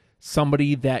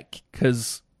 somebody that,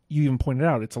 because you even pointed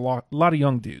out, it's a lot of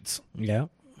young dudes. Yeah.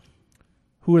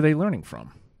 Who are they learning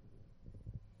from?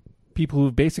 People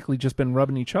who've basically just been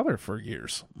rubbing each other for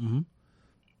years. Mm-hmm.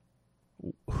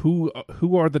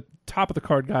 Who are the top of the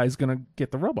card guys going to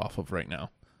get the rub off of right now?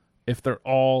 If they're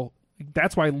all,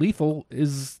 that's why Lethal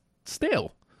is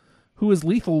stale. Who has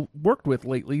Lethal worked with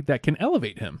lately that can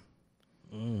elevate him?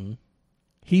 Mm-hmm.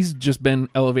 He's just been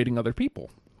elevating other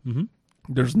people. Mm-hmm.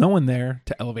 There's no one there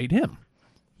to elevate him.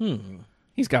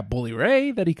 He's got Bully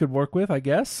Ray that he could work with, I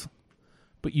guess.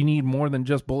 But you need more than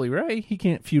just Bully Ray. He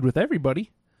can't feud with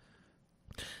everybody.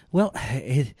 Well,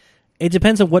 it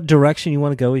depends on what direction you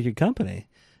want to go with your company.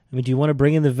 I mean, do you want to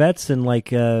bring in the vets and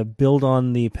build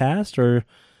on the past, or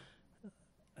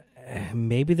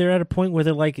maybe they're at a point where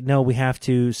they're like, no, we have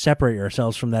to separate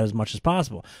ourselves from that as much as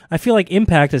possible. I feel like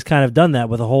Impact has kind of done that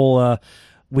with the whole,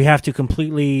 we have to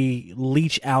completely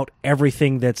leach out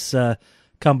everything that's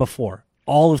come before.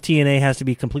 All of TNA has to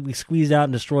be completely squeezed out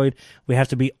and destroyed. We have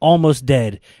to be almost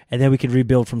dead, and then we can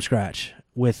rebuild from scratch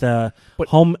with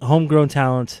homegrown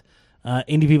talent,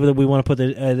 indie people that we want to put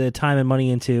the time and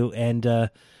money into, and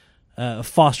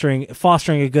fostering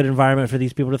a good environment for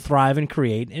these people to thrive and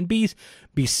create and be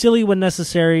silly when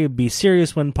necessary, be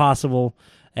serious when possible,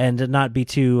 and not be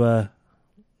too.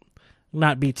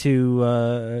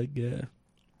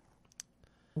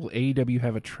 Will AEW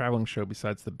have a traveling show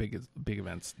besides the big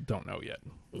events? Don't know yet.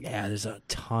 Yeah, there's a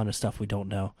ton of stuff we don't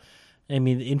know. I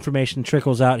mean, information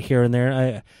trickles out here and there.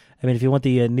 I mean, if you want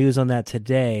the news on that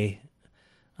today,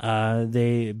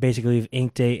 they basically have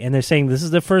inked and they're saying this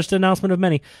is the first announcement of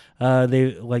many.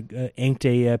 They inked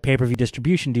a pay-per-view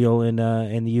distribution deal in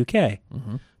the UK.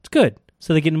 Mm-hmm. It's good.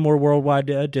 So they're getting more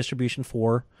worldwide distribution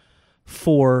for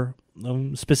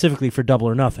specifically for Double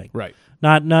or Nothing. Right.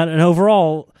 Not an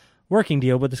overall working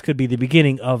deal, but this could be the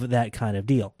beginning of that kind of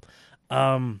deal.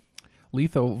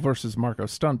 Lethal versus Marco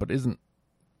Stunt, but isn't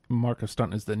Marco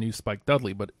Stunt is the new Spike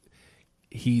Dudley, but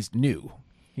he's new.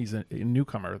 He's a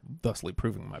newcomer, thusly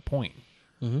proving my point.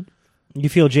 Mm-hmm. You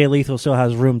feel Jay Lethal still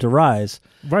has room to rise,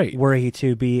 right? Were he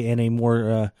to be in a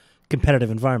more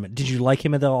competitive environment. Did you like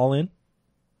him at the All In?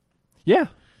 Yeah,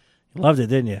 you loved it,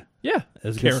 didn't you? Yeah, it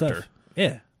was character. Good stuff.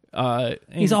 Yeah,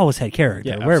 he's always had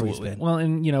character wherever absolutely. he's been. Well,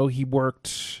 and he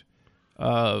worked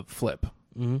Flip,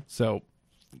 so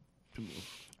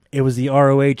it was the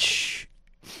ROH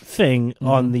thing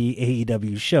on the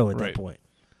AEW show at that point.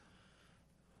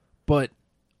 But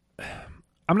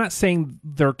I'm not saying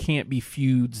there can't be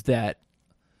feuds that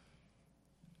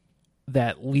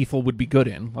Lethal would be good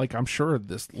in. Like, I'm sure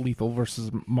this Lethal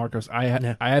versus Marcos. I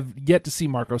have yet to see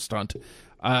Marco Stunt.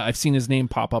 I've seen his name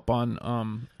pop up on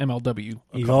MLW.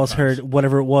 You've always heard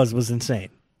whatever it was insane.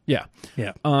 Yeah.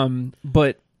 Yeah.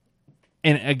 But,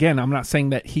 and again, I'm not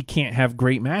saying that he can't have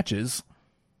great matches,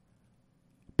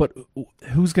 but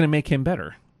who's going to make him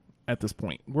better at this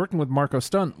point? Working with Marco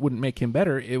Stunt wouldn't make him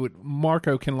better.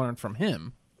 Marco can learn from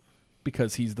him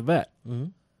because he's the vet. Mm-hmm.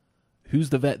 Who's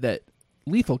the vet that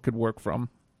Lethal could work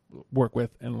with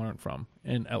and learn from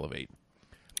and elevate?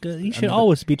 He should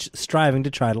always be striving to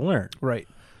try to learn. Right.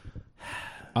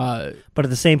 But at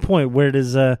the same point, where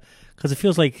does because it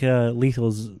feels like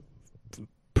Lethal's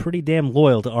pretty damn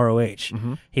loyal to ROH.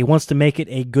 Mm-hmm. He wants to make it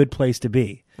a good place to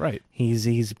be. Right.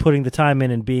 He's putting the time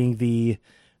in and being the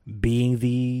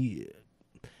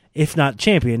if not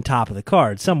champion, top of the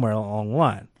card somewhere along the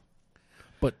line.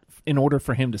 But in order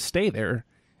for him to stay there,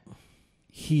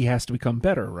 he has to become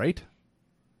better, right?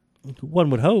 One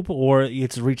would hope, or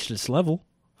it's reached its level.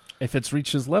 If it's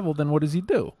reached his level, then what does he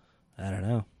do? I don't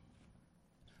know.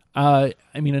 I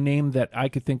mean, a name that I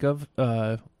could think of,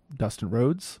 Dustin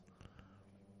Rhodes,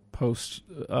 post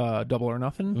Double or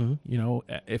Nothing. Mm-hmm.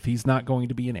 If he's not going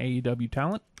to be an AEW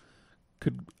talent,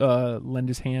 could lend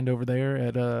his hand over there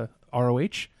at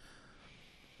ROH.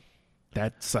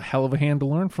 That's a hell of a hand to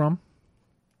learn from.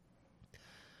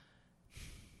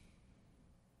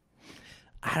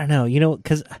 I don't know,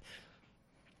 because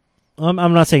I'm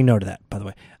not saying no to that, by the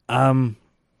way.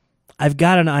 I've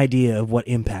got an idea of what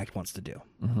Impact wants to do.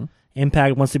 Mm-hmm.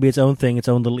 Impact wants to be its own thing, its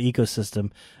own little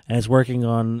ecosystem, and is working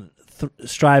on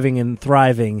striving and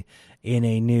thriving in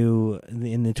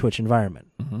the Twitch environment.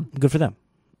 Mm-hmm. Good for them.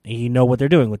 You know what they're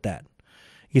doing with that.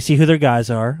 You see who their guys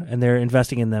are, and they're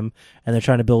investing in them, and they're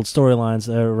trying to build storylines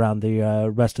around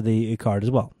the rest of the card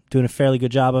as well. Doing a fairly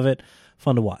good job of it.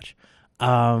 Fun to watch.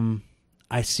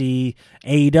 I see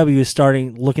AEW is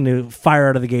looking to fire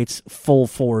out of the gates full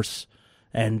force,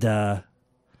 and a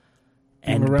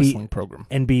wrestling program,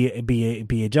 and be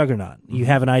a juggernaut. Mm-hmm. You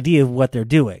have an idea of what they're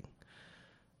doing.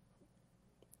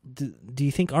 Do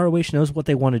you think ROH knows what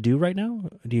they want to do right now?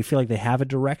 Do you feel like they have a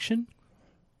direction?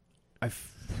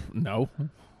 No.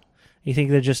 You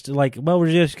think they're just like, well,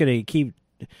 we're just going to keep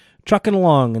trucking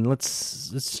along and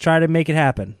let's try to make it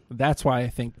happen. That's why I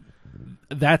think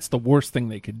that's the worst thing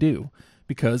they could do.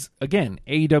 Because, again,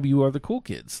 AEW are the cool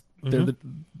kids. They're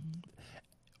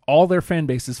all their fan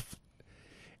bases,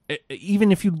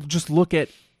 even if you just look at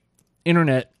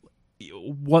internet,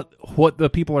 what the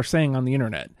people are saying on the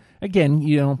internet.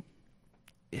 Again,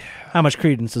 how much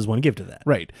credence does one give to that?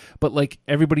 Right. But like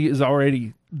everybody is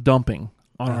already dumping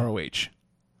on ROH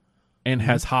and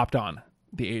has hopped on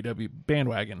the AEW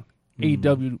bandwagon.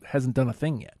 AEW hasn't done a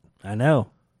thing yet. I know.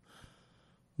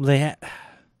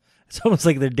 It's almost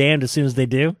like they're damned as soon as they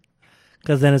do,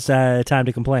 because then it's time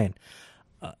to complain.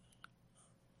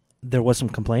 There was some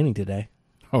complaining today.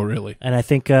 Oh, really? And I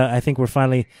think we're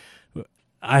finally going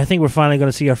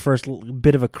to see our first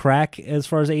bit of a crack as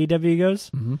far as AEW goes.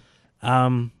 Mm-hmm.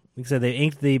 Like I said, they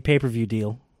inked the pay-per-view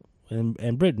deal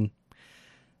in Britain.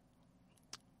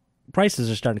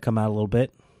 Prices are starting to come out a little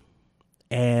bit,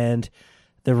 and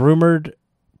the rumored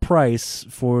price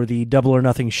for the Double or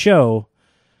Nothing show,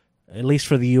 at least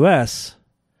for the U.S.,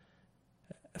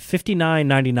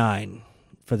 $59.99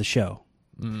 for the show,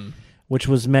 which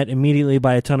was met immediately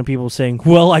by a ton of people saying,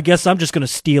 "Well, I guess I'm just going to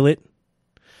steal it,"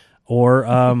 or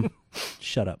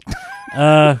 "Shut up."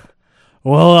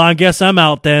 Well, I guess I'm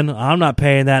out then. I'm not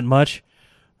paying that much.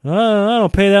 I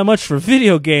don't pay that much for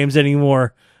video games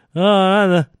anymore.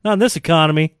 Not in this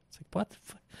economy. It's like, what the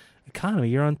fuck? Economy?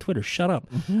 You're on Twitter. Shut up.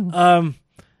 Mm-hmm.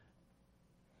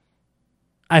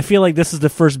 I feel like this is the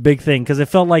first big thing, because I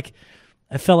felt like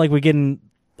we're getting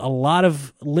a lot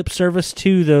of lip service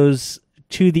to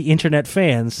the internet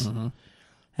fans, and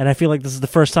I feel like this is the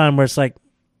first time where it's like,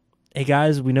 hey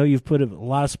guys, we know you've put a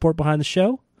lot of support behind the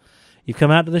show. You've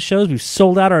come out to the shows. We've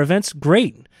sold out our events.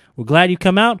 Great. We're glad you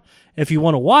come out. If you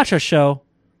want to watch our show,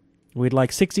 we'd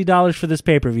like $60 for this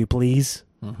pay-per-view, please.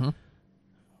 Mm-hmm.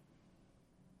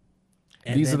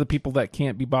 These are the people that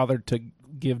can't be bothered to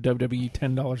give WWE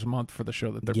 $10 a month for the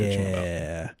show that they're bitching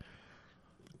about.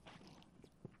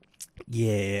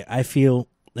 Yeah, I feel,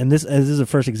 and this is the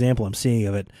first example I'm seeing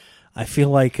of it, I feel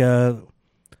like the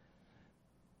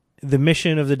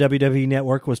mission of the WWE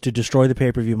Network was to destroy the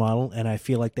pay-per-view model, and I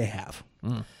feel like they have.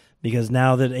 Because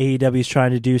now that AEW is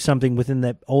trying to do something within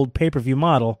that old pay-per-view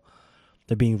model,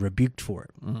 they're being rebuked for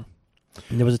it. And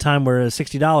there was a time where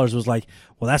 $60 was like,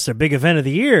 well, that's their big event of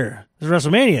the year. It's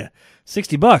WrestleMania.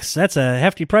 $60. That's a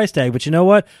hefty price tag. But you know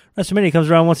what? WrestleMania comes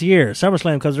around once a year.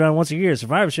 SummerSlam comes around once a year.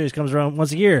 Survivor Series comes around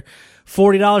once a year.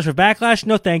 $40 for Backlash?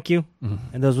 No, thank you.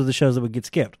 And those were the shows that would get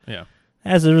skipped. Yeah.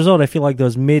 As a result, I feel like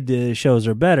those mid shows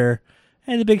are better,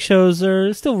 and the big shows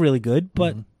are still really good,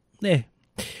 but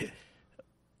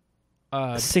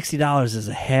 $60 is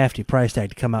a hefty price tag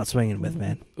to come out swinging with,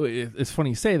 man. It's funny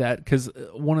you say that, because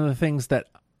one of the things that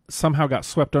somehow got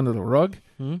swept under the rug,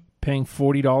 paying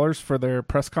 $40 for their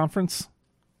press conference.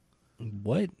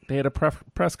 What? They had a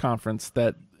press conference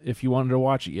that if you wanted to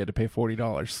watch it, you had to pay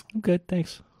 $40. I'm good,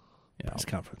 thanks. Yeah. Press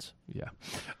conference. Yeah.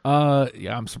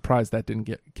 I'm surprised that didn't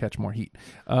catch more heat.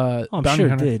 I'm sure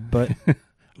it did, but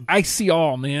I see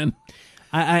all, man.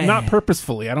 I not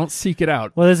purposefully. I don't seek it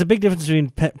out. Well, there's a big difference between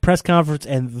press conference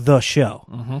and the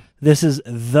show. This is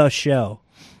the show,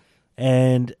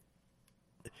 and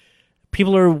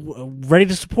people are ready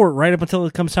to support right up until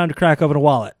it comes time to crack open a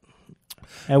wallet.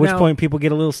 At which point, people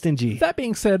get a little stingy. That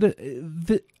being said,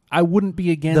 I wouldn't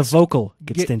be against the vocal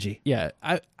gets stingy. Yeah,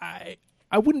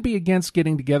 I wouldn't be against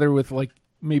getting together with like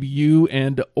maybe you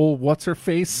and what's her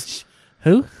face?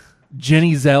 Who?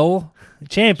 Jenny Zell,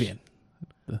 champion,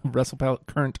 the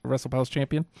current WrestlePals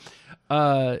champion.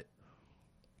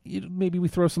 Maybe we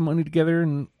throw some money together,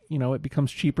 and it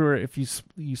becomes cheaper if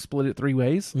you split it 3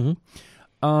 ways.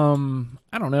 I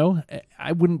don't know.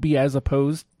 I wouldn't be as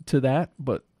opposed to that,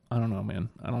 but I don't know, man.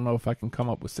 I don't know if I can come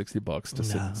up with $60 to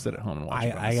sit at home and watch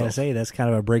it by myself. I gotta say, that's kind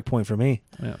of a break point for me.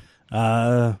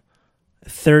 Yeah.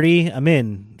 30, I'm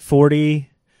in. 40,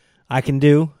 I can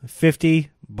do. 50,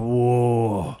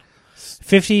 whoa.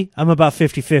 50, I'm about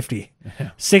 50-50. Yeah.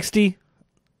 60,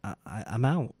 I'm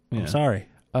out. I'm sorry.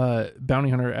 Bounty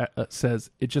Hunter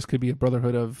says it just could be a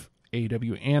brotherhood of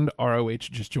AEW and ROH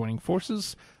just joining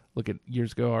forces. Look at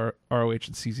years ago, our ROH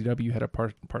and CZW had a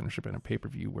partnership in a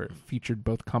pay-per-view where it featured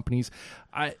both companies.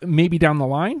 Maybe down the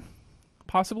line,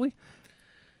 possibly.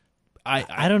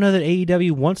 I don't know that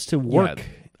AEW wants to work. Yeah.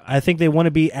 I think they want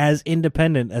to be as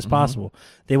independent as possible.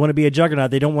 They want to be a juggernaut.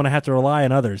 They don't want to have to rely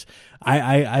on others.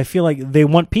 I feel like they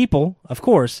want people, of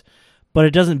course, but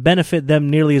it doesn't benefit them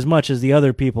nearly as much as the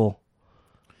other people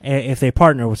if they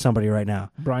partner with somebody right now.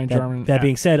 Brian Jarman. That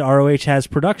being said, ROH has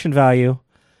production value,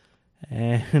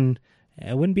 and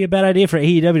It wouldn't be a bad idea for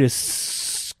AEW to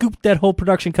scoop that whole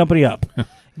production company up.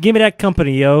 Give me that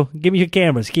company, yo. Give me your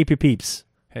cameras. Keep your peeps.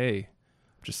 Hey,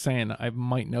 just saying, I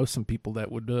might know some people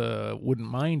that wouldn't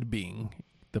mind being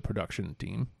the production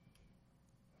team.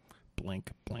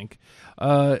 Blink, blink.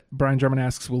 Brian German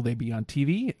asks, will they be on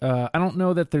TV? I don't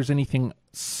know that there's anything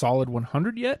solid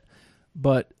 100 yet,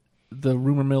 but the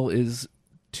rumor mill is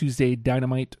Tuesday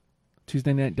Night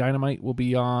Dynamite will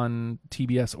be on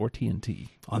TBS or TNT.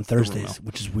 On Thursdays,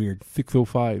 which is weird.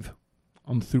 6:05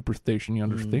 on the Superstation, you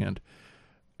understand.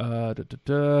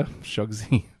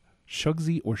 Shugsy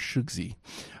or Shugsy.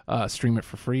 Stream it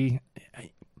for free.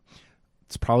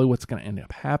 It's probably what's going to end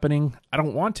up happening. I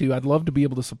don't want to. I'd love to be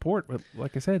able to support, but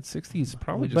like I said, 60 is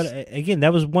probably just... But again,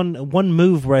 that was one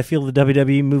move where I feel the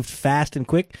WWE moved fast and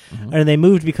quick, and they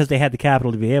moved because they had the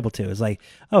capital to be able to. It's like,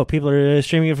 oh, people are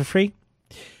streaming it for free?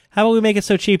 How about we make it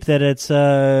so cheap that it's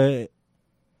a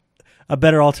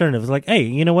better alternative? It's like, hey,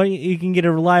 you know what? You can get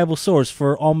a reliable source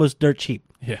for almost dirt cheap.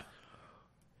 Yeah.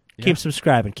 Keep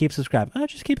subscribing. Oh,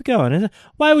 just keep it going.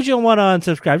 Why would you want to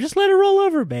unsubscribe? Just let it roll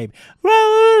over, baby.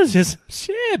 Well, just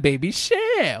share, baby,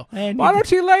 share. Man, why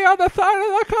don't you lay on the side of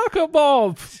the cocoa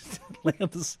ball?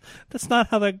 That's not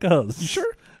how that goes. You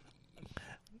sure?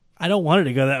 I don't want it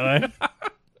to go that way.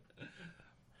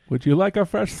 Would you like a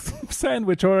fresh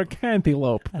sandwich or a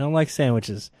cantaloupe? I don't like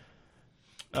sandwiches.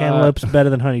 Cantaloupe's better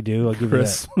than honeydew. I'll give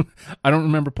Chris, you that. I don't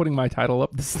remember putting my title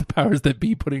up. This is the powers that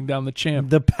be putting down the champ.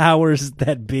 The powers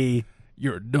that be.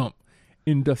 You're a dump.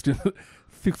 Industrial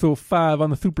 605 on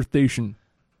the Superstation.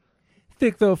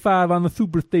 605 on the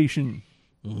Superstation.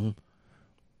 Mm-hmm.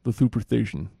 The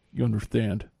Superstation. You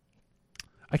understand?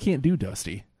 I can't do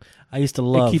Dusty. I used to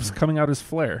love. It keeps coming out as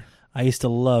flair. I used to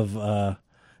love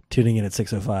tuning in at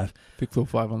 605.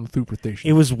 605 on the Superstation.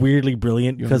 It was weirdly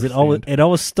brilliant because it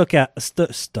always stuck out.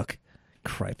 Stuck.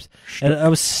 Cripes. And I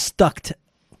was stuck.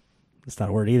 That's not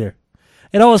a word either.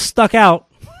 It always stuck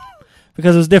out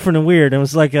because it was different and weird. It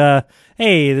was like,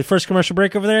 hey, the first commercial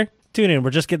break over there. Tune in.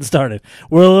 We're just getting started.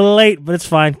 We're a little late, but it's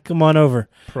fine. Come on over.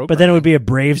 But then it would be a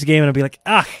Braves game, and I'd be like,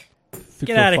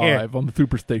 get out of here. 605 on the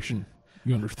Superstation.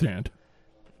 You understand?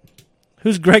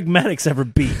 Who's Greg Maddox ever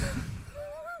beat?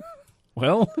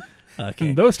 Well,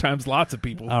 in those times, lots of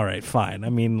people. All right, fine. I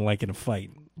mean, like in a fight.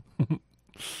 In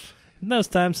those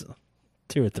times,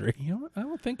 2 or 3. You know what? I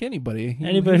don't think anybody.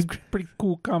 Anybody's pretty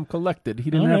cool, calm, collected.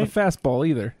 He didn't have a fastball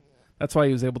either. That's why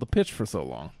he was able to pitch for so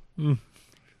long.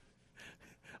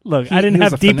 Look, I didn't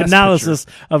have deep analysis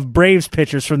of Braves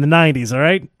pitchers from the 90s, all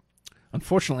right?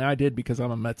 Unfortunately, I did because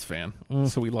I'm a Mets fan,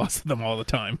 so we lost to them all the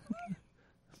time.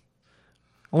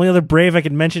 Only other Brave I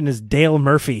could mention is Dale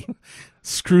Murphy.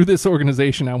 Screw this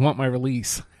organization. I want my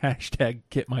release. Hashtag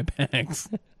get my bags.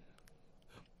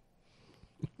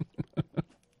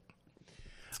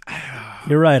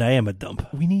 You're right. I am a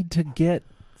dump. We need to get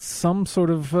some sort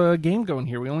of game going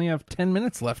here. We only have 10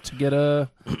 minutes left to get a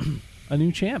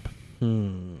new champ. I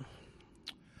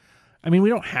mean, we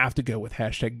don't have to go with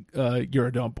hashtag you're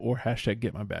a dump or hashtag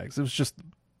get my bags. It was just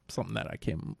something that I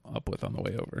came up with on the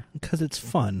way over. Because it's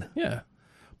fun. Yeah.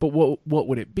 But what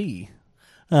would it be?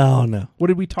 Oh, no. What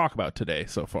did we talk about today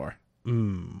so far?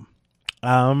 We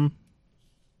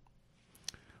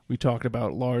talked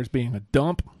about Lars being a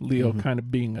dump, Leo kind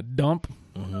of being a dump.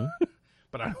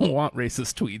 But I don't want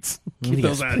racist tweets. Keep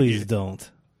those out of please here. Don't.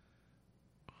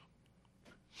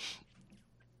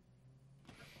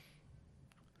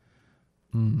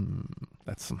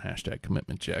 That's some hashtag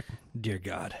commitment, Jack. Dear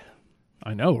God.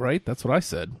 I know, right? That's what I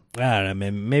said. I don't know,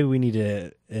 man. Maybe we need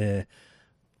to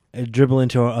dribble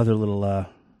into our other little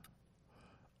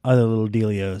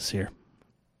dealios here.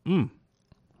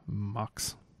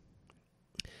 Mox.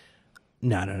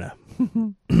 No.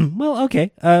 Well,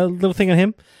 okay. Little thing on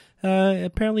him.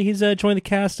 Apparently he's joined the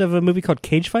cast of a movie called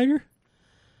Cage Fighter.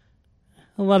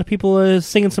 A lot of people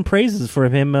singing some praises for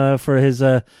him for his,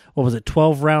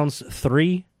 12 rounds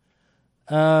 3?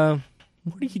 What are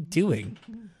you doing?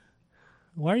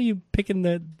 Why are you picking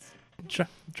the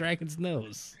dragon's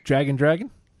nose? Dragon?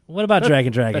 What about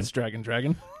Dragon? That's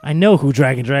Dragon. I know who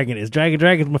Dragon is.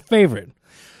 Dragon's my favorite.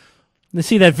 You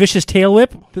see that vicious tail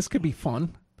whip? This could be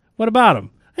fun. What about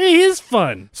him? Hey, he is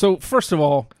fun. So, first of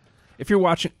all, if you're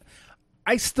watching,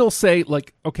 I still say,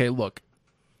 like, okay, look,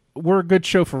 we're a good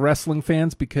show for wrestling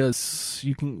fans because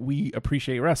we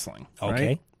appreciate wrestling. Okay.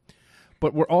 Right?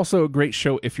 But we're also a great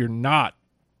show if you're not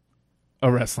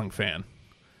a wrestling fan.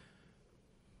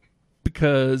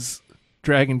 Because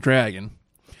Dragon.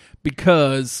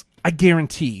 Because I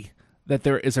guarantee that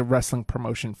there is a wrestling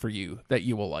promotion for you that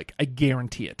you will like. I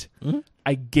guarantee it. Mm-hmm.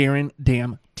 I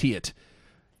guarantee it.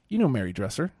 You know Mary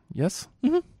Dresser, yes?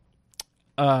 Mm-hmm.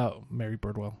 Mary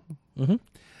Birdwell.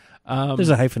 There's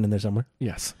a hyphen in there somewhere.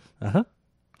 Yes. Uh-huh.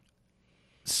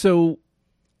 So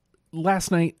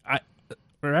last night,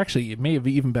 or actually, it may have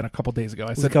even been a couple days ago. I It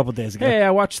was a said, couple days ago. "Hey,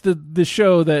 I watched the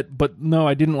show but no,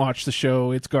 I didn't watch the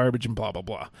show. It's garbage and blah blah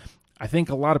blah." I think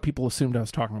a lot of people assumed I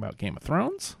was talking about Game of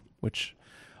Thrones, which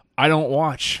I don't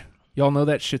watch. Y'all know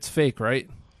that shit's fake, right?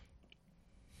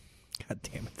 God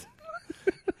damn it.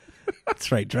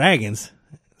 That's right, dragons.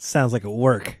 Sounds like a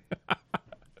work.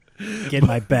 Get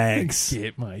my bags.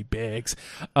 Get my bags.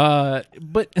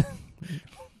 But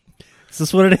Is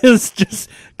this what it is? Just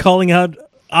calling out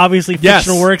obviously Yes.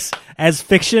 fictional works as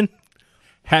fiction?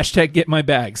 hashtag get my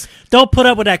bags. Don't put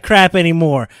up with that crap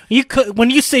anymore. When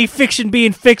you say fiction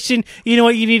being fiction, you know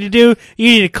what you need to do? You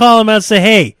need to call them out and say,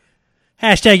 hey,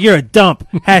 hashtag you're a dump.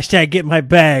 Hashtag get my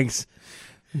bags.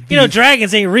 You know,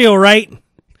 dragons ain't real, right?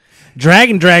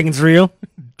 Dragon's real.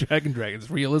 Dragon's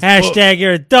real as fuck. Hashtag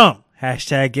you're a dump.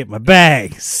 Hashtag get my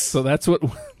bags. So that's what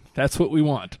we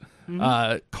want.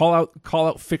 Call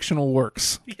out fictional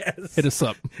works. Yes. Hit us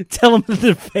up. Tell them that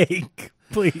they're fake,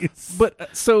 please.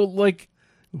 But so like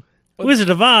Wizard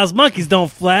of Oz, monkeys don't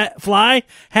fly.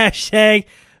 Hashtag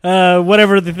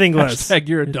whatever the thing was. hashtag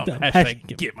you're a dump. Dump.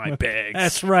 Hashtag get my bags.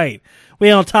 That's right. We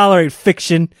don't tolerate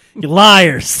fiction. You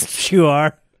liars. You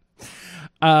are.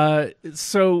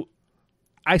 So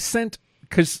I sent,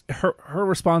 because her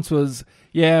response was,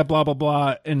 yeah, blah blah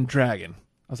blah, and dragon.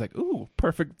 I was like, ooh,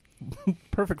 perfect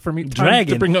for me. Time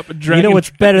Dragon. to bring up a dragon. You know what's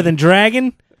better than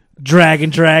dragon?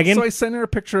 Dragon. So I sent her a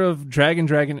picture of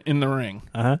dragon in the ring,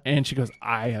 Uh-huh. and she goes,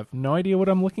 I have no idea what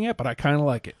I'm looking at, but I kind of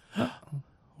like it.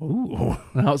 Ooh.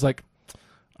 And I was like,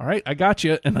 all right, I got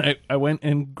you. And I went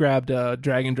and grabbed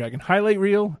dragon highlight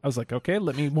reel. I was like, okay,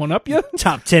 let me one up you.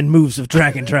 Top 10 moves of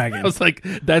Dragon. I was like,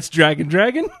 that's Dragon.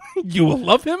 You will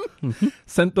love him. Mm-hmm.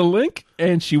 Sent the link,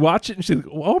 and she watched it, and she's like,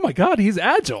 oh my God, he's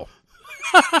agile.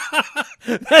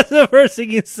 That's the first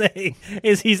thing you say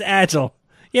is he's agile.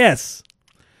 Yes.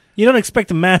 You don't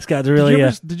expect a mascot to really...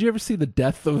 Did you ever see the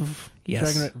death of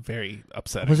Yes. Dragon? Very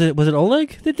upsetting. Was it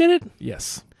Oleg that did it?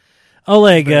 Yes.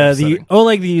 Oleg, upsetting.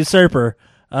 Oleg the Usurper.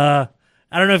 I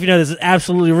don't know if you know this is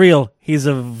absolutely real. He's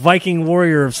a Viking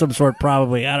warrior of some sort,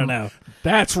 probably. I don't know.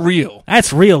 That's real.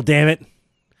 That's real, damn it.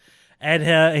 And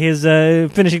his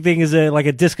finishing thing is like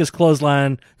a discus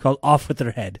clothesline called Off With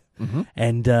Their Head. Mm-hmm.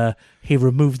 And he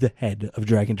removed the head of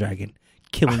Dragon,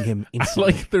 killing him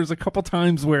instantly. Like, there's a couple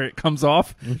times where it comes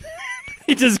off.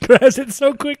 He just grabs it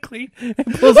so quickly and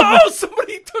pulls it Oh,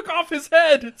 somebody took off his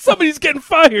head. Somebody's getting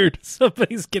fired.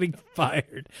 Somebody's getting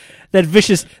fired. They have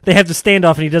the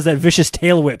standoff, and he does that vicious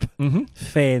tail whip. Mm-hmm.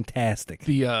 Fantastic.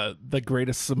 The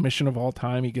greatest submission of all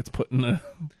time. He gets put in the.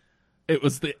 It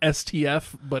was the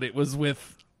STF, but it was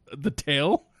with the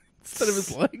tail instead of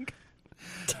his leg.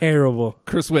 Terrible.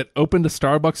 Chris Witt opened a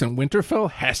Starbucks in Winterfell.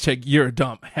 Hashtag you're a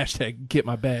dump. Hashtag get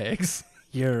my bags.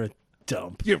 You're a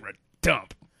dump. You're a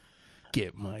dump.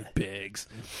 Get my bags.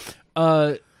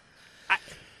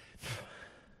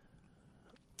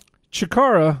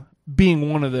 Chikara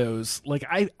being one of those, like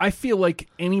I feel like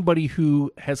anybody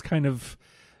who has kind of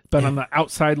been on the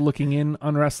outside looking in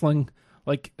on wrestling,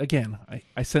 like again,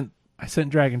 I sent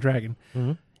Dragon.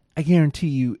 Mm-hmm. I guarantee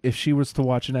you, if she was to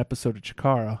watch an episode of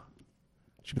Chikara,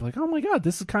 she'd be like, "Oh my God,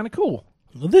 this is kind of cool."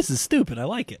 Well, this is stupid. I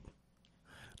like it.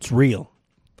 It's real.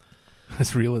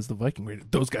 As real as the Viking Raiders.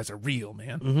 Those guys are real,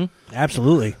 man. Mm-hmm.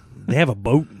 Absolutely. They have a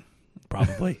boat,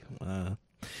 probably.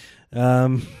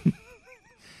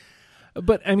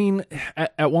 But I mean,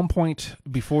 at one point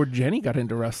before Jenny got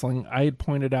into wrestling, I had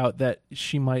pointed out that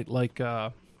she might like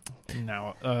Lucha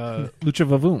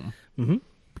Vavoom, Mm-hmm.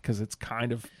 because it's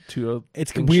kind of to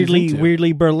It's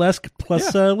weirdly burlesque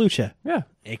plus lucha. Yeah.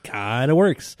 It kind of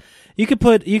works. You could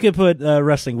put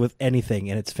wrestling with anything,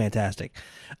 and it's fantastic.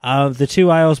 The two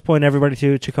I always point everybody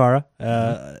to, Chikara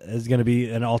is going to be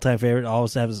an all-time favorite.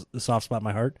 Always has a soft spot in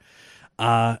my heart.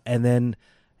 And then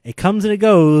it comes and it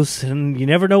goes, and you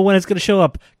never know when it's going to show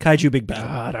up. Kaiju Big Battle.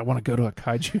 God, I want to go to a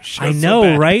kaiju show. I so know,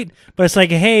 bad. right? But it's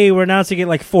like, hey, we're announcing it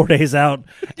like 4 days out,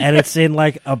 and it's in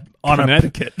like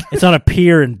Connecticut. It's on a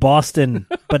pier in Boston,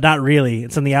 but not really.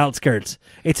 It's on the outskirts.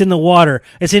 It's in the water.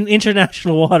 It's in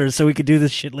international waters, so we could do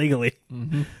this shit legally.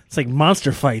 Mm-hmm. It's like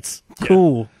monster fights.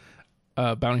 Cool.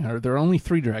 Bounty Hunter. There are only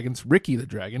 3 dragons: Ricky the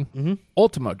Dragon, Mm-hmm.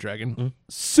 Ultimo Dragon,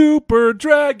 Super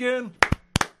Dragon.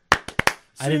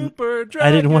 I didn't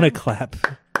Dragon. want to clap.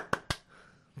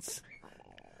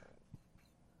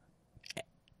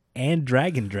 And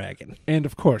Dragon. And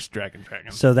of course, Dragon.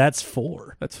 So that's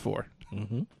 4. That's 4.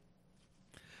 Mm-hmm.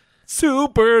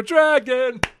 Super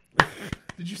Dragon.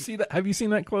 Did you see that? Have you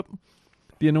seen that clip?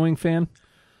 The Annoying Fan.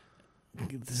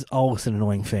 This is always an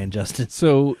annoying fan, Justin.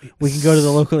 So We can go to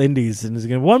the local indies and it's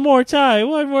going, one more time.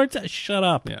 Shut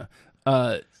up.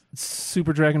 Yeah.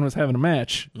 Super Dragon was having a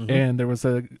match, and there was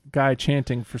a guy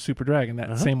chanting for Super Dragon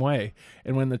that same way.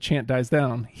 And when the chant dies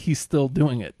down, he's still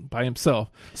doing it by himself.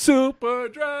 Super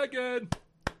Dragon!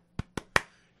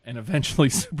 And eventually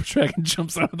Super Dragon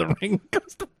jumps out of the ring and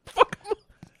goes to fuck him up.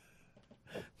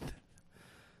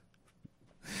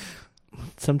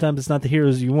 Sometimes it's not the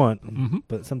heroes you want,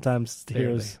 but sometimes it's the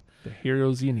heroes. The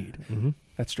heroes you need.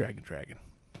 That's Dragon.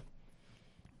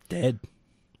 Dead.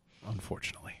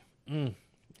 Unfortunately.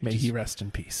 May he rest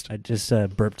in peace. I just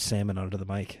burped salmon onto the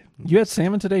mic. You had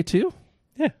salmon today, too?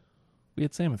 Yeah. We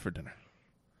had salmon for dinner.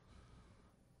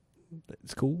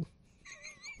 It's cool.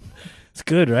 It's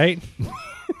good, right?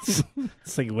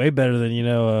 It's like way better than,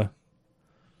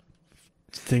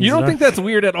 things. You don't think that's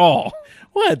weird at all?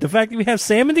 What? The fact that we have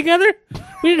salmon together?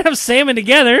 We didn't have salmon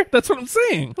together. That's what I'm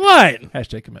saying. What?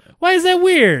 Hashtag commitment. Why is that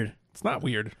weird? It's not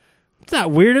weird. It's not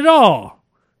weird at all.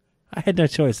 I had no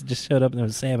choice. It just showed up and there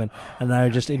was salmon, and I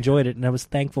just enjoyed it, and I was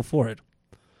thankful for it.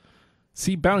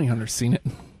 See, Bounty Hunter's seen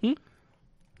it.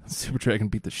 Super Dragon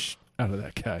beat the out of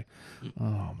that guy.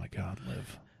 Oh, my God,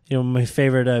 Liv. My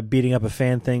favorite beating up a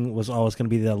fan thing was always going to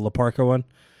be the La Parka one,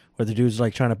 where the dude's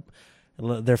like trying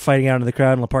to, they're fighting out in the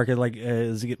crowd, and La Parka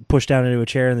is getting pushed down into a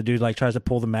chair, and the dude like tries to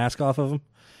pull the mask off of him,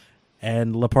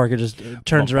 and La Parka just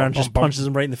turns around and just punches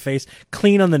him right in the face,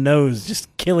 clean on the nose,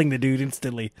 just killing the dude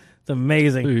instantly. It's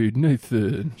amazing. Hey,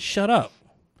 Nathan. Shut up.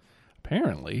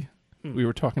 Apparently, we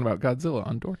were talking about Godzilla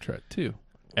on Dortret, too.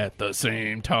 At the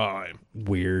same time.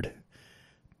 Weird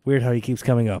how he keeps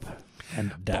coming up.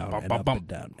 And down, and up and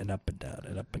down, and up and down,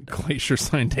 and up and down. Glacier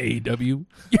signed to AEW.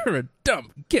 You're a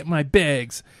dump. Get my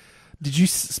bags. Did you,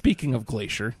 speaking of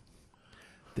Glacier,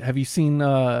 have you seen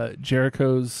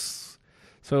Jericho's?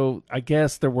 So I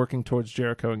guess they're working towards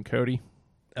Jericho and Cody.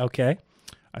 Okay.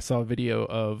 I saw a video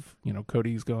of,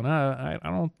 Cody's going, I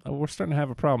don't, we're starting to have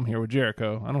a problem here with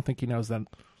Jericho. I don't think he knows that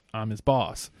I'm his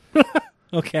boss.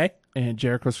 Okay. And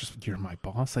Jericho's just, you're my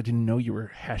boss? I didn't know you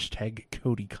were hashtag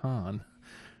Cody Khan.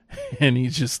 And he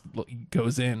just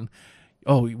goes in,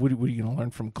 what are you going to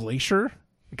learn from Glacier?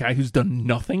 A guy who's done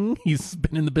nothing? He's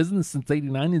been in the business since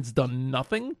 89 and has done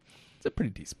nothing? It's a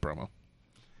pretty decent promo.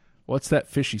 What's that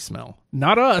fishy smell?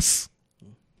 Not us.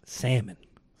 Salmon.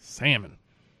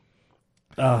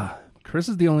 Chris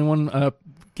is the only one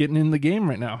getting in the game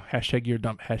right now. Hashtag you're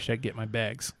dump. Hashtag get my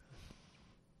bags.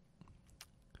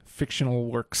 Fictional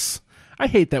works. I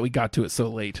hate that we got to it so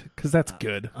late, because that's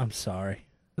good. I'm sorry.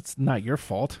 That's not your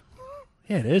fault.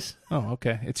 Yeah, it is. Oh,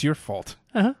 okay. It's your fault.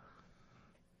 Uh-huh.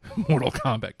 Mortal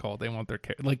Kombat call. They want their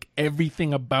like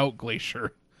everything about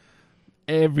Glacier.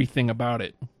 Everything about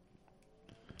it.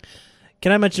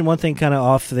 Can I mention one thing kind of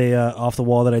off the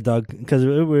wall that I dug? Because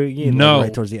we're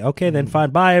right towards the... Okay, then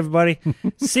fine. Bye, everybody.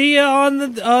 See you on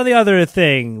the other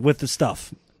thing with the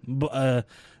stuff. Bye.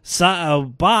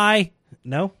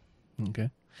 No?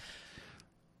 Okay.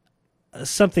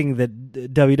 Something that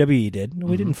WWE did.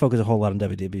 We didn't focus a whole lot on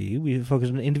WWE. We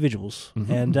focused on individuals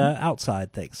and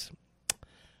outside things.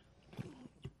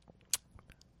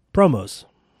 Promos.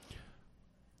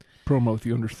 Promo, if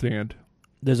you understand.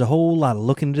 There's a whole lot of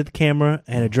looking into the camera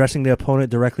and addressing the opponent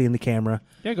directly in the camera.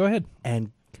 Yeah, go ahead.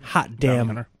 And hot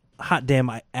damn,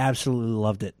 I absolutely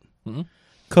loved it. Mm-hmm.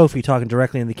 Kofi talking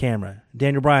directly in the camera.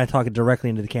 Daniel Bryan talking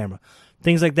directly into the camera.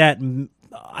 Things like that.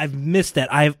 I've missed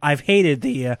that. I've hated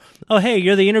the, hey,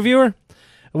 you're the interviewer?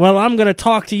 Well, I'm going to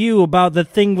talk to you about the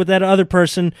thing with that other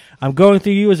person. I'm going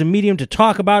through you as a medium to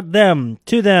talk about them,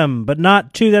 to them, but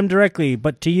not to them directly,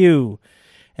 but to you.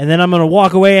 And then I'm going to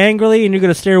walk away angrily, and you're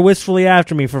going to stare wistfully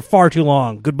after me for far too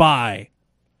long. Goodbye.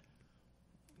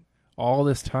 All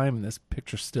this time, and this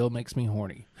picture still makes me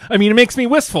horny. I mean, it makes me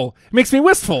wistful. It makes me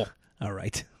wistful. All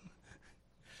right.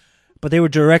 But they were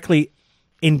directly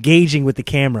engaging with the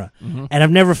camera. Mm-hmm. And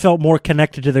I've never felt more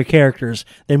connected to their characters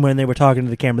than when they were talking to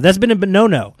the camera. That's been a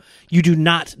no-no. You do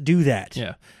not do that.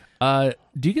 Yeah.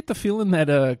 Do you get the feeling that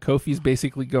Kofi's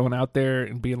basically going out there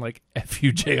and being like, F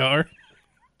you, JR?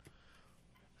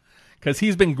 Because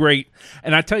he's been great.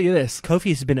 And I tell you this.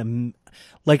 Kofi's been,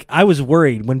 I was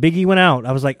worried. When Big E went out,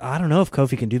 I was like, I don't know if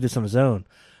Kofi can do this on his own.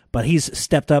 But he's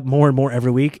stepped up more and more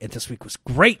every week, and this week was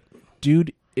great.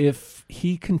 Dude, if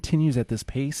he continues at this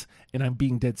pace, and I'm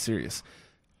being dead serious,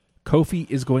 Kofi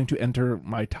is going to enter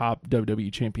my top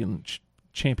WWE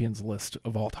champions list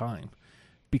of all time.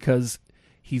 Because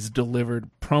he's delivered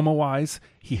promo-wise.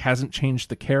 He hasn't changed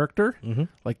the character.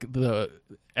 Mm-hmm.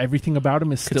 Everything about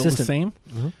him is still the same.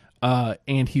 Mm-hmm.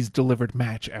 And he's delivered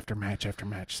match after match after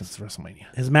match since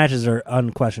WrestleMania. His matches are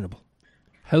unquestionable.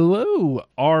 Hello,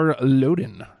 R.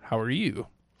 Loden. How are you?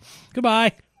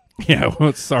 Goodbye. Yeah,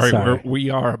 well, sorry. Sorry. We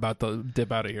are about to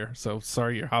dip out of here, so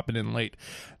sorry you're hopping in late.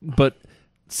 But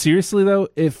seriously, though,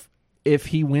 if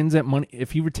he wins at Money,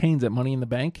 if he retains at Money in the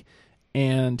Bank,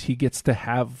 and he gets to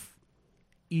have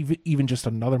even just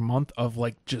another month of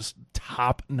like just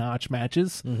top notch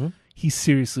matches, he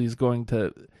seriously is going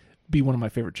to be one of my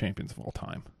favorite champions of all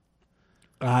time.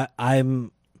 I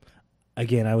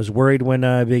was worried when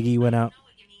Big E went out.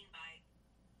 What you mean by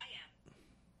I am.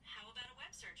 How about a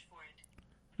web search for it?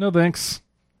 No thanks.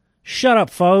 Shut up,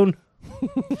 phone.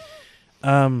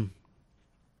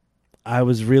 I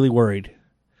was really worried,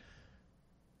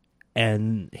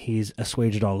 and he's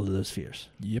assuaged all of those fears.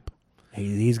 Yep.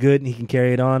 He's good, and he can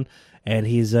carry it on, and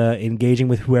he's engaging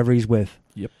with whoever he's with.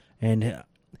 Yep. And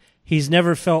he's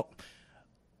never felt.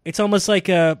 It's almost like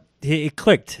it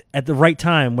clicked at the right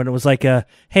time when it was like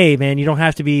hey man, you don't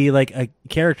have to be like a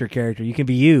character. You can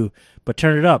be you, but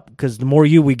turn it up because the more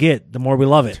you we get, the more we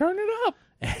love it. Turn it up.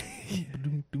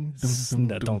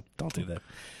 No, don't do that.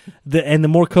 The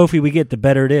more Kofi we get, the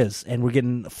better it is, and we're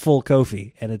getting full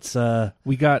Kofi, and it's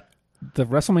We got the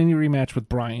WrestleMania rematch with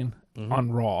Bryan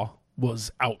on Raw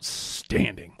was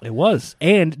outstanding. it was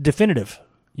and definitive.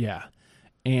 Yeah.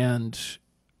 And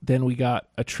then we got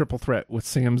a triple threat with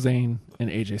Sami Zayn and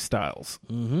AJ Styles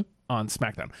on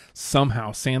SmackDown.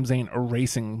 Somehow Sami Zayn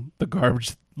erasing the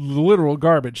literal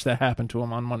garbage that happened to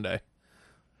him on Monday.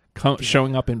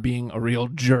 Showing up and being a real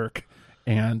jerk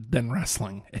and then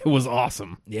wrestling. It was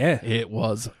awesome. Yeah, It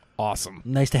was awesome.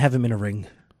 nice to have him in a ring.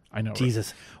 I know. Right?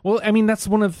 Jesus, Well, I mean, that's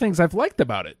one of the things I've liked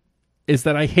about it is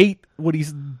that I hate what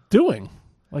he's doing.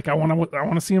 Like I want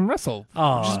to see him wrestle,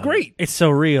 which is great. It's so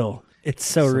real. It's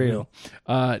so real.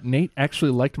 Nate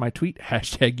actually liked my tweet.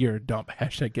 # you're a dump.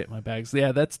 # get my bags.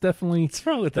 Yeah, that's definitely. What's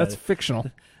wrong with That's that? fictional.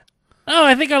 Oh,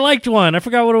 I think I liked one. I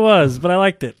forgot what it was, but I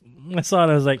liked it. I saw it.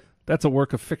 I was like, That's a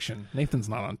work of fiction. Nathan's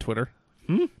not on Twitter.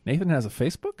 Nathan has a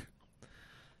Facebook?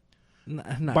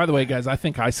 no. By the way, guys, I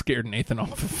think I scared Nathan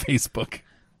off of Facebook.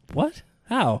 What?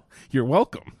 How? You're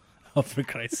welcome. Oh, for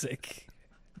Christ's sake.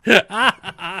 Let's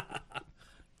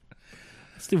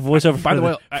do voiceover By the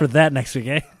way, for that next week,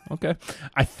 eh? Okay.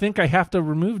 I think I have to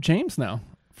remove James now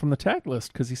from the tag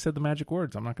list because he said the magic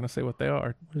words. I'm not going to say what they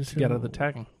are to get out of the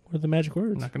tagging. What are the magic I'm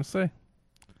words? not going to say.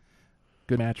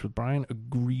 Good match with Bryan.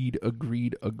 Agreed.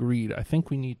 I think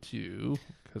we need to,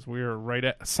 because we are right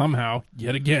at, somehow,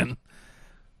 yet again.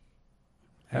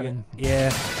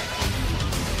 Yeah.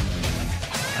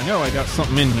 I know I got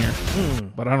something in here,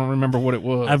 but I don't remember what it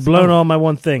was. I've blown all my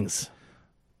one things.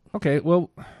 Okay, well,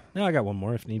 Now I got one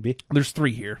more if need be. there's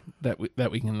 3 here that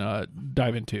we can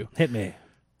dive into. Hit me.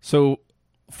 So,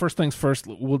 first things first,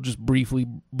 we'll just briefly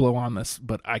blow on this,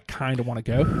 but I kind of want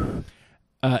to go.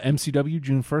 MCW,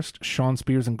 June 1st, Sean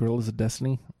Spears and Gorillas of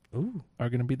Destiny are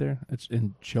going to be there. It's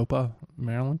in Chopa,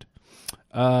 Maryland.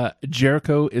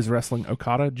 Jericho is wrestling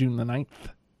Okada June the 9th.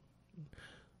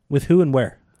 With who and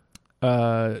where?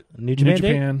 New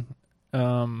Japan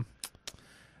Japan.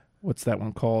 What's that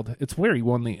one called? It's where he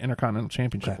won the Intercontinental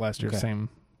Championship Okay, last year. okay. Same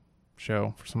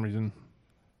show, for some reason,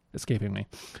 escaping me.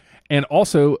 And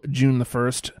also, June the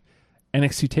 1st,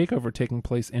 NXT TakeOver taking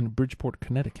place in Bridgeport,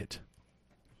 Connecticut.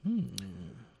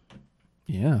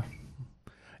 Yeah.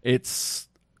 It's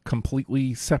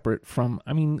completely separate from,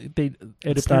 I mean,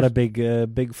 It's not a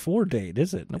big 4 date,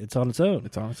 is it? It's on its own.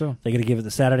 It's on its own. They going to give it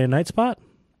the Saturday night spot?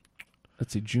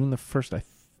 Let's see, June the 1st, I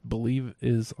believe,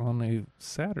 is on a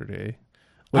Saturday.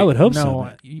 I would hope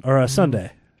no, so. Or a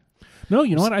Sunday. No,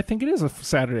 you know what? I think it is a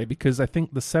Saturday because I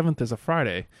think the 7th is a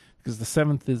Friday because the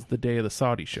 7th is the day of the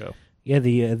Saudi show. Yeah,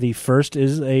 the first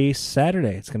is a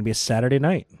Saturday. It's going to be a Saturday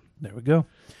night. There we go.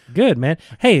 Good, man.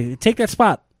 Hey, take that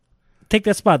spot. Take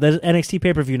that spot. That's NXT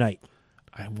pay-per-view night.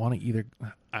 I want to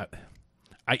I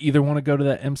either want to go to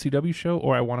that MCW show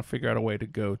or I want to figure out a way to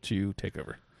go to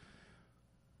TakeOver.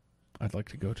 I'd like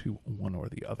to go to one or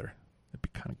the other. It'd be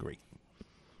kind of great.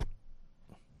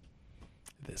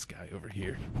 This guy over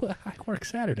here. Well, I work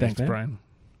Saturdays, Thanks, man. Brian.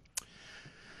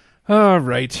 All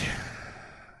right.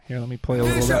 Here, let me play a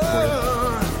little of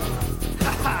that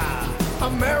for you.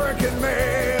 American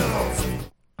males.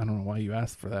 I don't know why you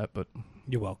asked for that, but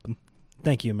You're welcome.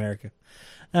 Thank you, America.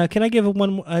 Can I give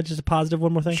just a positive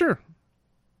one more thing? sure.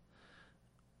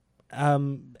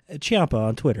 Ciampa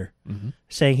on Twitter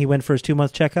saying he went for his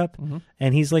 2-month checkup,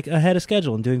 and he's like ahead of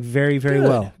schedule and doing very, very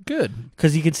well. Good.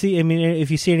 Because you can see, I mean,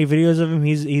 if you see any videos of him,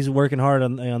 he's working hard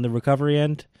on the recovery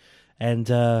end,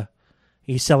 and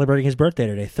he's celebrating his birthday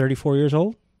today. 34 years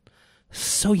old,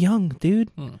 so young,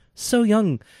 dude, so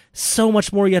young. So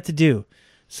much more yet to do.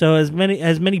 So as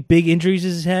many big injuries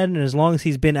as he's had, and as long as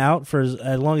he's been out for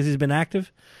as long as he's been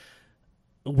active,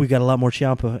 we got a lot more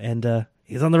Ciampa, and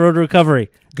he's on the road to recovery.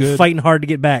 Good. Fighting hard to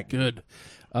get back. Good.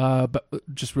 But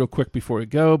just real quick before we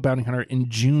go, Bounty Hunter in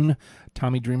June,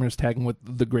 Tommy Dreamer is tagging with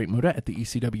the Great Muta at the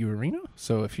ECW Arena.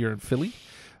 So if you're in Philly,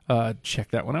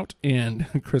 check that one out. And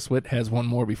Chris Witt has one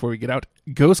more before we get out.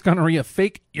 Ghost Gonorrhea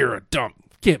Fake, you're a dump.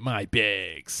 Get my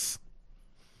bags.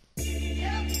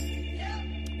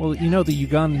 Well, you know the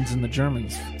Ugandans and the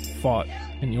Germans fought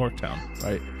in Yorktown,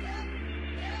 right?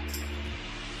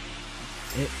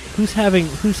 Who's having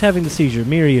the seizure?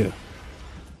 Me or you?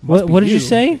 Must be What did you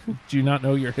say? Do you not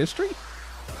know your history?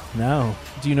 No,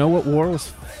 Do you know what war was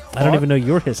fought? I don't even know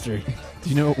your history. Do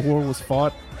you know what war was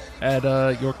fought at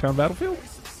Yorktown Battlefield?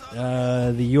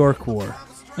 The York War.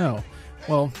 No.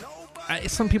 Well,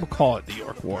 some people call it the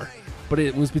York War, but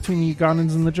it was between the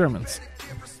Ugandans and the Germans.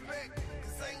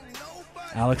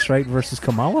 Alex Wright versus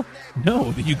Kamala.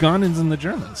 No, the Ugandans and the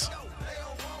Germans.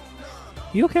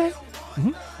 You okay?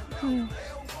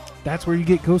 That's where you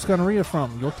get Ghost Gonorrhea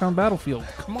from, Yorktown Battlefield.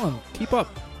 Come on, keep up.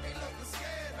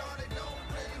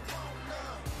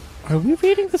 Are we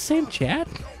reading the same chat?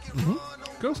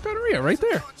 Ghost Gonorrhea, right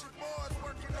there.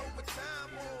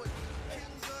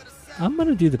 I'm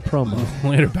gonna do the promo.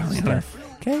 Later, Bounty Hunter.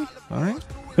 Okay. All right.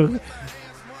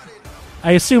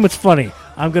 I assume it's funny.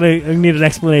 I need an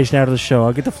explanation out of the show.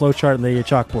 I'll get the flow chart and the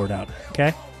chalkboard out.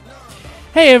 Okay.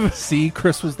 Hey, See,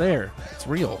 Chris was there. It's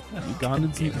real.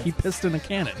 Ugandans, he pissed in a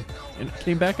cannon, and it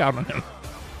came back out on him.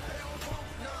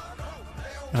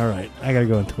 all right. I gotta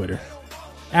go on Twitter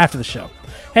after the show.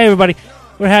 Hey, everybody.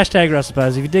 We're hashtag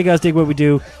WrestlePals. If you dig us, dig what we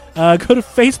do. Go to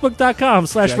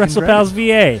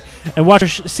Facebook.com/WrestlePalsVA and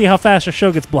watch see how fast our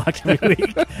show gets blocked every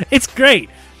week. It's great.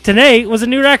 Today was a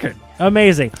new record.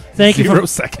 Amazing. Thank you 0 for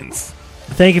seconds.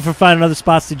 Thank you for finding other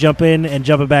spots to jump in and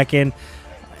jumping back in.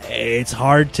 It's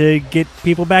hard to get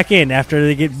people back in after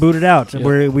they get booted out.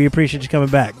 Yep. We appreciate you coming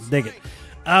back. Dig it.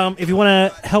 If you want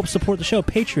to help support the show,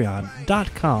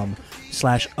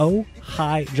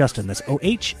 patreon.com/OHI-Justin. That's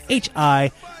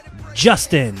OHHI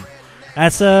Justin.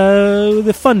 That's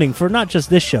the funding for not just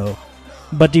this show,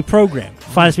 but the program.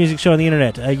 Finest music show on the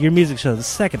internet. Your music show, the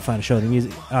second finest show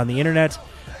on the internet.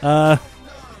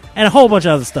 And a whole bunch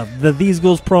of other stuff. The These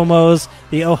Ghouls promos,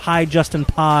 the Oh Hi Justin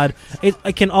pod.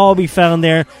 It can all be found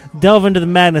there. Delve into the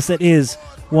madness that is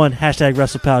one hashtag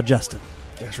WrestlePal Justin.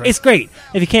 That's right. It's great.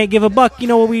 If you can't give a buck, you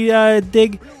know what we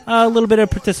dig? A little bit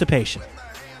of participation.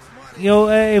 You know,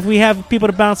 if we have people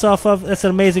to bounce off of, that's an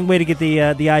amazing way to get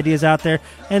the ideas out there.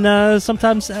 And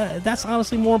sometimes that's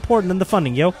honestly more important than the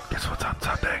funding, yo. Guess what's on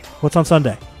Sunday? What's on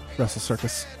Sunday? Wrestle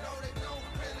Circus.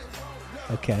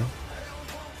 Okay.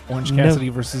 Orange No. Cassidy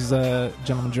versus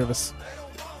Gentleman Jervis.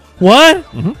 What?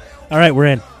 Mhm. All right, we're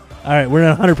in. All right, we're in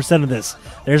 100% of this.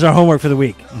 There's our homework for the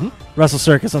week. Wrestle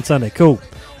Circus on Sunday. Cool.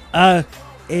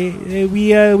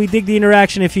 We dig the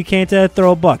interaction. If you can't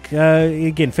throw a buck,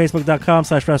 again,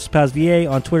 Facebook.com/WrestlePalsVA,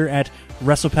 on Twitter at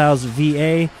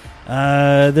WrestlePalsVA.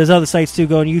 There's other sites too.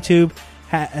 Go on YouTube,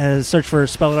 search for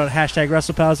spell it out hashtag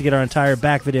WrestlePals to get our entire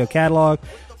back video catalog.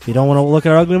 If you don't want to look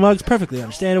at our ugly mugs, perfectly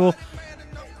understandable.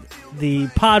 The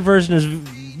pod version is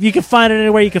you can find it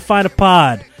anywhere you can find a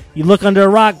pod. You look under a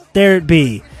rock, there it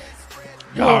be.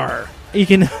 Yar. You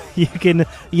can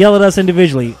yell at us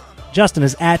individually. Justin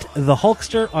is at the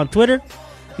Hulkster on Twitter.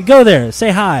 You go there,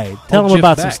 say hi, tell him Jim's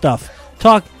about some back. stuff.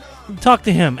 Talk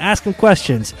to him, ask him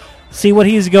questions, see what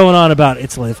he's going on about.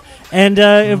 It's live and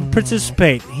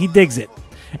participate. He digs it.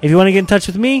 If you want to get in touch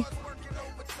with me,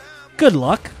 good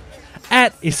luck.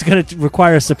 It's going to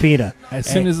require a subpoena. As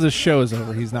soon as the show is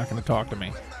over, he's not going to talk to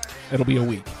me. It'll be a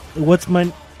week. What's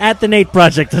my at the Nate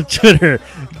Project on Twitter?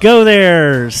 Go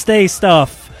there, stay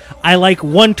stuff. I like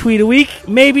one tweet a week.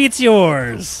 Maybe it's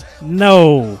yours.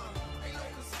 No.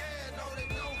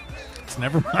 It's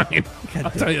never mind.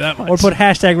 I'll tell you that much. Or put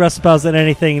hashtag WrestlePals in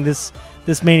anything. This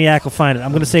maniac will find it.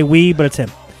 I'm going to say we, but it's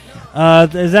him.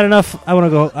 Is that enough? I want to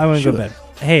go. I want to go to bed.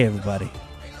 Hey, everybody.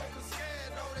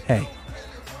 Hey.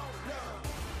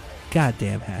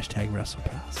 Goddamn hashtag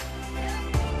WrestlePals.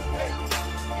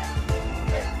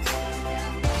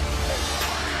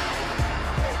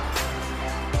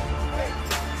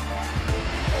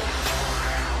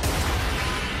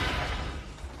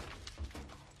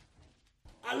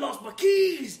 I lost my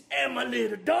keys and my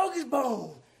little doggy's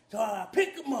bone. So I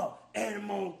pick him up and I'm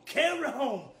gonna carry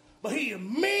home. But he a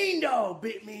mean dog,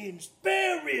 bit me in the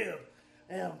spare rib.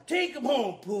 And I'm take him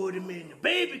home, put him in the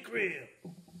baby crib.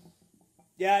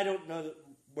 Yeah, I don't know the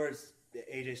words,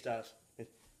 AJ Styles.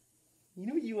 You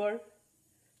know what you are?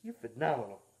 You're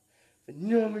phenomenal.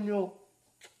 Phenomenal.